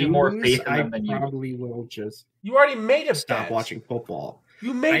slightly they do more lose, faith in I them than you. probably will just You already made a stop bet. watching football.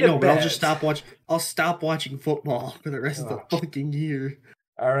 You made I a know, bet. but I'll just stop watching. I'll stop watching football for the rest of the fucking year.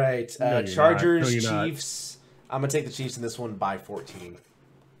 All right, No, you're not. Chargers, No, you're not. Chiefs. I'm gonna take the Chiefs in this one by 14.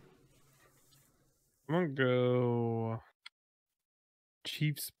 I'm gonna go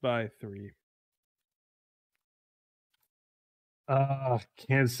Chiefs by 3.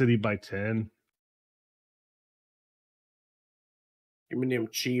 Kansas City by 10. Give me them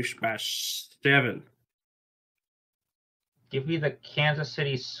Chiefs by 7. Give me the Kansas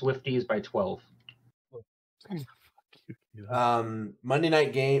City Swifties by 12.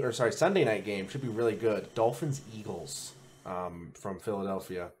 Sunday night game should be really good. Dolphins Eagles from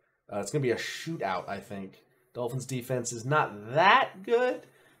Philadelphia. It's gonna be a shootout, I think. Dolphins defense is not that good,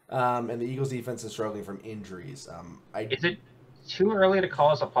 and the Eagles defense is struggling from injuries. Is it too early to call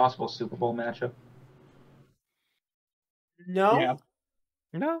us a possible Super Bowl matchup? No. Yeah.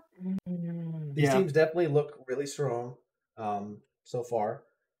 No. These Yeah. teams definitely look really strong so far.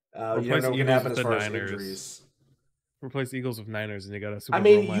 You never Replace know what can Eagles happen with as the far as Niners. injuries. Replace Eagles with Niners, and you got a Super I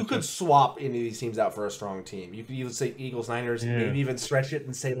mean, Bowl you matchup. could swap any of these teams out for a strong team. You could either say Eagles, Niners, Yeah. maybe even stretch it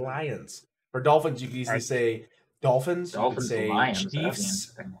and say Lions. For Dolphins, you could easily say Dolphins. Dolphins, you could say Lions, that'd be Chiefs.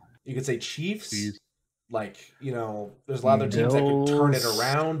 interesting. You could say Chiefs. Chiefs. Like, there's a lot of other teams that could turn it Bills.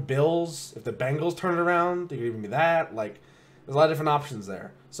 around. Bills. If the Bengals turn it around, they could even be that. Like, there's a lot of different options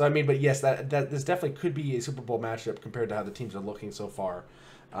there. So, I mean, but yes, that this definitely could be a Super Bowl matchup compared to how the teams are looking so far.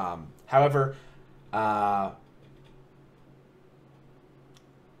 However,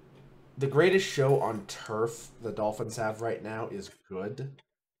 the greatest show on turf the Dolphins have right now is good.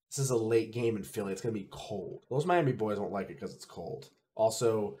 This is a late game in Philly. It's going to be cold. Those Miami boys won't like it because it's cold.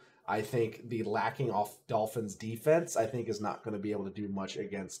 Also, I think the lacking off Dolphins defense, I think, is not going to be able to do much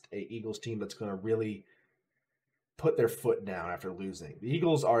against a Eagles team that's going to really put their foot down after losing. The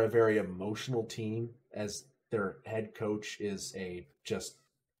Eagles are a very emotional team, as their head coach is a just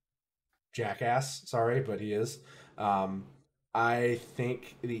jackass. Sorry, but he is. I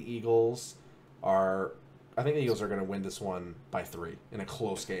think the Eagles are going to win this one by 3 in a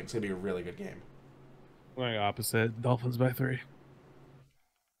close game. It's going to be a really good game. Going opposite. Dolphins by 3.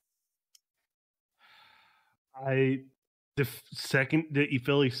 The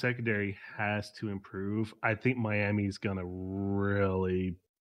Philly secondary has to improve. I think Miami's gonna really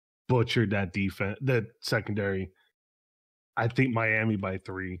butcher that defense, the secondary. I think Miami by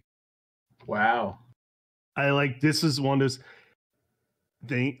 3. Wow. This is one of those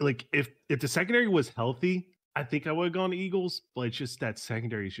things. Like if the secondary was healthy, I think I would have gone to Eagles, but it's just that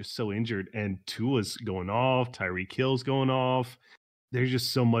secondary is just so injured, and Tua's going off, Tyreek Hill's going off. There's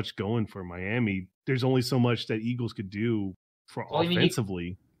just so much going for Miami. There's only so much that Eagles could do for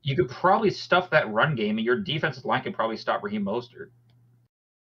offensively. You could probably stuff that run game, and your defensive line could probably stop Raheem Mostert.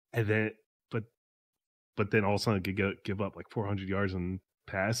 And then, but then all of a sudden could give up like 400 yards in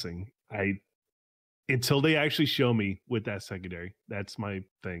passing. Until they actually show me with that secondary, that's my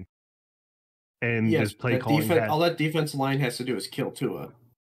thing. And this play calling. All that defense line has to do is kill Tua.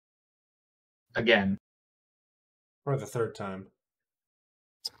 Again. For the third time.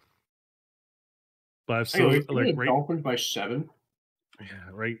 But Dolphins by 7.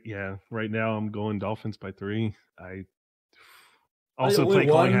 Yeah, right now I'm going Dolphins by 3. Also play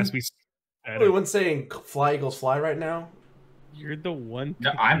calling has to be. Only one saying "Fly Eagles Fly" right now. You're the one.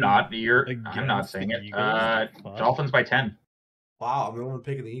 No, I'm not. I'm not saying it. Dolphins by 10. Wow, I'm the one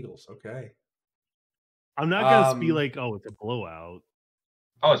picking the Eagles. Okay. I'm not gonna be like, oh, it's a blowout.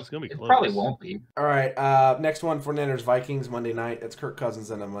 Oh, it's gonna be close. It probably won't be. All right. Next one, 49ers Vikings Monday night. It's Kirk Cousins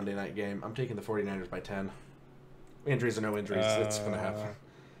in a Monday night game. I'm taking the 49ers by 10. Injuries or no injuries, it's gonna happen.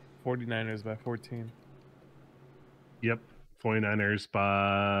 49ers by 14. Yep. 49ers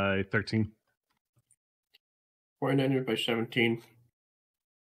by 13. 49ers by 17.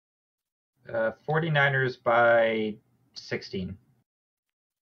 49ers by 16.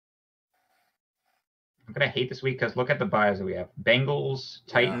 I'm gonna hate this week because look at the buys that we have: Bengals,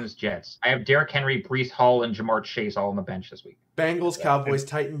 Titans, Jets. I have Derrick Henry, Breece Hall, and Jamar Chase all on the bench this week. Bengals, Cowboys,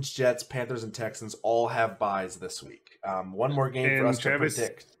 Titans, Jets, Panthers, and Texans all have buys this week. One more game for us to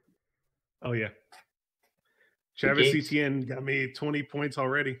predict. Oh yeah, Travis Etienne got me 20 points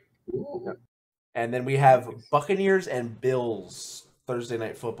already. Ooh. And then we have Buccaneers and Bills Thursday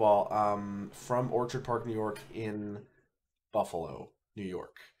night football from Orchard Park, New York, in Buffalo, New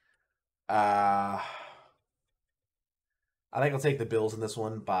York. I think I'll take the Bills in this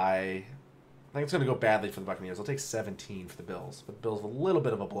one by... I think it's going to go badly for the Buccaneers. I'll take 17 for the Bills. But the Bills have a little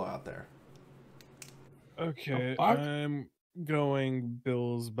bit of a blowout there. Okay, I'm going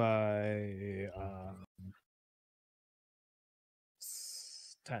Bills by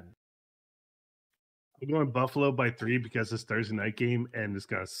 10. I'm going Buffalo by 3 because it's Thursday night game and it's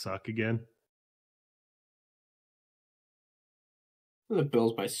going to suck again. The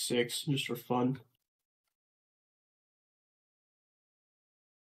Bills by 6, just for fun.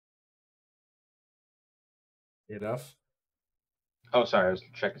 Enough? Oh, sorry, I was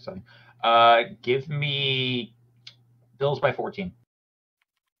checking something. Give me Bills by 14.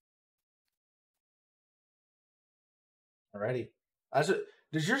 Alrighty.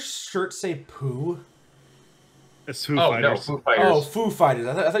 Does your shirt say poo? It's Foo Fighters. No, Foo Fighters. Oh, Foo Fighters.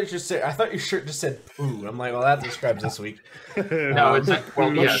 I thought your shirt just said poo. I'm like, well, that describes this week. No, it's not,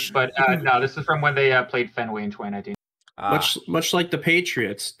 well, yes, but no, this is from when they played Fenway in 2019. Much like the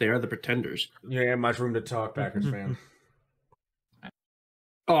Patriots, they are the pretenders. You ain't much room to talk, Packers fan.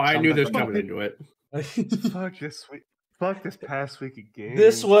 Oh, I knew this coming into it. Fuck this week. Fuck this past week again.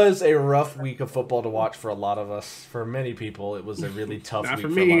 This was a rough week of football to watch for a lot of us. For many people, it was a really tough week for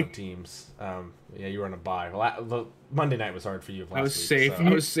a lot of teams. Yeah, you were on a bye. The Monday night was hard for you. I was safe. So. I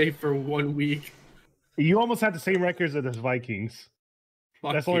was safe for 1 week. You almost had the same records as the Vikings.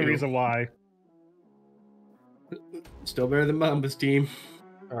 That's the only reason why. Still better than Mamba's team.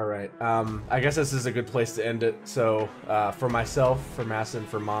 All right. I guess this is a good place to end it. So, for myself, for Masson,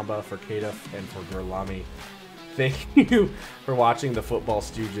 for Mamba, for Kadif, and for Gurlami, thank you for watching the Football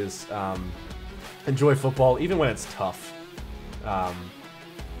Stooges. Enjoy football, even when it's tough.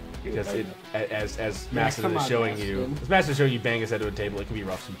 Because as Masson is showing you, bang his head to a table, it can be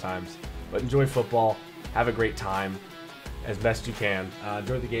rough sometimes. But enjoy football. Have a great time as best you can.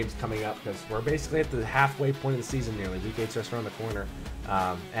 Enjoy the games coming up because we're basically at the halfway point of the season nearly. Week 8's just around the corner.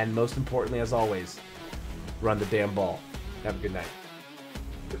 And most importantly, as always, run the damn ball. Have a good night.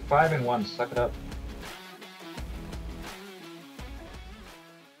 You're 5-1. Suck it up.